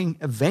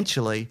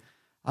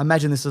 I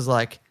imagine this is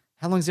like,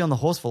 how long is he on the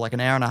horse for? Like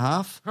an hour and a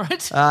half?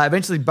 Right.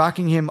 Eventually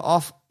bucking him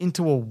off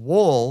into a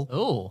wall.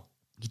 Oh.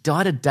 He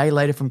died a day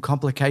later from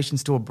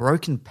complications to a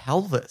broken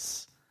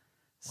pelvis.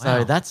 Wow.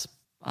 So that's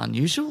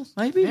unusual,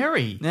 maybe?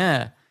 Very.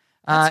 Yeah.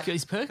 That's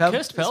cursed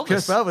pelvis.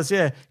 Cursed pelvis,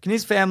 yeah.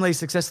 Kinnear's family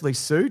successfully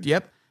sued,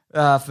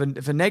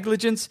 for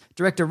negligence.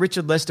 Director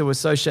Richard Lester was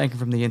so shaken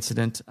from the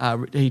incident.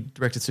 He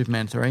directed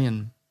Superman 3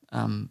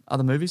 and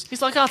other movies.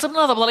 He's like, oh, it's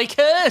another bloody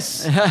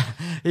curse.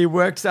 He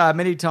worked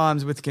many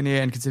times with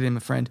Kinnear and considered him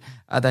a friend,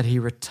 that he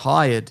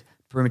retired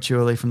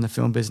prematurely from the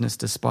film business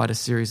despite a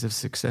series of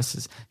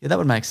successes. Yeah, that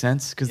would make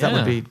sense because that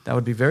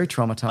would be very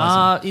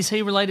traumatizing. Is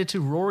he related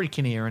to Rory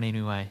Kinnear in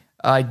any way?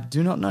 I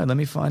do not know. Let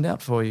me find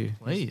out for you.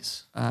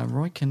 Please.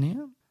 Roy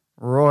Kinnear?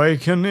 Roy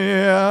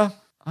Kinnear.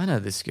 I know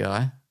this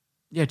guy.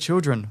 Yeah,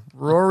 children.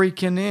 Rory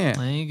Kinnear.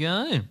 There you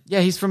go. Yeah,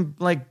 he's from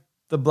like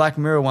the Black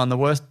Mirror one, the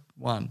worst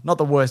one. Not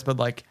the worst, but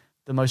like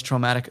the most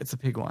traumatic. It's the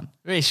pig one.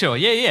 Really, sure.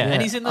 Yeah.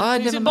 And he's in never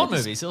Bond met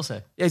this- movies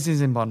also. Yeah, he's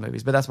in Bond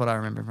movies, but that's what I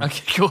remember him from.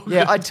 Okay, cool.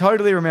 Yeah, I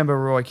totally remember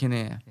Roy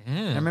Kinnear. Yeah.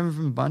 I remember him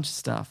from a bunch of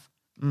stuff.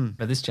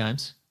 But this,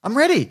 James. I'm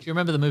ready. Do you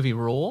remember the movie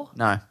Raw?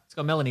 No, It's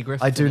got Melanie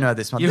Griffith. I do in it. know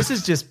this one. You- This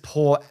is just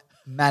poor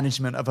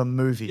management of a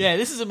movie. Yeah,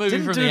 this is a movie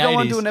Didn't from do the go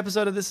on 80s. to an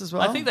episode of this as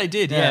well? I think they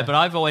did, yeah. But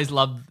I've always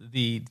loved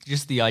the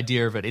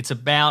idea of it. It's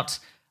about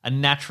a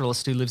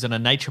naturalist who lives in a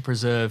nature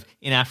preserve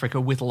in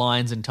Africa with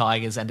lions and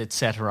tigers and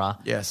etc.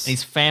 Yes. And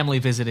his family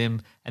visit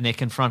him and they're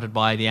confronted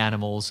by the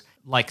animals.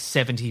 Like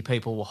 70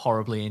 people were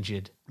horribly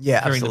injured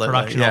Yeah, during absolutely, the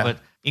production yeah. of it,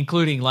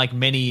 including like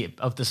many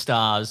of the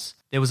stars.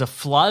 There was a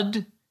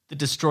flood that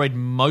destroyed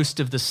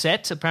most of the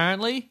set,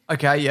 apparently.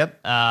 Okay,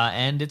 yep.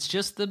 And it's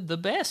just the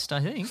best,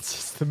 I think.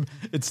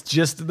 It's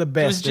just the It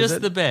best, was just is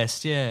it? the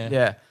best, yeah.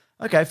 Yeah.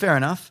 Okay, fair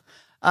enough.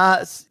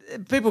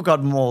 People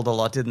got mauled a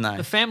lot, didn't they?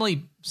 The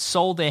family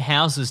sold their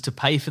houses to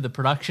pay for the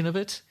production of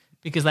it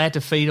because they had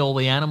to feed all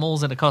the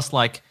animals and it cost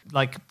like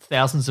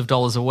thousands of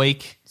dollars a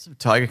week. Some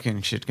Tiger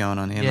King shit going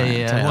on here, Yeah,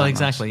 mate. I'll tell yeah. you Well, that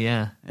exactly, yeah.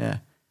 much. Yeah. Have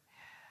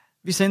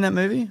you seen that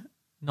movie?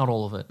 Not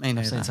all of it. Me I've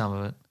neither. seen some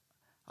of it.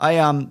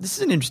 This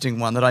is an interesting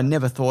one that I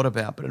never thought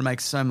about, but it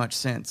makes so much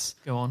sense.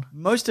 Go on.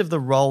 Most of the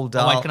Roald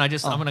Dahl. Oh, wait, can I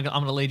just? I'm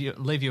gonna leave you.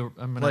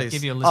 I'm gonna Please.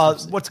 give you a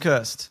list. What's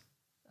cursed?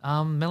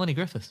 Melanie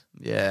Griffith.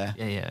 Yeah.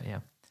 Yeah.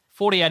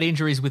 48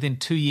 injuries within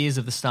 2 years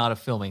of the start of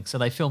filming, so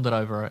they filmed it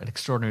over an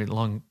extraordinarily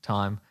long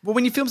time. Well,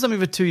 when you film something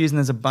for 2 years and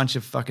there's a bunch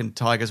of fucking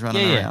tigers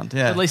running around,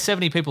 yeah. At least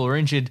 70 people were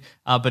injured,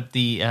 but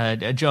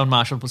the John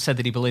Marshall said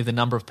that he believed the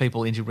number of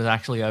people injured was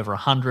actually over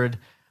 100.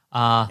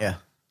 Yeah.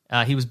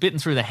 He was bitten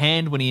through the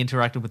hand when he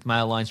interacted with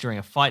male lions during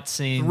a fight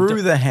scene.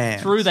 Through the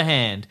hand? Through the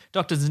hand.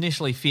 Doctors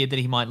initially feared that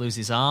he might lose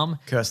his arm.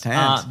 Cursed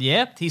hand.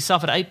 Yeah. He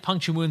suffered 8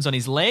 puncture wounds on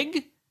his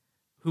leg,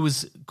 who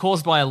was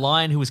caused by a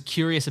lion who was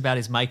curious about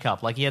his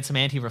makeup. Like, he had some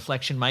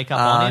anti-reflection makeup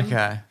on him.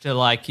 Okay.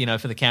 To,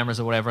 for the cameras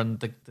or whatever, and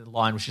the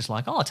lion was just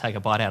like, oh, I'll take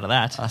a bite out of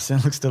that.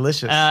 That looks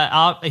delicious.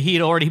 He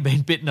had already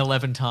been bitten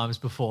 11 times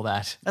before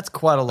that. That's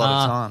quite a lot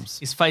of times.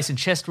 His face and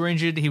chest were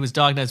injured. He was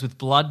diagnosed with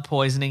blood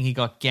poisoning. He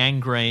got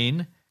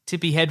gangrene.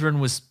 Tippy Hedren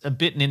was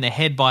bitten in the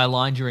head by a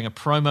lion during a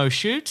promo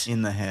shoot.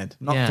 In the head.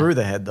 Not Yeah. through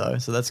the head, though,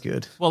 so that's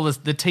good. Well,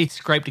 the teeth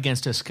scraped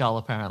against her skull,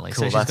 apparently.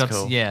 Cool, so she's that's got,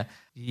 cool. Yeah.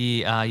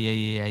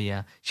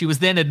 She was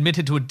then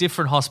admitted to a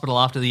different hospital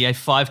after the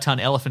 5-ton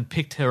elephant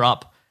picked her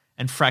up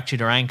and fractured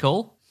her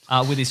ankle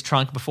with his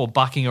trunk before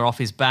bucking her off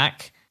his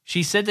back.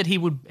 She said that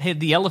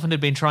the elephant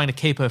had been trying to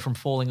keep her from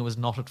falling and was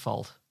not at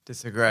fault.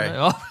 Disagree.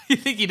 Oh, you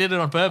think he did it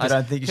on purpose? I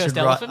don't think you Cursed should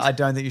elephant? write. I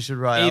don't think you should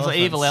write.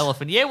 Evil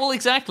elephant. Yeah, well,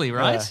 exactly,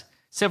 right? Yeah.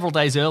 Several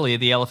days earlier,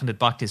 the elephant had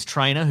bucked his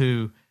trainer,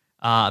 who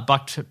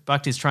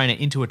bucked his trainer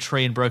into a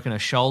tree and broken her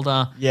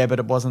shoulder. Yeah, but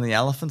it wasn't the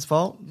elephant's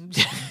fault.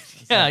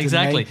 Yeah,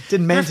 exactly.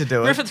 Didn't mean to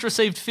do it. Griffith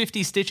received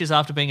 50 stitches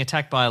after being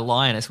attacked by a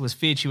lioness. It was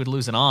feared she would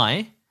lose an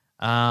eye,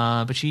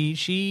 but she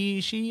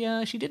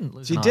didn't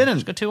lose. She an eye. didn't.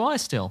 She's got 2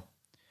 eyes still.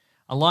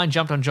 A lion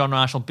jumped on John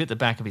Marshall, bit the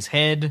back of his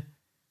head,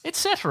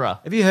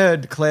 etc. Have you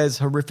heard Claire's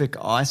horrific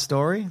eye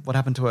story? What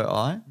happened to her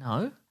eye?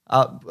 No.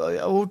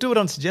 We'll do it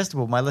on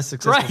Suggestible, my less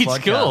successful Great,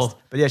 podcast.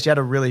 cool. But yeah, she had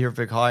a really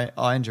horrific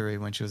eye injury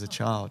when she was a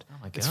child. Oh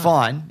my God. It's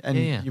fine, and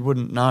Yeah. you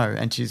wouldn't know.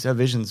 And her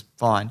vision's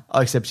fine.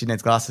 Oh, except she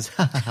needs glasses.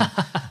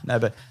 No,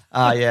 but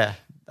yeah.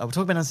 We'll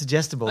talk about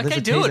Unsuggestible. Okay, There's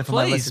a do teaser it, for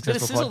my less please. Bit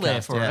of successful sizzle there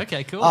podcast, for it. yeah.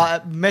 Okay,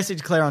 cool.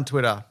 Message Claire on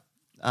Twitter.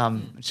 At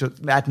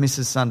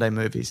Mrs. Sunday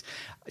Movies.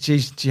 She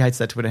hates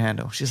that Twitter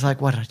handle. She's like,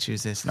 why did I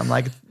choose this? And I'm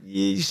like,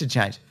 you should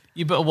change it.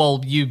 You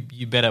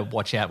better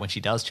watch out when she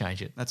does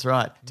change it. That's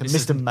right. To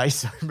Mr.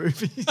 Meso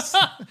Movies.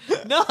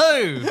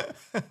 No.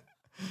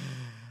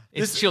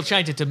 She'll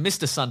change it to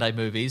Mr. Sunday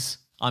Movies.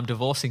 I'm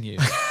divorcing you.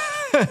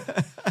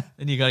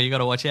 Then you got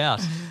to watch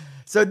out.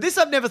 So this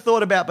I've never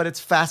thought about, but it's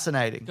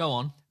fascinating. Go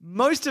on.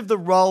 Most of the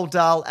Roald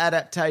Dahl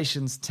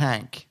adaptations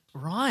tank.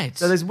 Right.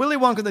 So there's Willy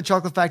Wonka and the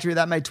Chocolate Factory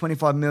that made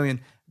 $25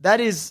 million. That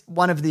is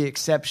one of the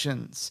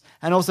exceptions.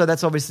 And also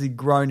that's obviously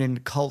grown in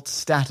cult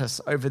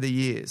status over the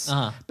years.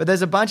 Uh-huh. But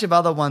there's a bunch of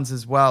other ones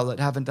as well that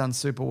haven't done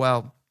super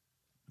well.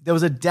 There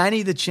was a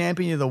Danny the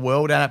Champion of the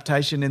World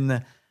adaptation in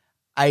the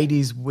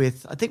 80s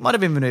with, I think might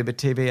have even been a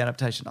TV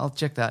adaptation. I'll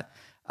check that.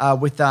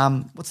 With,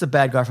 what's the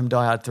bad guy from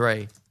Die Hard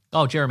 3?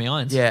 Oh, Jeremy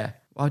Irons. Yeah.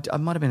 Well, it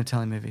might have been a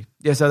Italian movie.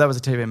 Yeah, so that was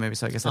a TV movie,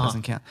 so I guess that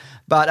doesn't count.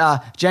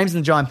 But James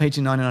and the Giant Peach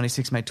in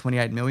 1996 made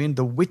 $28 million.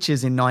 The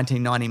Witches in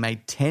 1990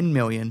 made $10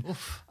 million.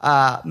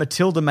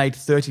 Matilda made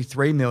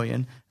 $33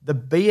 million. The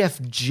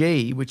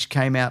BFG, which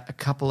came out a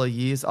couple of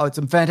years... Oh, it's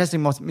a Fantastic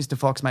Mr.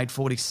 Fox made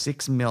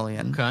 $46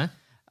 million. Okay.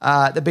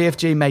 The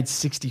BFG made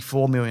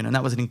 $64 million, and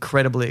that was an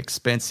incredibly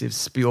expensive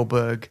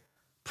Spielberg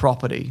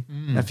property,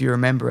 if you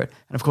remember it.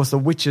 And, of course, The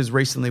Witches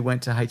recently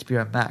went to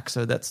HBO Max,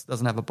 so that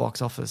doesn't have a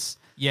box office.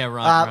 Yeah,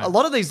 right. A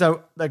lot of these,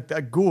 though, are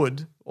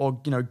good or,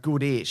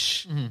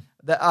 good-ish. Mm-hmm.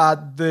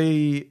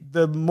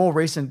 The more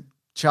recent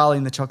Charlie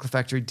and the Chocolate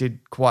Factory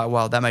did quite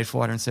well. That made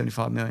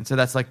 $475 million. So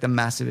that's like the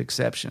massive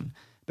exception.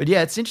 But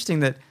yeah, it's interesting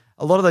that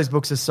a lot of those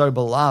books are so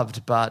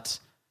beloved, but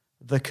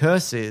the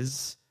curse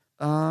is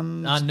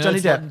Johnny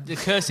Depp. The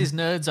curse is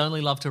nerds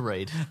only love to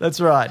read.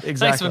 That's right, exactly.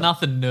 Thanks for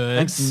nothing, nerds.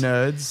 Thanks,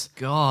 nerds.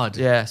 God.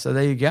 Yeah, so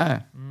there you go.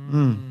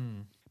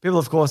 People,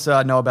 of course,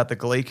 know about the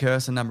Glee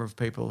curse. A number of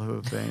people who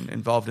have been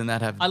involved in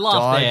that have I laugh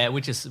died. there,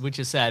 which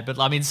is sad. But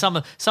I mean, some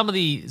of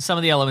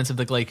the elements of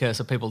the Glee curse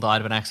are people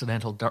died of an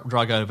accidental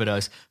drug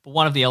overdose. But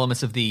one of the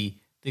elements of the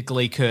the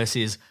Glee curse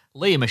is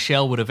Leah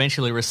Michelle would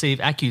eventually receive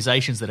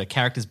accusations that her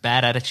character's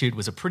bad attitude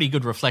was a pretty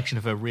good reflection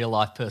of her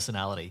real-life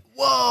personality.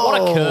 Whoa!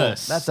 What a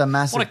curse. That's a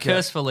massive What a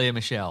curse for Leah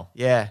Michelle.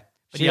 Yeah.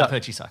 But yeah, I've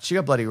heard she sucks. She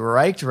got bloody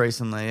raked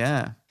recently,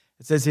 yeah.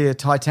 It says here,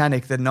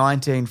 Titanic, the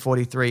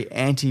 1943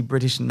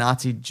 anti-British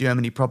Nazi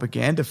Germany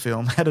propaganda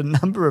film, had a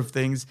number of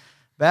things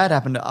bad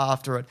happen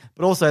after it.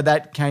 But also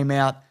that came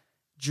out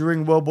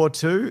during World War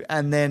II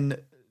and then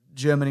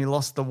Germany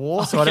lost the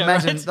war. So I'd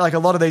imagine like a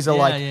lot of these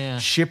are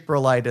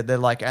ship-related. They're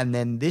like, and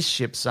then this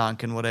ship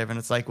sunk and whatever. And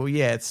it's like, well,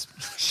 yeah, it's,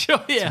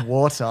 sure, yeah. it's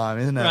wartime,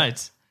 isn't it?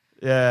 Right.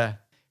 Yeah.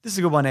 This is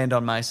a good one to end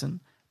on,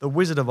 Mason. The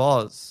Wizard of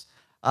Oz.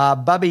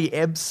 Bubby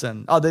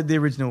Ebsen. Oh, the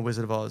original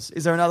Wizard of Oz.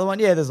 Is there another one?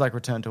 Yeah, there's like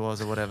Return to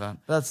Oz or whatever.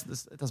 It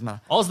doesn't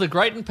matter. Oz the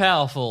Great and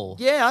Powerful.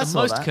 Yeah, I the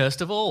saw most that.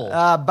 cursed of all.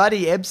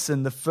 Buddy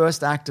Ebsen, the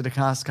first actor to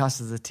cast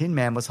as the Tin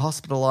Man, was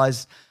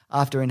hospitalized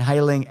after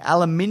inhaling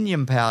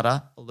aluminum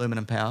powder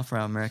for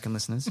our American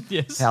listeners.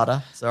 Yes.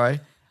 Powder,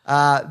 sorry.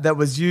 That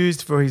was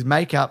used for his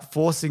makeup,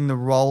 forcing the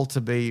role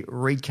to be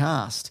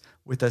recast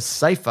with a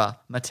safer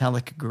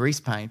metallic grease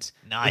paint.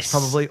 Nice. Which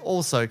probably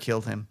also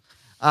killed him.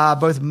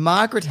 Both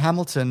Margaret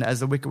Hamilton as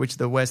the Wicked Witch of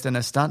the West and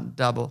her stunt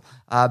double,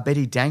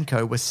 Betty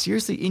Danko, were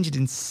seriously injured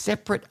in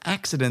separate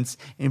accidents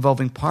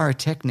involving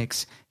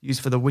pyrotechnics used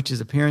for the witch's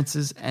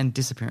appearances and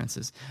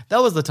disappearances.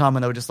 That was the time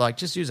when they were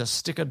just use a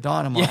stick of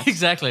dynamite. Yeah,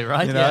 exactly,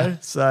 right? You know? Yeah.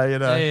 So,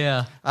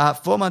 Yeah.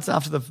 4 months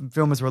after the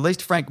film was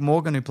released, Frank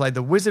Morgan, who played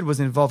the wizard, was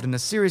involved in a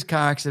serious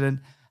car accident.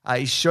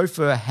 His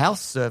chauffeur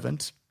house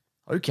servant,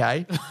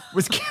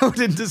 was killed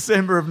in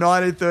December of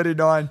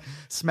 1939,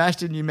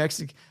 smashed in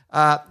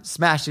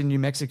New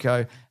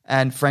Mexico,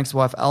 and Frank's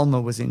wife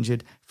Alma was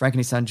injured. Frank and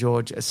his son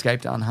George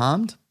escaped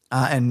unharmed.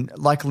 And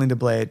like Linda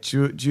Blair,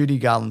 Judy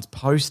Garland's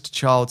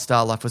post-child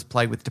star life was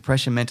plagued with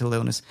depression, mental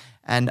illness,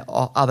 and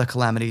other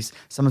calamities.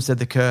 Some have said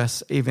the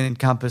curse even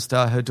encompassed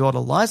her daughter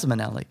Liza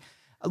Minnelli.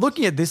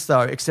 Looking at this,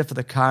 though, except for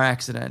the car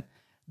accident,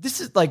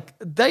 this is like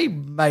they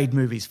made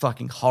movies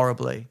fucking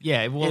horribly.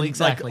 Yeah, well,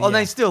 exactly.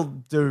 They still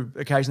do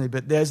occasionally,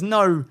 but there's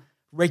no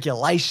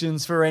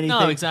regulations for anything.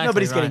 No, exactly.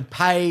 Nobody's right. getting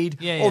paid.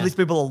 Yeah, All yeah. these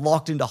people are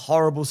locked into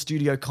horrible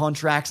studio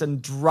contracts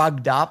and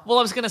drugged up. Well,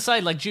 I was going to say,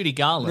 like Judy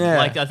Garland. Yeah.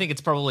 Like, I think it's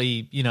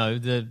probably,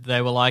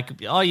 they were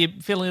like, oh, you're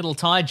feeling a little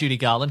tired, Judy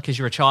Garland, because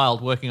you're a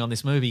child working on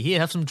this movie. Here,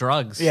 have some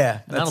drugs. Yeah,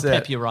 and that'll that's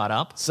pep it. you right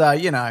up. So,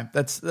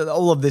 that's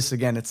all of this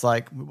again. It's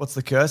like, what's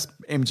the curse?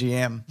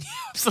 MGM.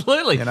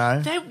 Absolutely.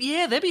 know?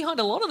 They're behind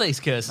a lot of these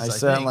curses, They I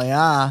certainly think.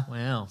 are.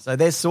 Wow. So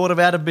they're sort of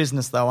out of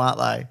business though, aren't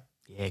they?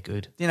 Yeah,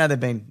 good. They've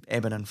been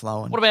ebbing and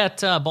flowing. What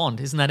about Bond?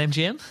 Isn't that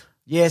MGM?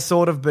 Yeah,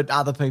 sort of, but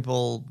other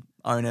people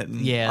own it.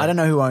 And Yeah. I don't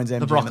know who owns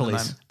MGM at the Broccolis.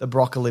 moment. The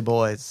Broccoli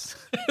Boys.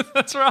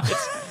 That's right.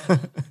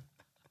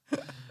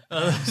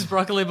 Those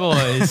Broccoli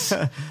Boys.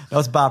 That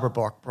was Barbara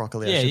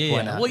Broccoli, I should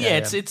point out. Well,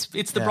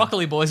 it's the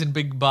Broccoli Boys and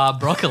Big Barb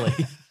Broccoli.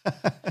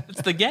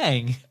 It's the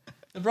gang.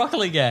 The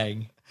Broccoli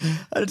gang.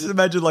 I just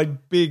imagine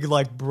like big,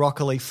 like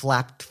broccoli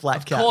flat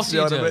caps. Of course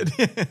you do.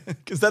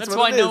 Because that's what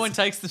why it no is. one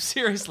takes them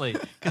seriously,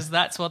 because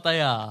that's what they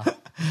are.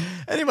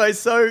 Anyway,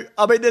 so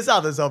I mean, there's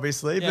others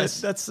obviously,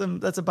 Yes. but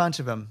that's a bunch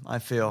of them. I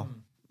feel.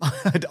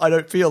 I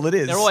don't feel it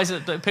is. They're always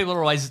people are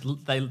always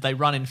they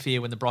run in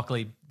fear when the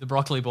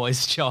Broccoli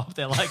Boys show up.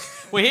 They're like,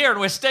 we're here and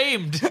we're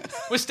steamed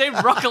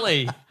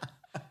broccoli.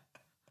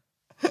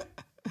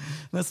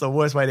 That's the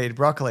worst way to eat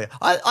broccoli.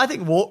 I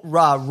think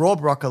raw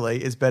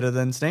broccoli is better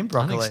than steamed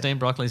broccoli. I think steamed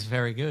broccoli is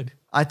very good.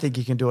 I think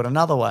you can do it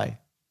another way.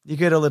 You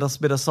get a little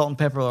bit of salt and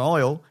pepper and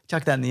oil,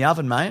 chuck that in the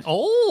oven, mate.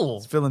 Oh,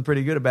 It's feeling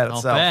pretty good about not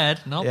itself. bad,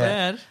 not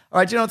bad. All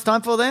right, do you know what it's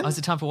time for then? Oh, is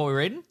it time for what we're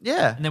reading?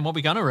 Yeah. And then what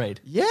we're going to read?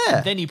 Yeah.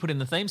 And then you put in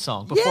the theme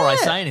song before I Yeah.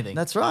 say anything.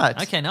 That's right.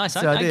 Okay, nice.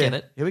 That's the I idea. get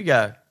it. Here we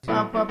go.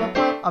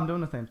 I'm doing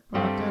the theme.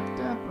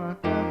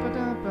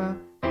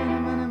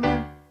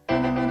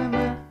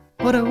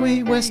 What are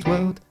we,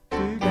 Westworld?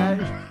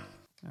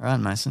 All right,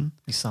 Mason.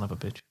 You son of a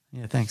bitch.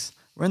 Yeah, thanks.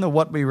 We're in the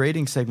What We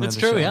Reading segment That's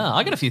of the true, show. yeah.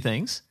 I got a few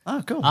things.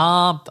 Oh, cool.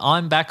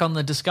 I'm back on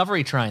the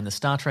Discovery train, the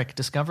Star Trek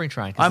Discovery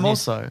train. 'cause I'm the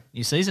also.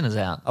 New season is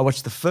out. I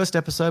watched the first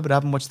episode, but I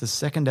haven't watched the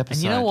second episode.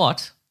 And you know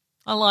what?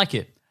 I like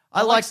it.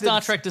 I like like Star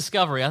that Trek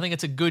Discovery. I think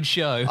it's a good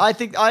show. I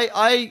think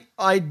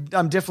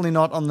I'm definitely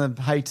not on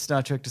the hate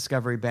Star Trek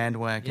Discovery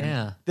bandwagon.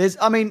 Yeah.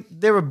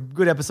 There are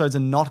good episodes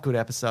and not good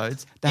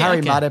episodes. The Yeah, Harry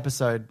okay. Mudd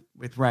episode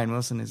with Rainn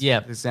Wilson is Yeah.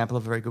 an example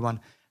of a very good one.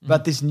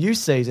 But this new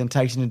season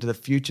takes it into the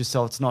future,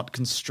 so it's not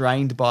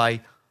constrained by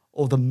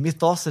all the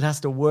mythos it has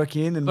to work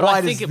in. And But why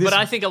I does think, this-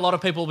 I think a lot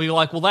of people will be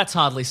like, "Well, that's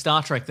hardly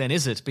Star Trek, then,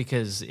 is it?"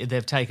 Because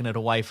they've taken it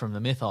away from the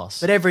mythos.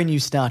 But every new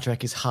Star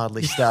Trek is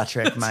hardly Star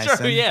Trek, Mason. That's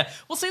true, yeah.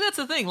 Well, see, that's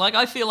the thing. Like,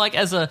 I feel like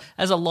as a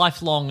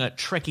lifelong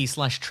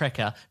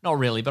Trekkie/Trekker, not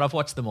really, but I've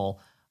watched them all.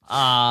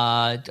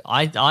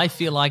 I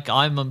feel like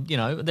I'm,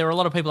 there are a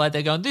lot of people out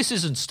there going, "This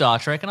isn't Star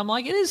Trek," and I'm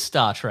like, "It is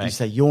Star Trek." You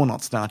say you're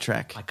not Star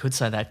Trek. I could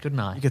say that, couldn't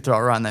I? You could throw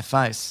it right in their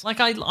face. Like,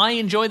 I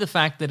enjoy the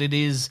fact that it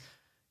is,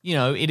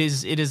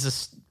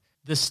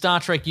 the Star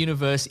Trek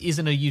universe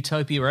isn't a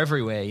utopia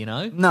everywhere,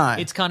 No.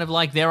 It's kind of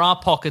like there are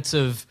pockets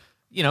of,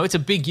 it's a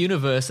big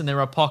universe and there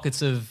are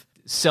pockets of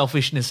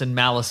selfishness and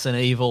malice and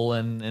evil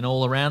and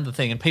all around the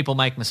thing, and people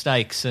make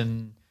mistakes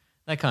and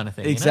that kind of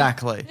thing.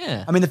 Exactly. You know?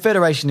 Yeah. I mean, the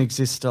Federation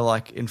exists to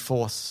like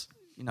enforce,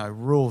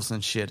 rules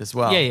and shit as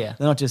well. Yeah.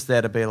 They're not just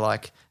there to be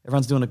like,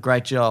 everyone's doing a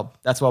great job.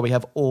 That's why we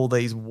have all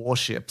these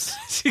warships.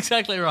 That's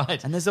exactly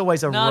right. And there's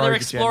always a rogue they're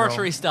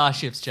exploratory general.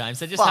 starships, James.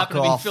 They just Fuck happen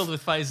to off. be filled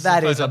with phasers.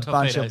 That and is a photon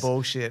bunch of torpedoes.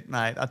 bullshit,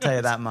 mate. I'll tell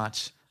you that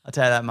much. It's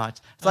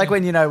like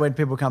when, when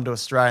people come to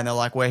Australia and they're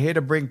like, we're here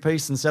to bring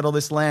peace and settle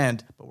this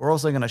land, but we're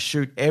also going to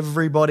shoot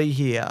everybody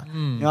here. You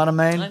know what I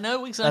mean? I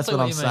know exactly That's what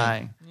what I'm you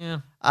saying.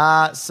 mean.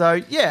 Yeah. So,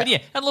 yeah. But yeah,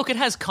 and look, it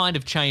has kind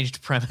of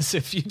changed premise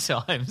a few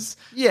times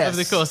Yes.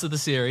 over the course of the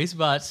series,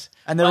 but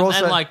And they're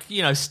also- like,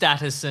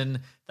 status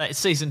and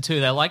season 2,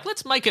 they're like,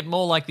 let's make it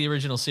more like the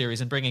original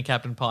series and bring in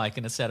Captain Pike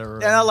and etc.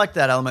 And I like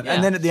that element. Yeah.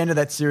 And then at the end of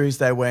that series,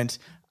 they went,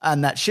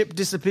 and that ship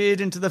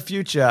disappeared into the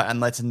future, and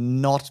let's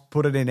not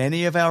put it in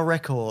any of our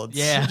records.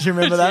 Yeah. Do you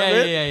remember that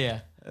bit? Yeah.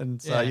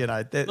 And so, Yeah.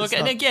 it's Look, not-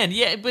 and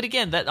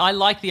again, that I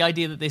like the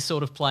idea that they're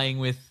sort of playing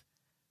with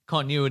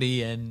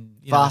continuity and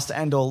fast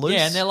and or loose.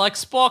 Yeah, and they're like,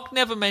 Spock,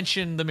 never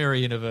mention the mirror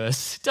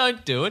universe.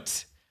 Don't do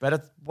it.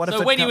 But what if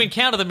So it when you come-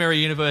 encounter the mirror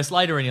universe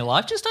later in your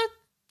life, just don't,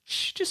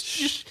 just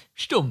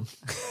stum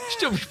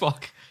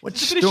Spock. What's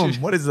Just a bit of stum? shush.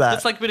 What is that?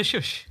 It's like a bit of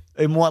shush,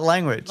 In what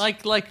language?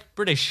 like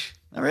British.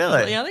 Oh,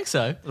 really? Yeah, I think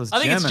so. was I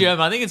think it's German.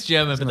 German. I think it's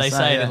German, but gonna they say,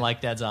 say it yeah. in like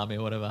Dad's Army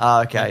or whatever.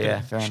 Oh, okay, Like,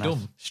 yeah, fair enough.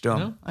 Stum.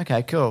 you know?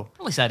 Okay, cool.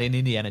 Probably say it in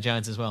Indiana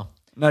Jones as well.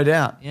 No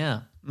doubt.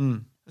 Yeah.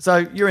 So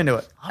you're into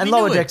it. I'm And into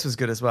Lower it. Decks was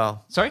good as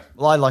well. Sorry?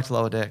 Well, I liked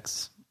Lower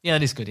Decks. Yeah,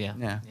 that is good. Yeah.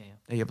 Yeah.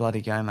 There you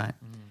bloody go, mate.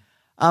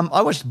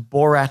 I watched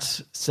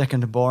Borat,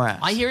 second Borat.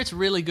 I hear it's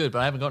really good, but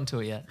I haven't gotten to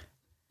it yet.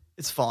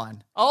 It's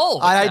fine. Oh,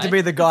 I hate okay. to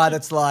be the guy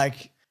that's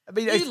like... I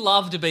mean, You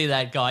love to be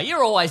that guy.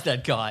 You're always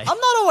that guy. I'm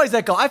not always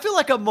that guy. I feel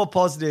like I'm more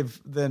positive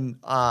than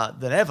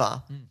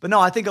ever. But no,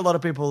 I think a lot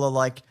of people are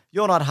like,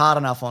 you're not hard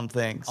enough on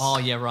things. Oh,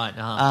 yeah, right.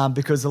 Uh-huh.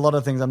 Because a lot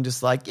of things I'm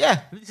just like,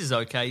 yeah. This is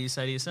okay, you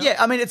say to yourself? Yeah,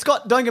 I mean,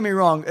 don't get me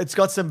wrong, it's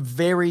got some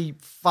very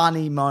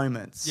funny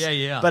moments.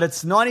 Yeah. But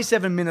it's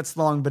 97 minutes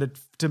long, but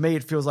to me,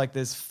 it feels like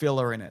there's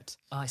filler in it.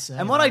 I see.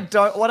 And what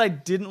I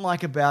didn't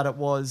like about it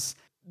was,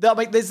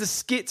 there's the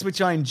skits which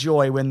I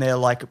enjoy when they're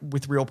like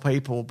with real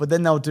people, but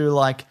then they'll do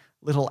like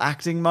little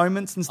acting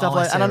moments and stuff Oh,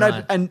 I like that. see, And I know,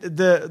 right. and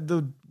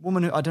the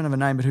woman who I don't have a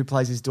name, but who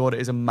plays his daughter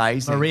is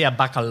amazing. Maria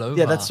Bakalova.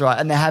 Yeah, that's right.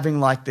 And they're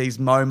having like these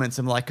moments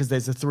of like, because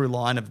there's a through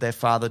line of their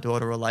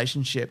father-daughter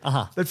relationship.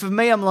 Uh-huh. But for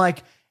me, I'm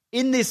like,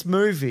 in this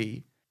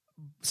movie,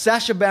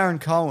 Sacha Baron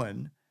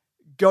Cohen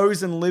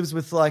goes and lives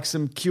with like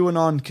some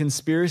QAnon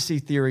conspiracy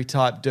theory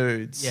type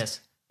dudes. Yes.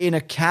 In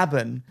a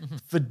cabin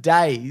for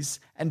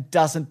days and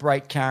doesn't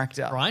break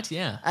character. Right,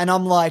 yeah. And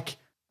I'm like,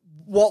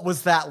 what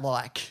was that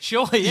like?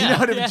 Sure, yeah. You know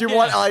what I mean? Yeah, Do you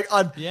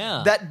want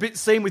Yeah. that bit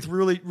scene with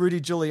Rudy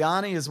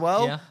Giuliani as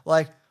well? Yeah.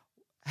 Like,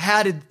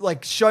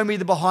 show me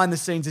the behind the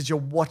scenes as you're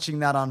watching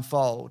that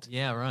unfold.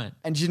 Yeah, right.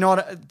 And you know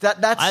what?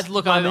 That's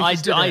Look, what I'm I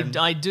interested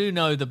in. do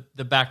know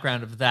the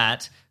background of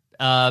that,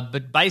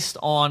 but based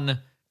on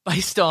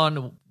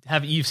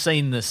you've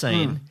seen the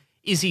scene,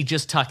 is he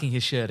just tucking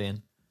his shirt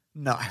in?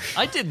 No.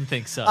 I didn't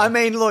think so. I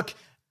mean, look,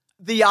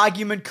 the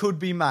argument could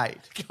be made.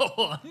 Go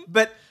on.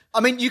 But I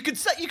mean, you could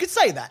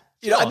say that.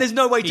 You know, Sure. and there's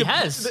no way He to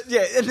has.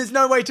 Yeah, and there's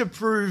no way to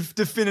prove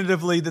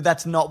definitively that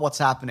that's not what's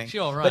happening.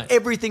 Sure, right. But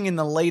everything in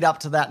the lead up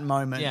to that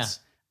moment, Yeah.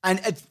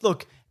 and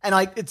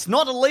it's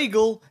not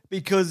illegal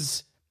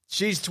because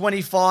she's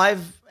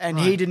 25 and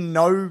he Right. didn't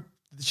know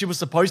she was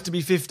supposed to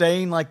be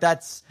 15. Like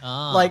that's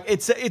like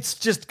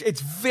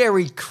it's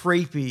very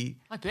creepy.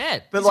 I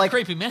bet. But He's like a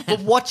creepy man.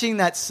 But watching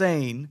that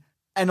scene.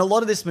 And a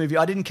lot of this movie,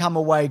 I didn't come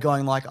away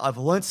going like, I've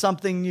learned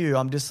something new.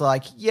 I'm just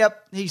like,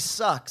 yep, he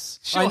sucks.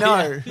 Sure, I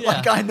know. yeah.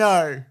 Like, I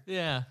know.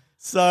 Yeah.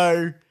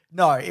 So,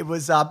 no, it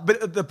was,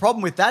 but the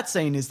problem with that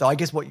scene is, though, I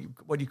guess what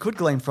you could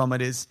glean from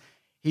it is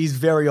he's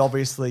very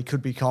obviously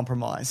could be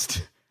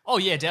compromised. Oh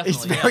yeah,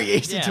 definitely. It's very yeah.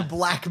 easy Yeah. to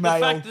blackmail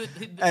The fact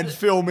that- and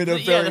film in a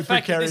very the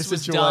fact that precarious this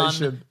was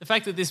situation. Done, the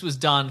fact that this was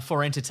done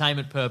for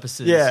entertainment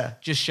purposes Yeah.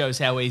 just shows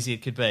how easy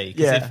it could be.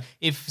 'Cause Yeah.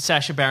 if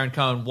Sacha Baron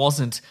Cohen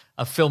wasn't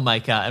a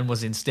filmmaker and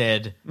was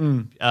instead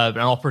an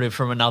operative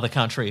from another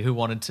country who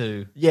wanted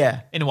to,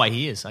 Yeah. in a way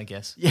he is, I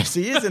guess, Yes,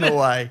 he is in a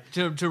way.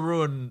 to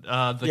ruin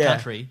the Yeah.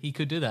 country, he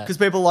could do that. Because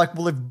people are like,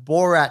 well, if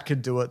Borat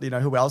could do it,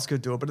 who else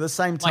could do it? But at the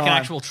same time, Like an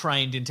actual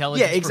trained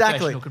intelligence Yeah, exactly.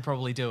 professional could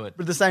probably do it.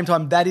 But at the same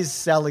time, that is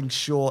selling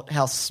short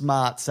how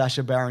smart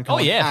Sacha Baron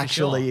Cohen yeah, for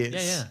actually sure.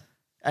 is. Yeah.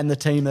 And the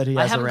team that he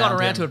I has haven't around got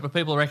around him. to it, but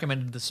people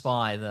recommended The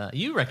Spy.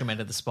 You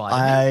recommended The Spy. didn't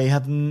you? I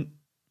haven't.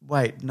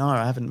 Wait, no,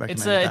 I haven't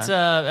recommended It's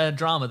that. a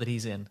drama that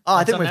he's in. Oh,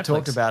 I It's think on we've Netflix.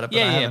 talked about it, but I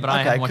yeah, haven't. but I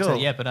Okay, haven't watched cool.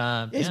 it yet. But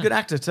Yeah, he's a yeah. good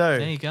actor too.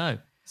 There you go.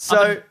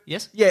 So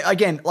yes, yeah,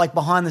 again, like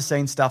behind the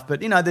scenes stuff,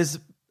 but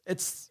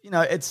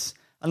it's.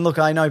 And look,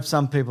 I know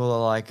some people are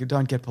like,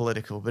 don't get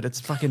political, but it's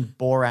fucking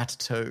Borat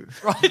 2.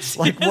 right.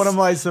 Like, yes. what am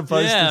I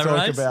supposed Yeah, to talk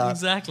right, about?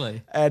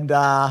 exactly. And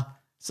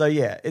so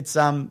yeah, it's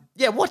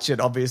watch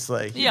it.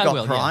 Obviously, you've Yeah, I got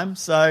will, Prime, yeah.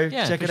 so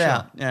Yeah, check for it sure.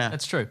 out. Yeah,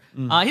 That's true.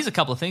 Here's a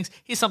couple of things.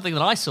 Here's something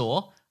that I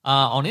saw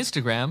on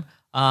Instagram.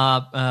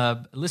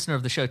 listener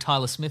of the show,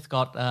 Tyler Smith,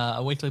 got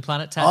a Weekly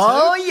Planet tattoo.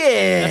 Oh,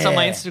 yeah. That's on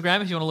my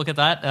Instagram if you want to look at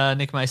that.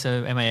 Nick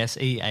Maso,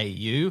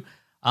 Maseau.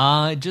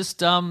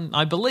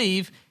 I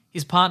believe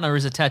his partner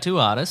is a tattoo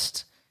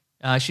artist.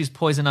 She's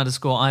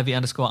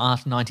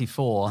poison_ivy_art94.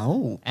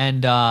 Oh.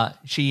 And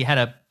she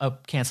had a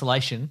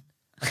cancellation,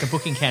 like a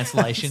booking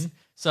cancellation.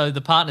 So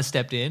the partner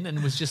stepped in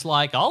and was just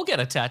like, I'll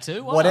get a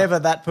tattoo. Why Whatever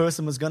not? that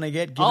person was going to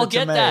get, I'll it to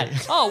get me.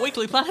 that. Oh,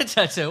 Weekly Planet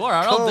tattoo. All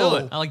right, I'll do Cool.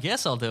 it. I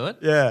guess I'll do it.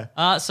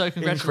 Yeah. So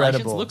congratulations.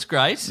 Incredible. Looks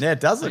great. Yeah, it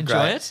does I look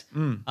enjoy great. it.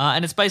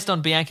 And it's based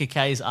on Bianca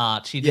Kay's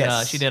art. She did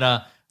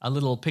a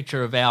little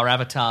picture of our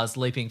avatars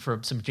leaping for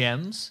some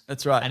gems.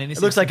 That's right. And in this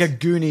it looks like a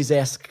instance-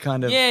 Goonies-esque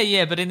kind of...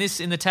 Yeah, but in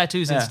the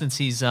tattoos Yeah. instance,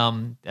 he's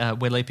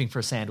we're leaping for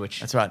a sandwich.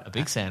 That's right. A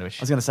big sandwich.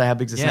 I was going to say, how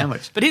big's a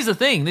sandwich? But here's the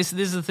thing. This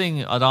is the thing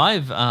that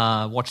I've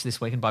watched this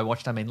week, and by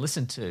watched I mean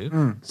listened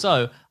to.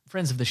 So,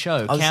 friends of the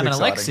show, Oh, this Cam is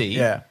and exciting.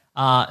 Alexi,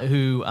 Yeah.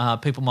 who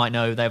people might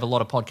know, they have a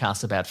lot of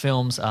podcasts about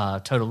films,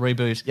 Total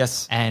Reboot,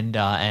 Yes. and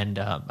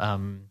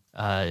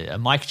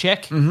Mike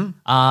Check.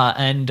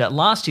 And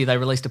last year they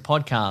released a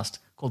podcast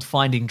called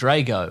Finding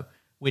Drago,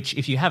 which,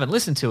 if you haven't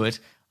listened to it,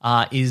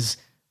 is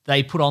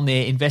they put on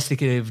their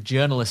investigative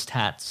journalist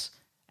hats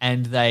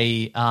and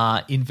they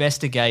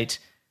investigate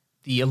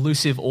the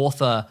elusive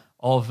author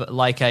of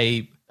like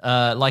an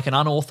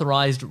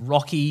unauthorized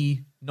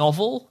Rocky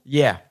novel.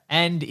 Yeah.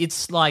 And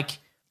it's like,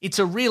 it's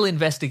a real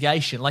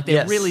investigation. Like they're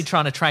Yes. really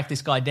trying to track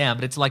this guy down,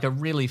 but it's like a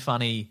really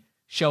funny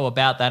show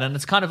about that. And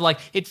it's kind of like,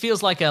 it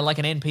feels like an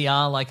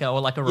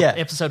NPR, Yeah.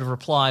 episode of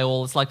Reply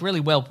All. It's like really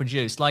well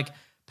produced. Like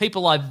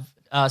people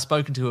I've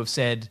spoken to have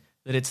said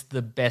that it's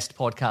the best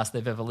podcast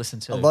they've ever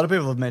listened to. A lot of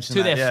people have mentioned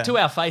to that, their yeah. to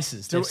our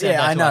faces. They've said yeah,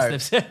 that I to know. us.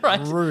 They've said,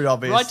 right, Rude,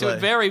 obviously. Right to it,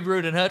 very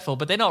rude and hurtful,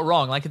 but they're not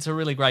wrong. Like it's a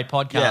really great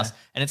podcast, Yeah.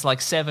 and it's like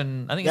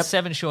it's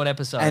 7 short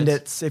episodes. And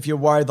it's, if you're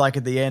worried, like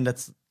at the end,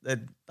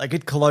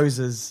 it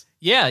closes.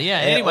 Yeah.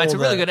 Anyway, it's a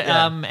all really the- good.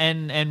 yeah.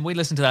 And we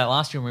listened to that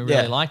last year and we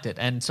really Yeah. liked it.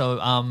 And so,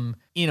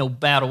 in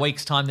about a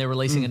week's time, they're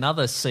releasing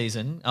another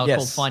season Yes.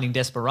 called Finding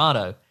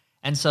Desperado.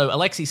 And so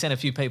Alexi sent a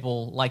few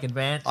people like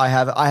advance. I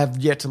have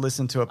yet to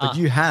listen to it, but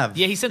you have.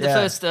 Yeah, he sent the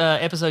first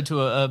episode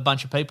to a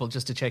bunch of people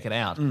just to check it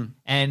out.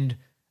 And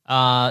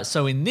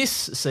so in this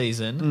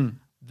season,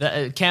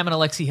 Cam and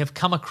Alexi have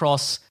come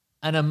across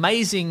an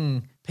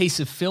amazing piece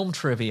of film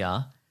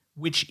trivia,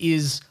 which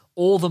is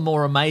all the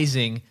more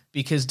amazing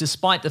because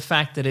despite the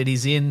fact that it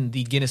is in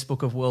the Guinness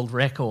Book of World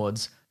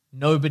Records,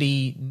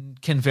 nobody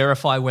can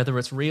verify whether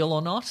it's real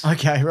or not.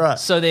 Okay, right.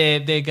 So they're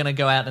going to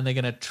go out and they're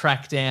going to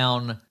track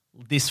down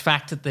this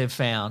fact that they've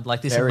found,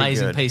 like this Very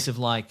amazing good. piece of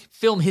like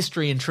film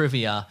history and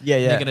trivia. Yeah.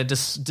 And they're going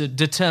to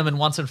determine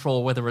once and for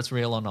all whether it's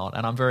real or not.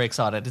 And I'm very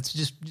excited. It's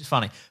just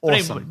funny.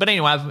 Awesome. But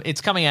anyway, it's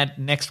coming out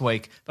next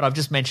week. But I've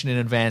just mentioned in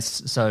advance.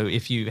 So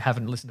if you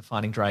haven't listened to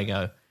Finding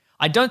Drago,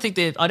 I don't think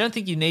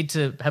you need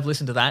to have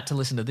listened to that to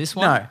listen to this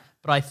one. No.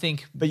 But I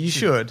think, But you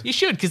should. You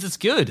should because it's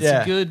good. It's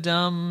Yeah. a good.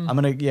 I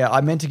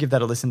meant to give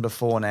that a listen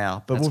before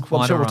now, but That's I'm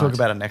quite sure we'll all talk right.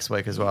 about it next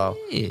week as well.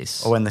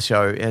 Yes. Or when the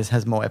show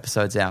has more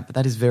episodes out. But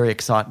that is very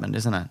excitement,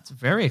 isn't it? It's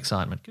very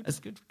excitement.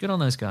 Good on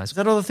those guys. Is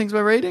that all the things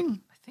we're reading?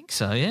 I think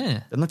so.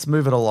 Yeah. Then let's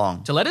move it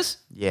along. To letters.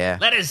 Yeah.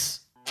 Letters.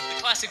 The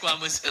classic one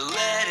was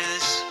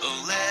Letters,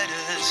 oh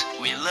letters,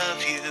 we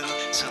love you.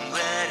 Some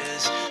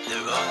letters, they're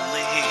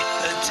only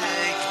a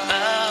day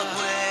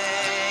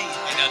away.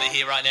 I know they're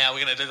here right now.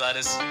 We're going to do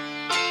letters.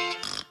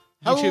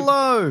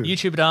 Hello.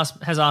 YouTube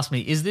has asked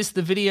me, is this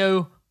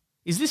video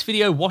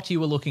what you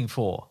were looking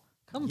for?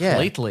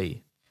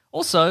 Completely.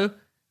 Also,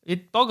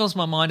 it boggles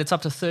my mind. It's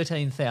up to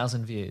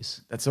 13,000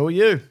 views. That's all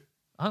you.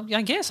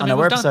 I guess. I mean, know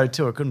we're we've done- episode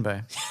 2, it couldn't be.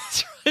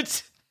 That's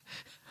right.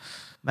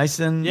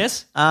 Mason.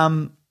 Yes?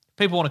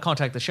 People want to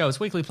contact the show. It's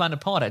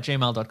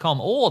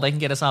weeklyplanetpod@gmail.com, or they can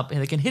get us up.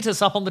 They can hit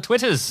us up on the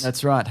Twitters.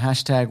 That's right.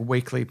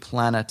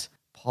 #WeeklyPlanetPod.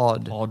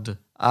 Pod.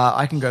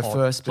 I can go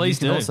first, but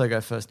Please you can do. also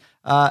go first.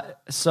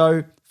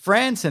 So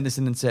Fran sent this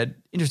in and said,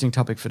 interesting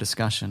topic for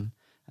discussion.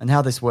 And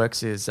how this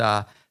works is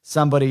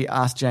somebody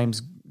asked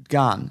James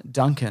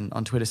Duncan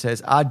on Twitter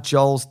says, are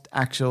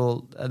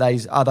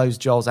those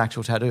Joel's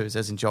actual tattoos,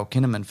 as in Joel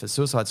Kinnaman for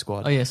Suicide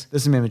Squad? Oh, yes.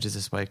 There's some images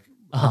this week.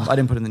 I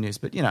didn't put it in the news,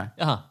 but you know.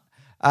 Uh-huh.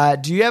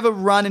 Do you ever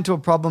run into a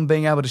problem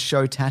being able to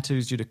show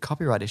tattoos due to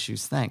copyright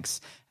issues?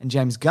 Thanks. And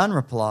James Gunn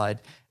replied,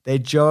 they're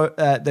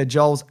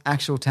Joel's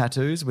actual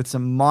tattoos with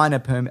some minor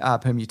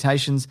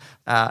permutations,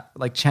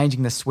 like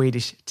changing the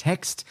Swedish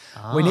text.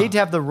 We need to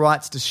have the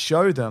rights to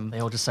show them. They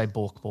all just say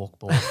bork, bork,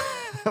 bork.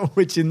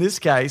 Which in this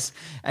case,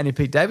 and in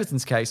Pete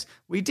Davidson's case,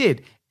 we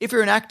did. If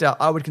you're an actor,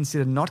 I would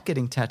consider not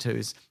getting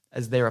tattoos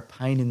as they're a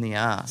pain in the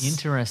ass.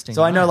 Interesting.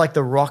 So I know right. like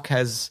The Rock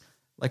has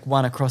like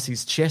one across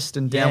his chest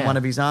and down Yeah. one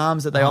of his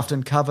arms that they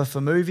often cover for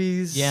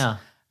movies. Yeah.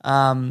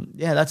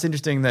 That's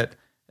interesting that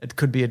it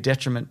could be a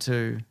detriment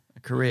to a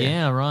career.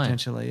 Yeah, right.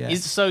 Potentially, yeah.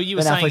 So you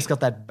were Ben saying Affleck's got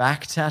that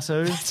back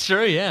tattoo. It's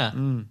true, yeah.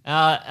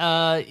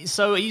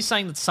 So are you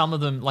saying that some of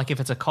them, like if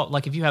it's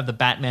like if you have the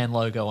Batman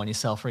logo on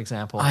yourself, for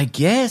example, I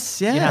guess,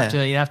 yeah.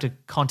 you have to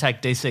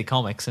contact DC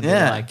Comics and be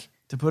yeah. like,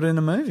 to put in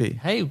a movie.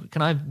 hey,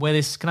 can I wear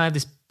this? Can I have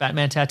this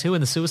Batman tattoo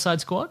in the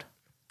Suicide Squad?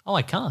 Oh,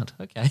 I can't.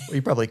 Okay. Well,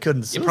 you probably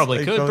couldn't. You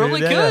probably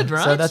could,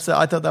 right? So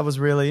I thought that was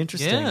really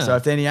interesting. Yeah. So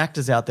if there are any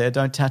actors out there,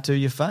 don't tattoo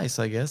your face,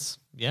 I guess.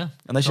 Yeah.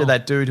 Unless you're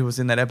that dude who was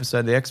in that episode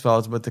of The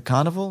X-Files with the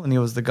carnival and he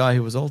was the guy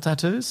who was all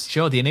tattoos.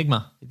 Sure, the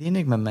Enigma. The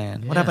Enigma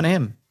Man. What Yeah. happened to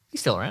him?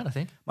 He's still around, I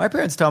think. My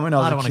parents told me when I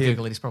was I don't a want to kid.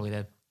 Google it. He's probably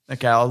dead.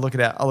 Okay, I'll look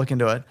it out. I'll look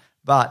into it.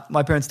 But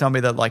my parents told me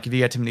that like if you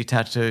get too many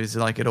tattoos,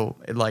 like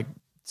it like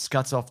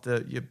cuts off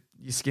your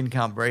skin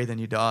can't breathe and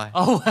you die.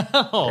 Oh,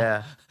 wow.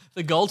 Yeah.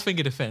 The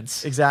Goldfinger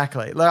defense.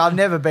 Exactly. Like I've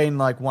never been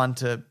like one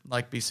to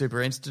like be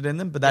super interested in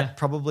them, but that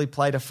probably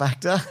played a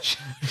factor.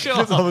 Sure.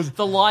 'Cause I was-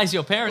 The lies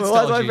your parents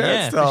Well, told my you.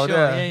 parents Yeah, told, for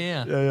sure.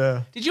 yeah. Yeah.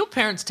 Yeah. Did your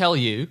parents tell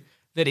you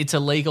that it's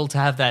illegal to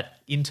have that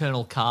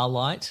internal car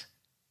light?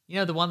 You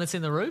know, the one that's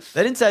in the roof?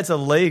 They didn't say it's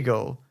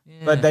illegal,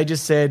 but they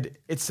just said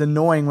it's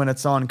annoying when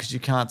it's on because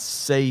you can't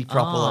see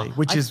properly,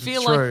 which is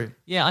true.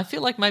 I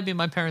feel like maybe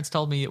my parents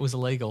told me it was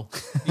illegal.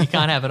 You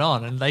can't have it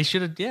on, and they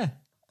should have,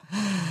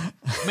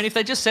 I mean, if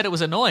they just said it was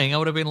annoying, I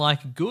would have been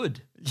like,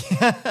 good.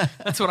 Yeah.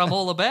 That's what I'm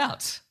all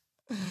about.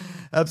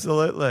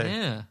 Absolutely.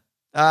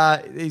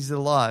 Yeah. He's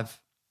alive,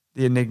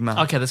 the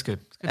Enigma. Okay, that's good.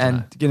 It's good to know.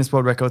 And Guinness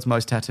World Records,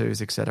 most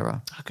tattoos,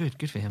 etc. Oh, good.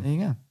 Good for him. There you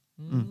go.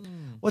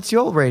 What's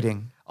your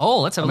reading?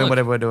 Oh, let's have a look.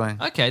 Whatever we're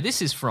doing. Okay,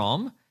 this is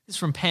from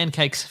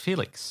Pancakes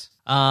Felix.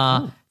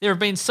 There have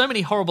been so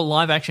many horrible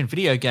live-action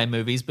video game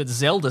movies, but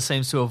Zelda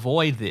seems to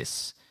avoid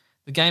this.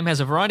 The game has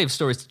a variety of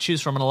stories to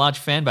choose from and a large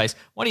fan base.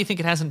 Why do you think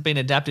it hasn't been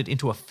adapted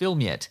into a film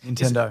yet?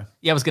 Nintendo.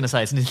 I was going to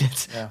say it's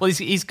Nintendo. Yeah.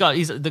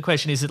 Well, the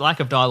question is it lack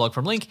of dialogue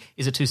from Link?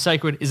 Is it too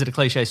sacred? Is it a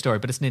cliche story?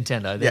 But it's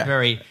Nintendo. They're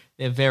very.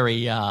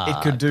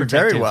 It could do protective.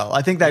 very well.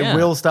 I think they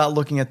will start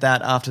looking at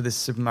that after this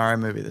Super Mario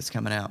movie that's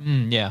coming out.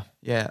 Yeah.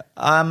 Yeah.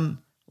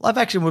 Live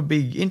action would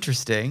be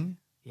interesting.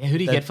 Yeah. Who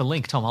do you get for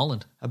Link? Tom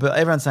Holland. But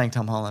everyone's saying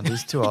Tom Holland.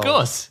 He's too old. Of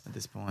course. At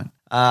this point.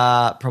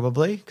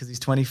 Probably because he's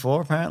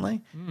 24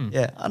 apparently.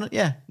 Yeah.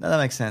 No, that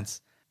makes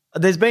sense.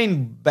 There's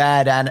been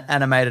bad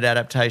animated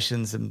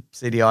adaptations and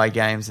CDI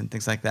games and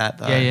things like that,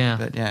 though. Yeah.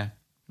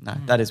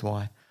 But that is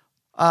why.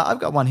 I've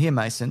got one here,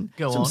 Mason.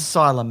 Go Some on.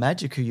 Silent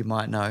Magic, who you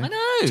might know. I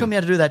know. Taught me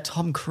how to do that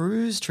Tom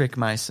Cruise trick,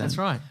 Mason. That's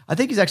right. I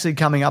think he's actually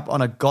coming up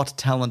on a Got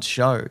Talent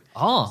show.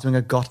 Oh. He's doing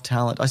a Got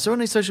Talent. I saw it on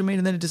his social media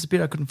and then it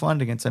disappeared. I couldn't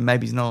find it again, so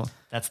maybe he's not.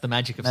 That's the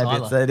magic of Maybe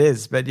Siler. it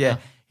is. But yeah,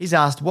 he's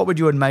asked, what would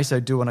you and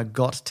Meso do on a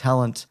Got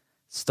Talent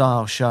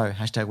style show?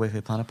 #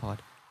 Weekly Planet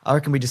Pod. I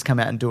reckon we just come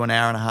out and do an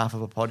hour and a half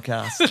of a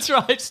podcast. That's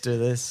right. Let's do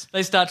this.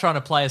 They start trying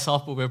to play us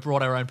off, but we've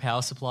brought our own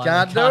power supply.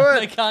 Can't They do it.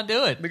 They can't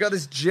do it. We got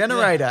this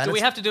generator. Do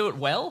we have to do it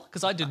well?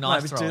 Because I did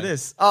nice Let's throwing. do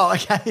this. Oh,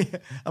 okay.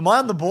 Am I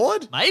on the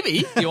board? Maybe.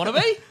 Do you want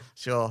to be?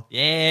 Sure.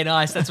 Yeah,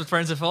 nice. That's what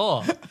friends are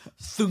for.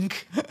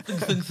 Thunk, thunk,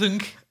 thunk,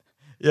 thunk.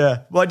 Yeah.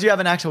 Well, do you have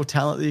an actual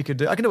talent that you could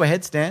do? I can do a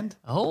headstand.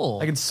 Oh,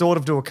 I can sort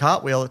of do a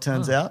cartwheel, it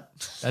turns out.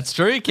 that's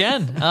true. You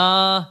can.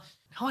 No,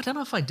 I don't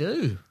know if I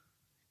do.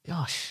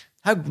 Gosh.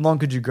 How long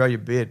could you grow your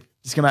beard?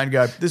 Just come out and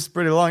go, this is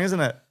pretty long, isn't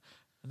it?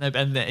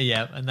 And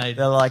they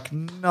They're like,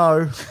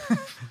 no.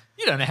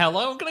 you don't know how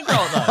long I'm going to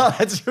grow it though. Oh,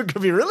 that's going to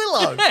be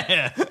really long.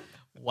 Yeah.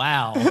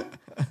 Wow.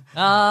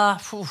 I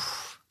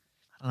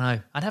don't know.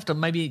 I'd have to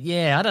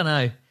I don't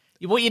know.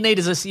 What you need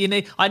is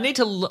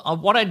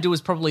what I'd do is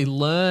probably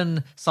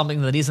learn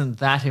something that isn't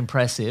that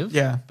impressive.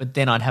 Yeah. But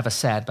then I'd have a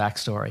sad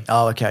backstory.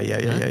 Oh, okay.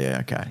 Yeah.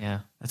 Okay.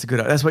 Yeah.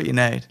 That's what you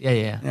need. Yeah.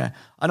 Yeah.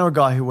 I know a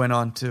guy who went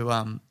on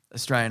to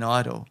Australian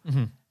Idol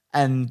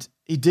and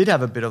he did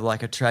have a bit of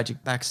like a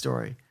tragic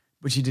backstory,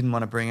 which he didn't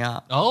want to bring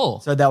up. Oh.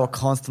 So they were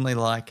constantly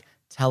like,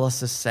 tell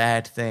us a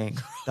sad thing.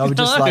 They were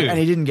just No. like, and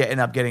he didn't end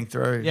up getting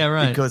through. Yeah,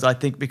 right.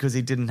 Because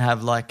he didn't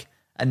have like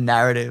a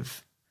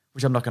narrative,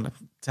 which I'm not going to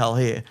tell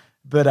here.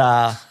 But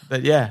yeah.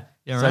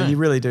 Yeah, so right. you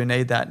really do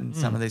need that in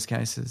some of these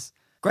cases.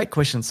 Great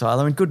question,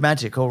 Siler, and good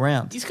magic all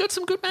round. He's got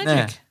some good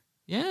magic.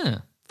 Yeah.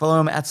 Follow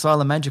him at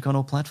Siler Magic on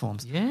all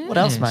platforms. Yes. What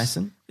else,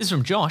 Mason? This is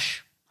from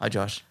Josh. Hi,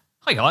 Josh.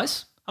 Hi,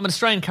 guys. I'm an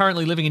Australian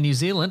currently living in New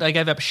Zealand. I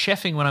gave up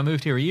chefing when I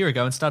moved here a year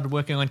ago and started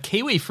working on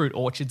kiwi fruit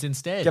orchards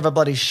instead. You have a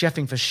bloody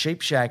chefing for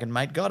sheep shagging,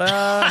 mate. Got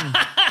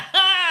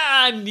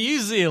him. New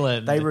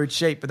Zealand. They root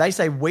sheep, but they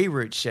say we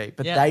root sheep,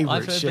 but they I've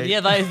root heard, sheep. but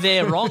yeah,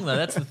 they're wrong though.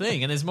 That's the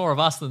thing, and there's more of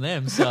us than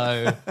them.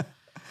 So,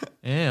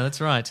 yeah, that's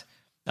right.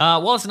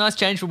 While it's a nice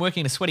change from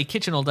working in a sweaty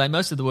kitchen all day,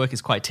 most of the work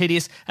is quite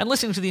tedious, and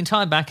listening to the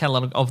entire back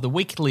catalogue of the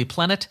Weekly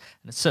Planet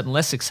and a certain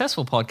less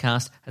successful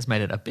podcast has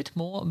made it a bit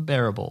more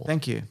bearable.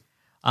 Thank you.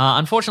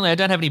 Unfortunately, I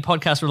don't have any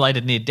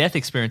podcast-related near-death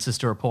experiences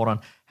to report on.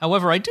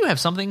 However, I do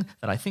have something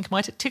that I think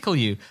might tickle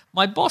you.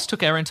 My boss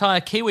took our entire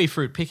kiwi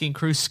fruit picking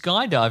crew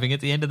skydiving at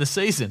the end of the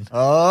season.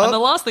 Oh. And the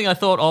last thing I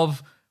thought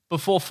of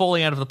before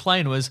falling out of the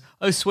plane was,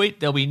 oh,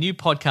 sweet, there'll be a new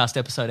podcast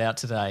episode out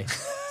today.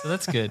 So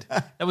that's good.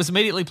 That was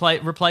immediately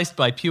replaced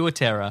by pure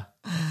terror.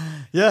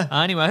 Yeah.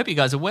 Anyway, I hope you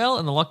guys are well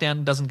and the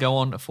lockdown doesn't go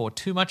on for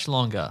too much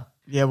longer.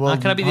 Yeah, well,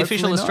 can I be the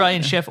official hopefully not.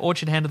 Australian chef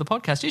orchard hand of the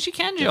podcast? Yes, you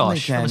can, Definitely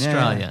Josh, can, from yeah.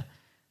 Australia.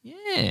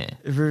 Yeah.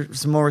 If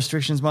some more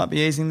restrictions might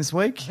be easing this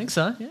week. I think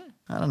so, yeah.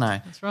 I don't know.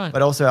 That's right.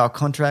 But also our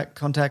contact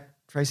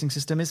tracing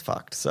system is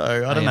fucked. So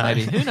I don't know.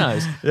 Maybe. Who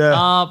knows?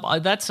 Yeah.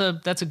 That's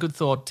a good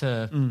thought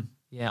to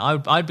Yeah,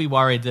 I'd be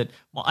worried that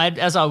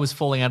as I was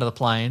falling out of the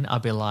plane,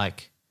 I'd be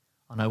like,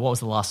 oh no, what was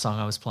the last song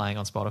I was playing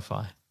on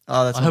Spotify?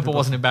 Oh, that's I hope it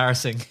wasn't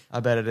embarrassing. I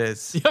bet it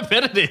is. Yeah, I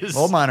bet it is.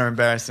 All mine are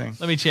embarrassing.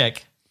 Let me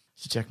check.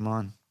 Should check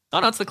mine. Oh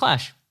no, it's The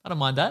Clash. I don't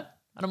mind that.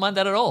 I don't mind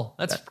that at all.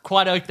 That's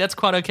quite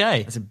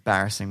okay. It's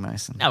embarrassing,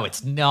 Mason. No,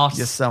 it's not.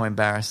 You're so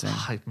embarrassing.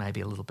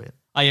 Maybe a little bit.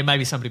 Oh yeah,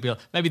 maybe somebody be like,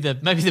 maybe the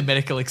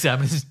medical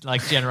examiners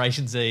like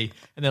Generation Z,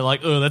 and they're like,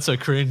 oh, that's so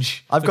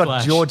cringe. I've The got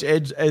Clash. George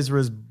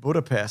Ezra's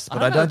Budapest,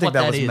 but I don't think what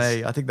that that was is.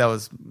 me. I think that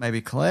was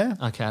maybe Claire.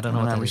 Okay, I don't know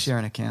what that We is. share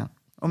an account,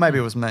 or maybe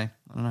it was me. I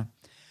don't know.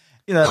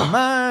 You know, the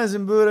Mars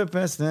in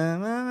Budapest. Forget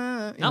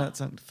it. Not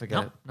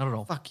at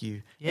all. Fuck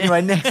you. Yeah.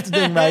 Anyway, next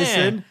thing,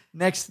 Mason.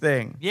 Next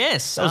thing.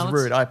 Yes, That was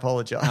rude. I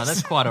apologize. No,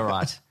 that's quite all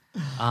right.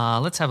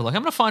 Let's have a look.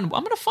 I'm gonna find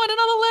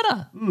another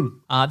letter.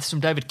 This is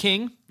from David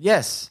King.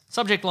 Yes.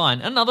 Subject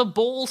line: another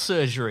ball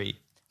surgery.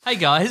 Hey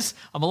guys,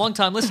 I'm a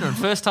long-time listener and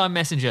first-time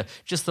messenger.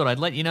 Just thought I'd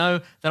let you know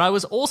that I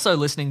was also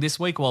listening this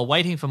week while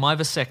waiting for my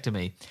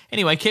vasectomy.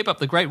 Anyway, keep up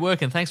the great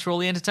work and thanks for all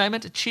the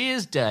entertainment.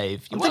 Cheers,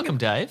 Dave. You're welcome,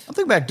 Dave. I'm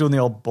thinking about doing the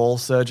old ball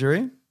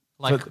surgery.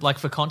 Like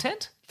for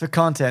content? For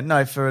content.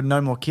 No, for no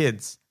more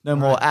kids. No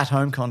more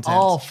at-home content.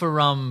 Oh, for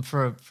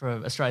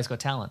Australia's Got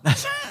Talent.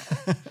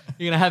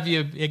 You're gonna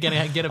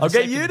get a vasectomy. I'll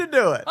get you to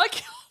do it.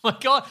 Okay. Oh my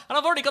God. And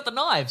I've already got the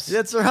knives.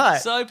 That's right.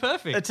 So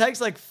perfect. It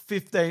takes like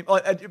 15. How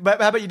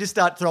about you just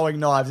start throwing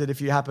knives, and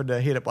if you happen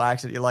to hit it by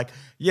accident, you're like,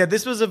 yeah,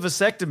 this was a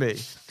vasectomy.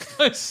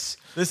 This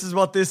is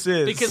what this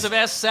is. Because of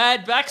our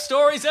sad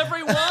backstories,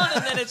 everyone.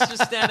 And then it's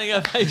just standing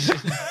ovation.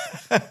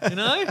 You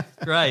know?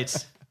 Great.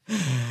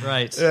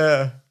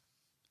 Yeah.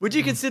 Would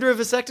you consider a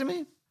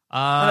vasectomy?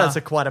 I know it's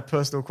quite a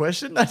personal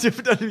question. You don't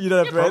have to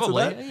answer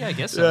Probably. that. Yeah, I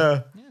guess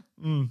so. Yeah.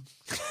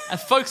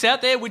 Folks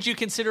out there, would you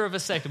consider a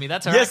vasectomy?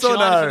 That's our Yes action or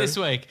no? item for this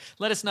week.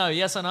 Let us know.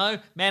 Yes or no?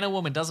 Man or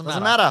woman? Doesn't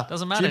matter.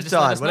 Doesn't matter. Tube Just let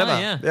tied, us know.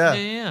 whatever.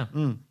 Yeah.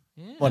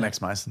 What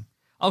next, Mason?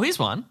 Oh, here's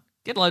one.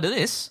 Get a load of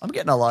this. I'm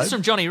getting a load. This is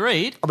from Johnny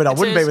Reed. I mean, I It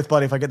wouldn't be says- with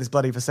Bloody if I get this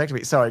bloody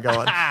vasectomy. Sorry, go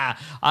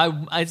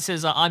on. It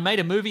says, I made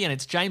a movie and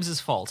it's James's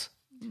fault.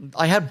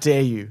 How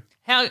dare you?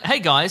 Hey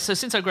guys, so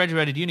since I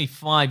graduated uni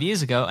 5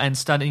 years ago and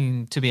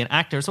studying to be an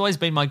actor, it's always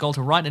been my goal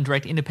to write and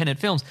direct independent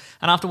films.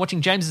 And after watching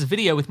James's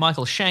video with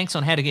Michael Shanks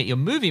on how to get your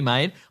movie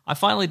made, I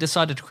finally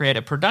decided to create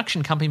a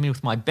production company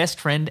with my best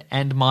friend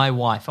and my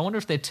wife. I wonder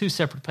if they're two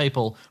separate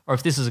people or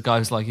if this is a guy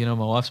who's like, my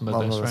wife's my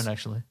best friend,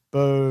 actually.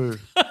 Boo.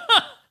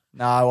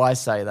 No, I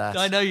say that.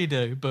 I know you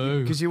do.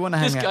 Boo. 'Cause you wanna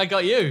hang This out. guy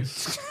got you.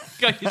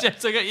 Got you,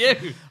 James, I got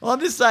you. Well, I'm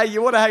just saying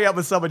you want to hang out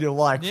with someone you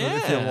like Yeah,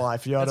 for your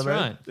life. You know that's what I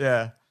mean? right.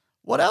 Yeah.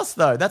 What else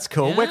though? That's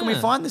cool. Where can we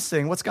Yeah. find this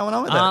thing? What's going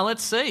on with it?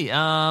 Let's see.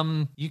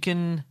 You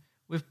can.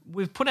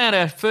 We've put out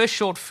our first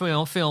short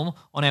film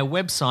on our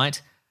website,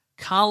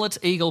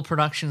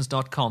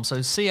 carleteagleproductions.com. So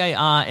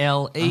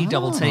CARLETT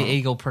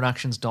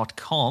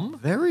eagleproductions.com.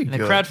 Very and they're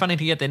good. crowdfunding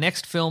to get their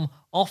next film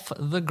off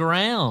the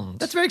ground.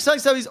 That's very exciting.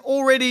 So he's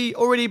already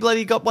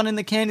bloody got one in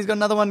the can. He's got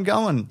another one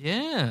going.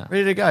 Yeah.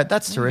 Ready to go.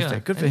 That's There you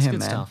terrific. go. Good for That's him, good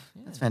man. stuff.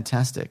 Yeah. That's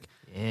fantastic.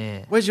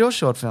 Yeah. Where's your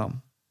short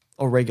film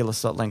or regular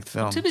length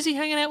film? Too busy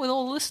hanging out with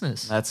all the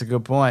listeners. That's a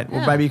good point. Yeah.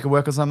 Well, maybe you could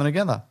work on something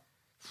together.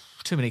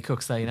 Too many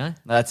cooks, though, you know.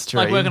 That's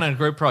true. Like working on a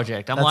group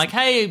project. I'm like,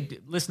 hey,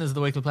 listeners of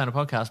the Weekly Planner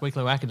podcast,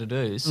 Weekly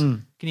Wackadoos,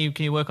 Mm.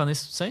 can you work on this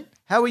scene?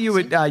 How are you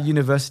at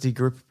university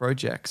group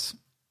projects?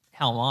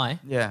 How am I?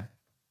 Yeah.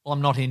 Well,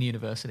 I'm not in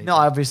university. No,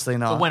 obviously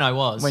not. But when I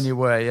was. When you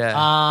were,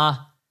 yeah.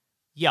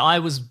 Yeah, I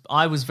was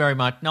very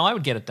much. No, I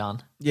would get it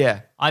done.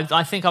 Yeah.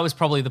 I think I was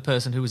probably the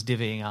person who was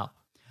divvying up.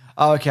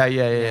 Oh, okay.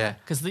 Yeah.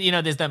 Because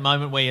there's that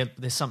moment where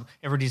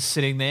everybody's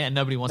sitting there and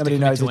nobody wants Nobody to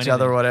commit knows to each anything.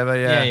 other or whatever.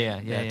 Yeah.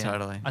 Yeah,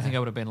 Totally. I think I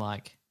would have been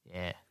like,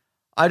 yeah.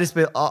 I just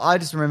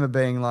remember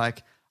being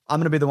like, I'm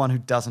going to be the one who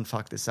doesn't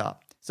fuck this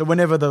up. So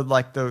whenever the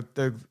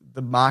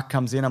mark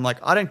comes in, I'm like,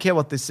 I don't care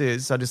what this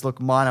is. So I just look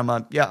at mine. I'm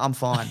like, yeah, I'm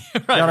fine. You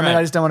know what I mean? right.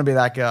 I just don't want to be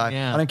that guy.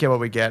 Yeah. I don't care what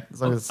we get.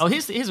 As long as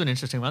Here's an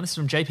interesting one. This is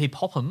from JP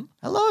Popham.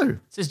 Hello. It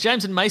says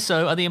James and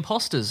Meso are the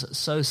imposters.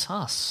 So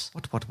sus.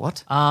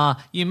 What?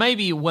 You may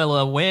be well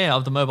aware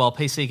of the mobile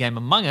PC game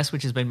Among Us,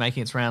 which has been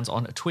making its rounds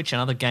on Twitch and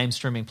other game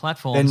streaming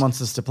platforms. Ben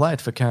wants us to play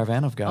it for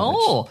Caravan of Garbage.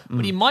 Oh,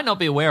 what you might not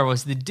be aware of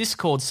is the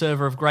Discord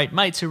server of great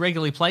mates who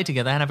regularly play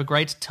together and have a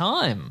great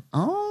time.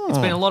 Oh. It's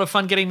been a lot of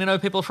fun getting to know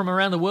people from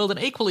around the world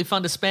and equally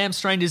fun to spam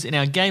strangers in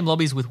our game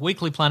lobbies with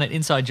Weekly Planet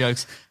inside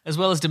jokes, as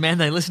well as demand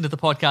they listen to the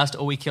podcast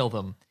or we kill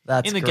them.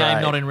 That's in the great.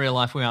 game, not in real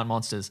life. We aren't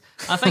monsters.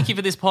 Thank you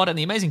for this pod and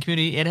the amazing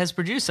community it has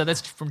produced. So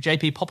that's from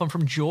JP Popham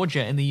from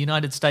Georgia in the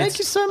United States Thank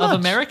you so of much.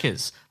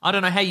 Americas. I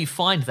don't know how you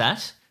find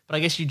that, but I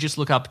guess you just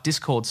look up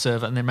Discord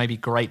server and then maybe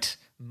great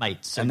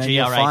mates. So And then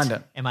you'll find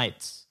it.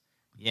 M8s.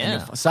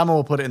 Yeah. Someone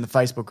will put it in the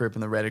Facebook group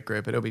and the Reddit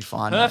group. It'll be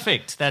fine.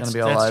 Perfect. Mate. That's It's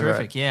gonna be all over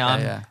terrific. it.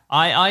 Yeah.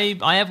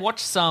 I have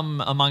watched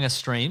some Among Us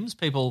streams.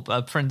 People,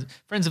 friends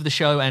of the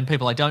show, and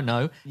people I don't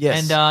know.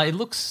 Yes. And it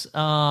looks.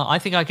 I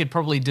think I could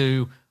probably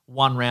do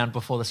one round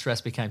before the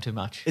stress became too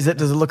much. Does it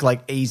look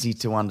like easy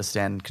to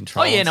understand and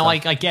control? Oh yeah, and no,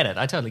 stuff? I get it.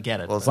 I totally get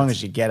it. Well, as long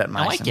as you get it,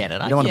 mate. No, I get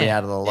it. You don't want to be yeah.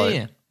 out of the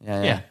loop.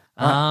 Yeah. Yeah.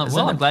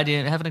 Well, I'm glad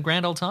you're having a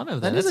grand old time over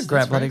there. That is a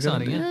great very bloody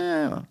good. exciting.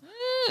 Yeah.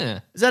 Yeah,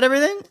 Is that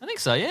everything? I think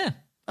so, yeah.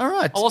 All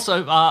right. Also,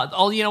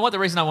 you know what? The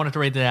reason I wanted to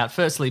read that out,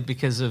 firstly,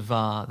 because of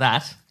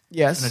that.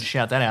 Yes. I'm going to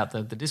shout that out,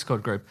 the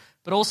Discord group.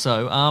 But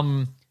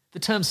also, the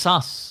term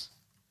sus.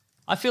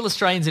 I feel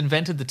Australians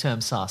invented the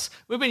term sus.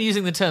 We've been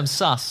using the term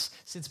sus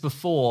since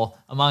before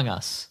Among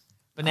Us.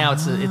 But now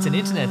it's an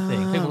internet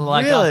thing. People are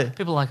like, really?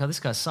 oh, this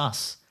guy's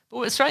sus.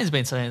 But Australians have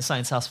been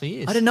saying sus for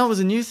years. I didn't know it was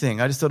a new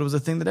thing. I just thought it was a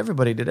thing that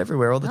everybody did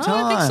everywhere all the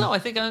time. I think so. I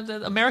think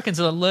Americans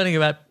are learning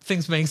about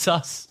things being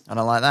sus. I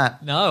don't like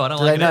that. No, I don't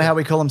Do like they it know either. how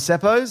we call them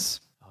seppos?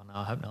 Oh, no,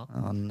 I hope not.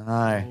 Oh,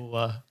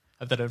 no.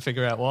 Hope they don't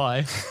figure out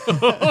why.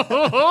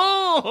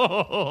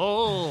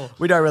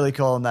 We don't really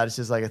call them that. It's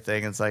just like a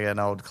thing. It's like an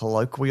old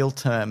colloquial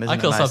term, isn't I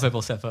it? call some Mason?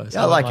 people seppos.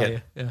 Yeah, I like it.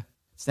 it. Yeah.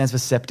 Stands for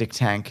septic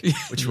tank,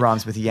 which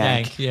rhymes with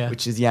yank. Yank, yeah.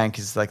 Which is yank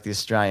is like the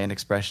Australian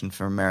expression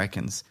for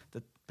Americans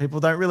that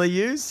people don't really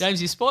use.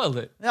 James, you spoiled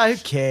it. No, who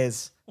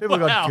cares? People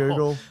got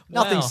Google.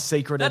 Nothing's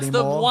secret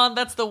anymore.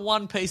 That's the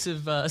one piece of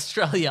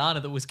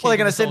Australiana that was keeping Well, they're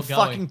going to us all send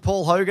going. fucking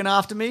Paul Hogan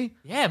after me?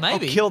 Yeah,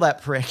 maybe. I'll kill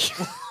that prick.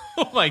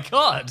 Oh, my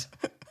God.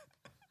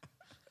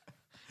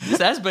 This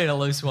has been a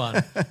loose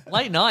one.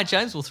 Late night,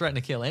 James will threaten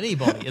to kill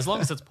anybody as long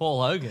as it's Paul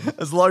Hogan.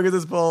 As long as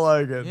it's Paul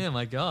Hogan. Yeah,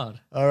 my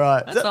God. All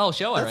right. That's the whole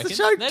show, I reckon. That's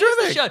the show. That is the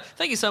Terrific. show.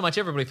 Thank you so much,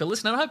 everybody, for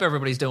listening. I hope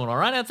everybody's doing all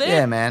right out there.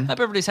 Yeah, man. Hope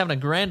everybody's having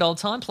a grand old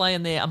time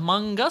playing their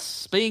Among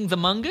Us, being the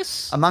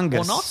Mungus. Among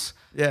Us. Or not.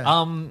 Yeah.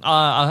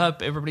 I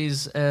hope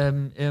everybody's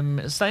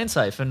staying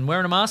safe and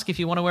wearing a mask if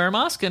you want to wear a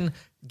mask and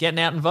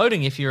getting out and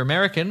voting if you're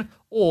American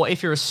or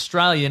if you're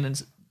Australian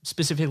and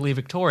specifically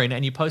Victorian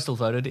and you postal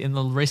voted in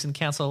the recent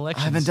council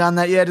elections. I haven't done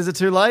that yet. Is it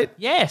too late?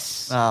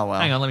 Yes. Oh, well.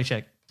 Hang on, let me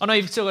check. Oh, no,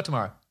 you've still got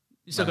tomorrow.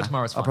 You still got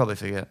tomorrow. It's fine. I'll probably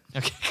forget.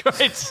 Okay,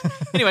 great.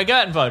 Anyway, go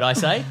out and vote, I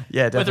say.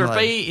 Yeah, definitely. Whether it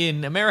be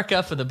in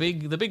America for the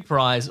big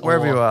prize or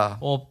Wherever you are.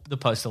 or the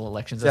postal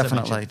elections. as I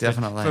mentioned.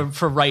 Definitely.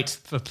 For rates,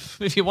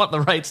 if you want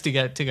the rates to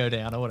go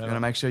down or whatever. Going to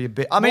make sure you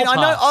I mean, More I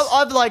know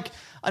pass.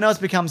 I know it's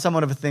become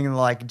somewhat of a thing.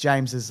 Like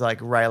James is like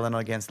railing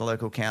against the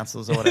local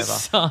councils or whatever.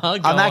 Go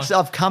on.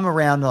 I've come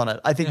around on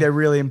it. I think they're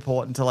really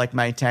important to like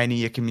maintaining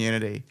your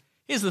community.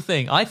 Here's the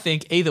thing. I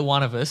think either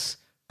one of us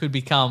could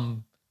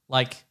become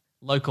like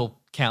local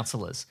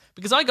councillors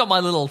because I got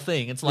my little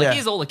thing. It's like,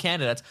 here's all the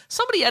candidates.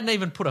 Somebody hadn't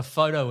even put a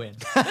photo in.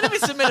 They never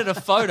submitted a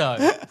photo.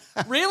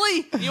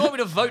 Really? You want me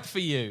to vote for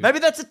you? Maybe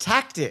that's a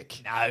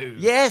tactic. No.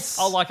 Yes.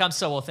 Oh, like I'm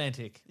so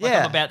authentic. Like Yeah.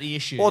 I'm about the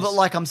issues. Or that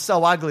like I'm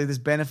so ugly, this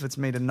benefits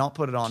me to not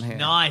put it on here.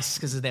 Nice,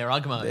 because they're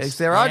Ugmos. It's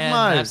their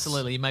Ugmos.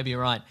 Absolutely, maybe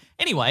you're right.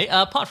 Anyway,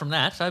 apart from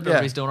that, I hope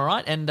everybody's doing all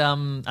right.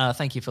 And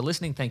thank you for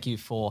listening. Thank you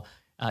for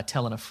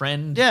telling a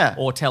friend. Yeah.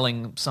 Or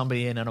telling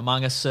somebody in an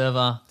Among Us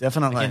server.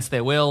 Definitely. Against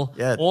their will.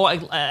 Yeah. Or,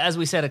 as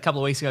we said a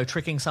couple of weeks ago,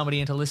 tricking somebody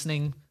into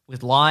listening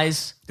with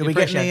lies. Did we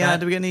get Appreciate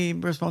that. any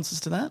responses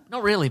to that?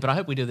 Not really, but I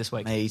hope we do this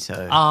week. Me too.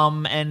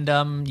 And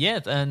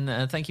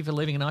thank you for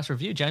leaving a nice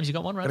review. James, you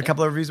got one right Got a there?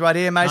 couple of reviews right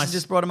here. Mason Nice.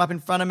 just brought them up in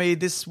front of me.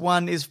 This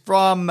one is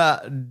from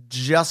this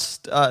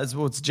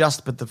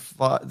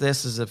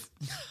is a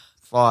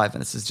 5,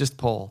 and it says just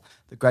Paul,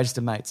 the greatest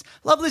of mates.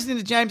 Love listening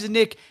to James and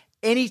Nick.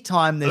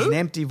 Anytime there's an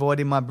empty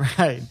void in my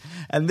brain,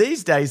 and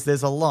these days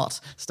there's a lot.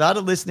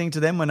 Started listening to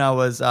them when I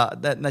was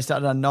they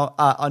started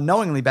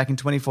unknowingly back in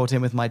 2014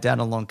 with my dad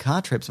on long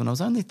car trips when I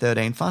was only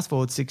 13. Fast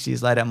forward 6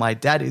 years later, my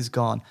dad is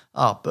gone.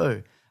 Oh,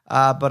 boo!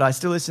 But I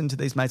still listen to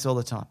these mates all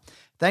the time.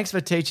 Thanks for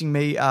teaching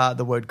me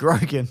the word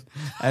Grogan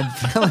and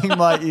filling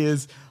my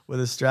ears with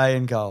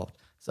Australian gold.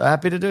 So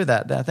happy to do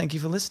that. Thank you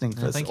for listening.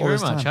 Thank you very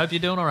much. Hope you're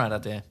doing all right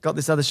out there. Got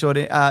this other short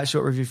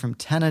review from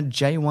Tanner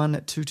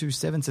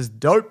J1227. Says,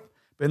 dope.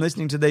 Been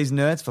listening to these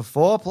nerds for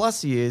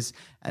 4+ years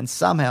and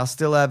somehow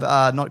still have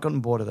not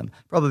gotten bored of them.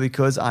 Probably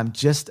because I'm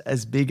just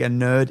as big a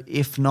nerd,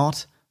 if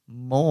not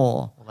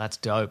more. Well, that's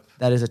dope.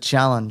 That is a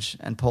challenge,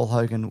 and Paul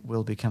Hogan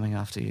will be coming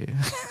after you.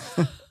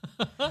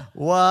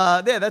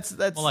 Wow, yeah, that's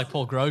More like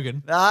Paul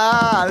Grogan.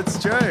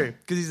 that's true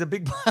because he's a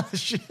big pile of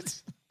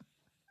shit.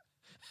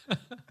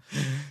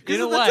 In a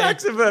the way.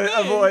 tax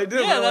avoid,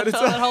 Yeah, that's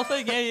that whole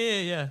thing.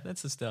 Yeah.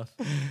 That's the stuff.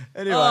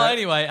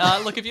 Anyway,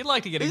 look, if you'd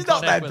like to get he's in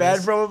not contact that with bad,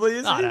 us, probably,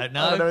 is he? I don't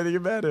know. I don't know anything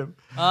about him.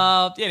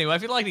 Anyway,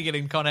 if you'd like to get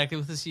in contact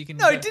with us, you can.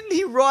 No, didn't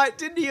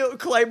he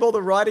claim all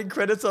the writing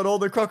credits on all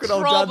the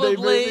Crocodile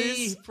Dundee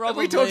movies?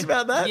 Probably. Have we talked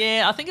about that?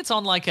 Yeah, I think it's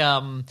on like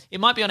it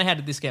might be on How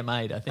Did This Get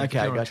Made? I think. Okay,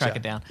 if you want to gotcha. track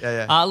it down.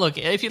 Yeah. Look,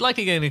 if you'd like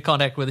to get into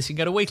contact with us, you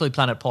can go to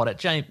weeklyplanetpod at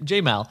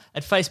Gmail,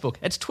 at Facebook,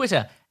 at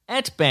Twitter,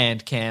 at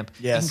Bandcamp.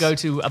 Yes. You can go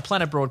to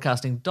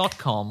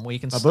planetbroadcasting.com where you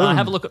can Ba-boom.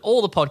 have a look at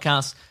all the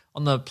podcasts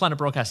on the Planet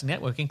Broadcasting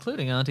Network,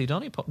 including Auntie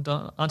Donnie.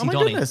 Auntie my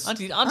Donnie. goodness.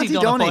 Auntie Auntie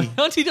Donna. Donnie.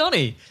 Auntie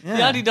Donnie. The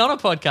Yeah. Auntie Donna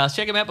podcast.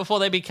 Check them out before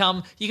they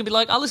become. You can be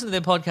like, I listened to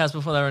their podcast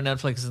before they were on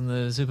Netflix and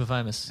they're super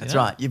famous. That's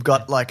right. You've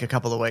got like a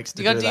couple of weeks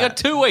to You do that. got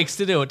 2 weeks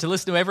to do it, to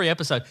listen to every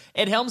episode.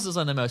 Ed Helms was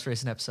on the most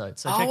recent episode.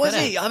 So check was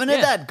that he? out. I haven't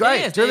heard that.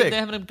 Great. Yeah, Terrific. they're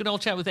having a good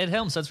old chat with Ed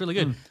Helms, so it's really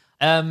good.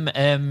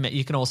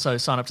 You can also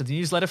sign up to the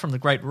newsletter from the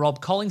great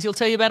Rob Collins. He'll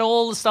tell you about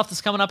all the stuff that's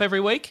coming up every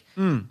week.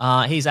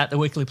 He's at The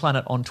Weekly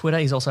Planet on Twitter.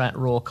 He's also at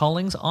Raw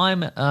Collins.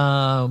 I'm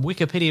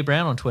Wikipedia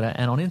Brown on Twitter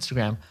and on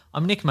Instagram.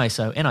 I'm Nick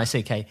Maso,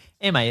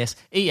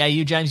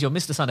 NickMaseeau. James, you're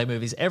Mr. Sunday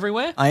Movies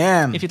everywhere. I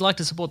am. If you'd like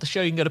to support the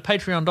show, you can go to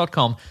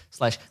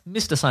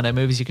patreon.com/Mr. Sunday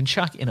Movies. You can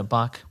chuck in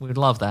 $1. We would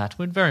love that.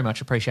 We'd very much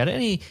appreciate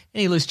it.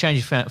 Any loose change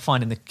you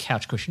find in the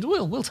couch cushions,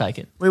 we'll take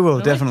it. We will,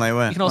 definitely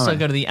will. You can also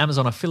go to the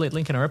Amazon affiliate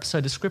link in our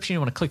episode description. You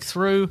want to click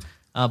through,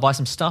 buy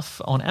some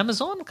stuff on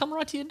Amazon, come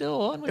right to your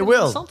door. And it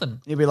will. Something.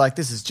 You'll be like,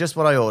 this is just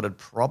what I ordered,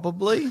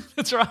 probably.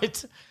 That's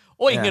right.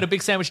 Or you can go to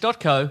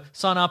bigsandwich.co,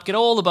 sign up, get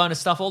all the bonus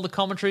stuff, all the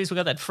commentaries. We've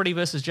got that Freddy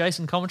versus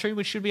Jason commentary,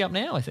 which should be up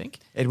now, I think.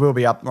 It will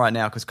be up right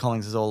now because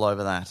Collins is all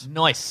over that.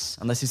 Nice.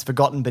 Unless he's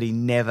forgotten, but he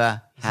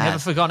never has. Never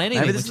forgotten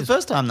anything. Maybe this is the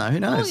first time, though. Who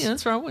knows? Oh, yeah,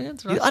 that's right.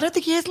 That's right. I don't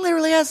think he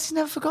literally has. He's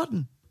never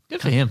forgotten.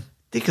 Good for him.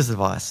 Thickest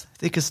device,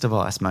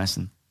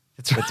 Mason.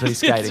 That's right. That's what he's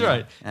skating. That's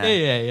right.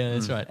 Yeah,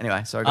 that's right.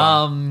 Anyway, sorry, go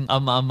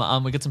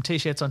on. We got some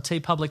t-shirts on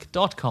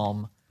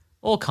tpublic.com.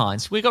 All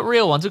kinds. We got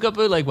real ones. We got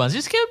bootleg ones.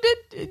 Just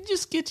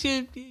get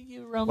your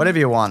whatever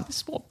you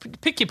want.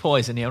 Pick your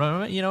poison. You know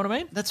what I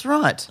mean? That's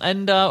right.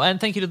 And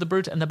thank you to the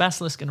Brute and the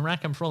Basilisk and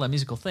Rackham for all our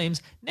musical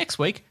themes. Next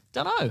week,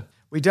 dunno.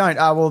 We don't.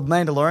 Well,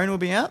 Mandalorian will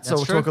be out, so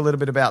we'll talk a little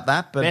bit about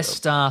that. But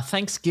best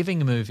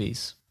Thanksgiving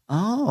movies.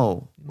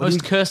 Oh,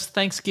 most cursed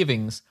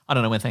Thanksgivings. I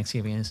don't know when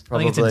Thanksgiving is.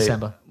 Probably, I think it's in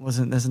December.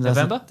 Doesn't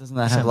November? Doesn't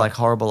that have like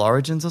horrible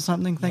origins or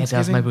something? Thanksgiving. Yeah,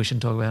 it does. Maybe we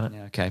shouldn't talk about it.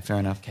 Yeah, okay, fair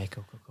enough. Okay,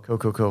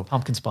 cool.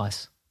 Pumpkin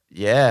spice.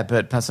 Yeah,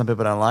 but some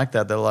people don't like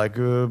that. They're like,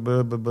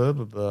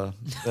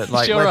 but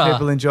like Sure let are.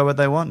 people enjoy what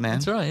they want, man.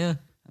 That's right, yeah.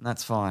 And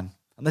that's fine.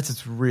 Unless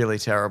it's really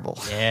terrible.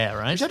 Yeah,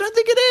 right. Which I don't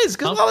think it is,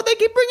 because why would they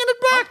keep bringing it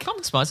back?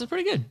 Pumpkin spice is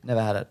pretty good.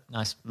 Never had it.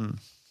 Nice.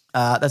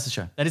 That's the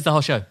show. That is the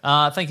whole show.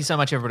 Thank you so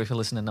much, everybody, for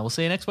listening. We'll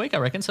see you next week, I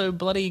reckon. So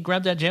bloody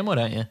grab that gem, why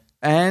don't you?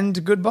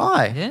 And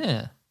goodbye.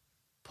 Yeah.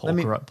 Paul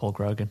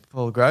Grogan.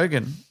 Paul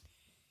Grogan.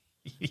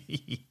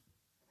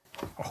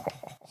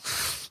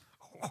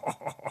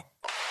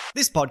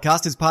 This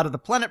podcast is part of the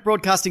Planet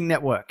Broadcasting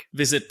Network.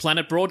 Visit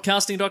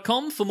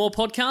planetbroadcasting.com for more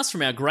podcasts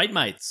from our great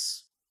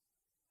mates.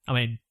 I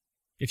mean,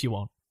 if you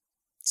want.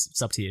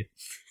 It's up to you.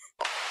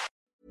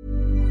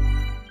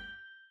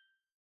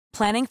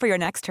 Planning for your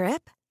next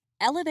trip?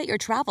 Elevate your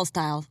travel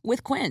style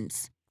with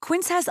Quince.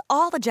 Quince has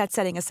all the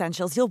jet-setting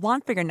essentials you'll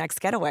want for your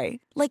next getaway,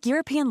 like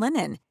European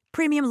linen,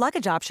 premium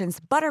luggage options,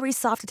 buttery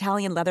soft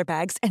Italian leather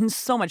bags, and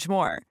so much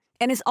more.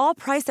 And is all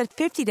priced at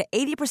 50 to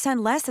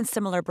 80% less than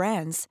similar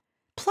brands.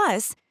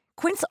 Plus,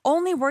 Quince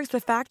only works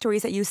with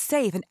factories that use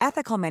safe and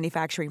ethical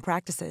manufacturing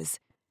practices.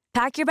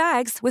 Pack your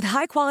bags with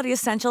high-quality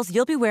essentials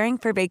you'll be wearing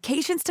for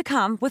vacations to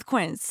come with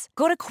Quince.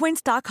 Go to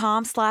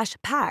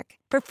quince.com/pack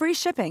for free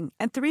shipping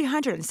and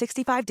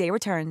 365-day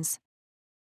returns.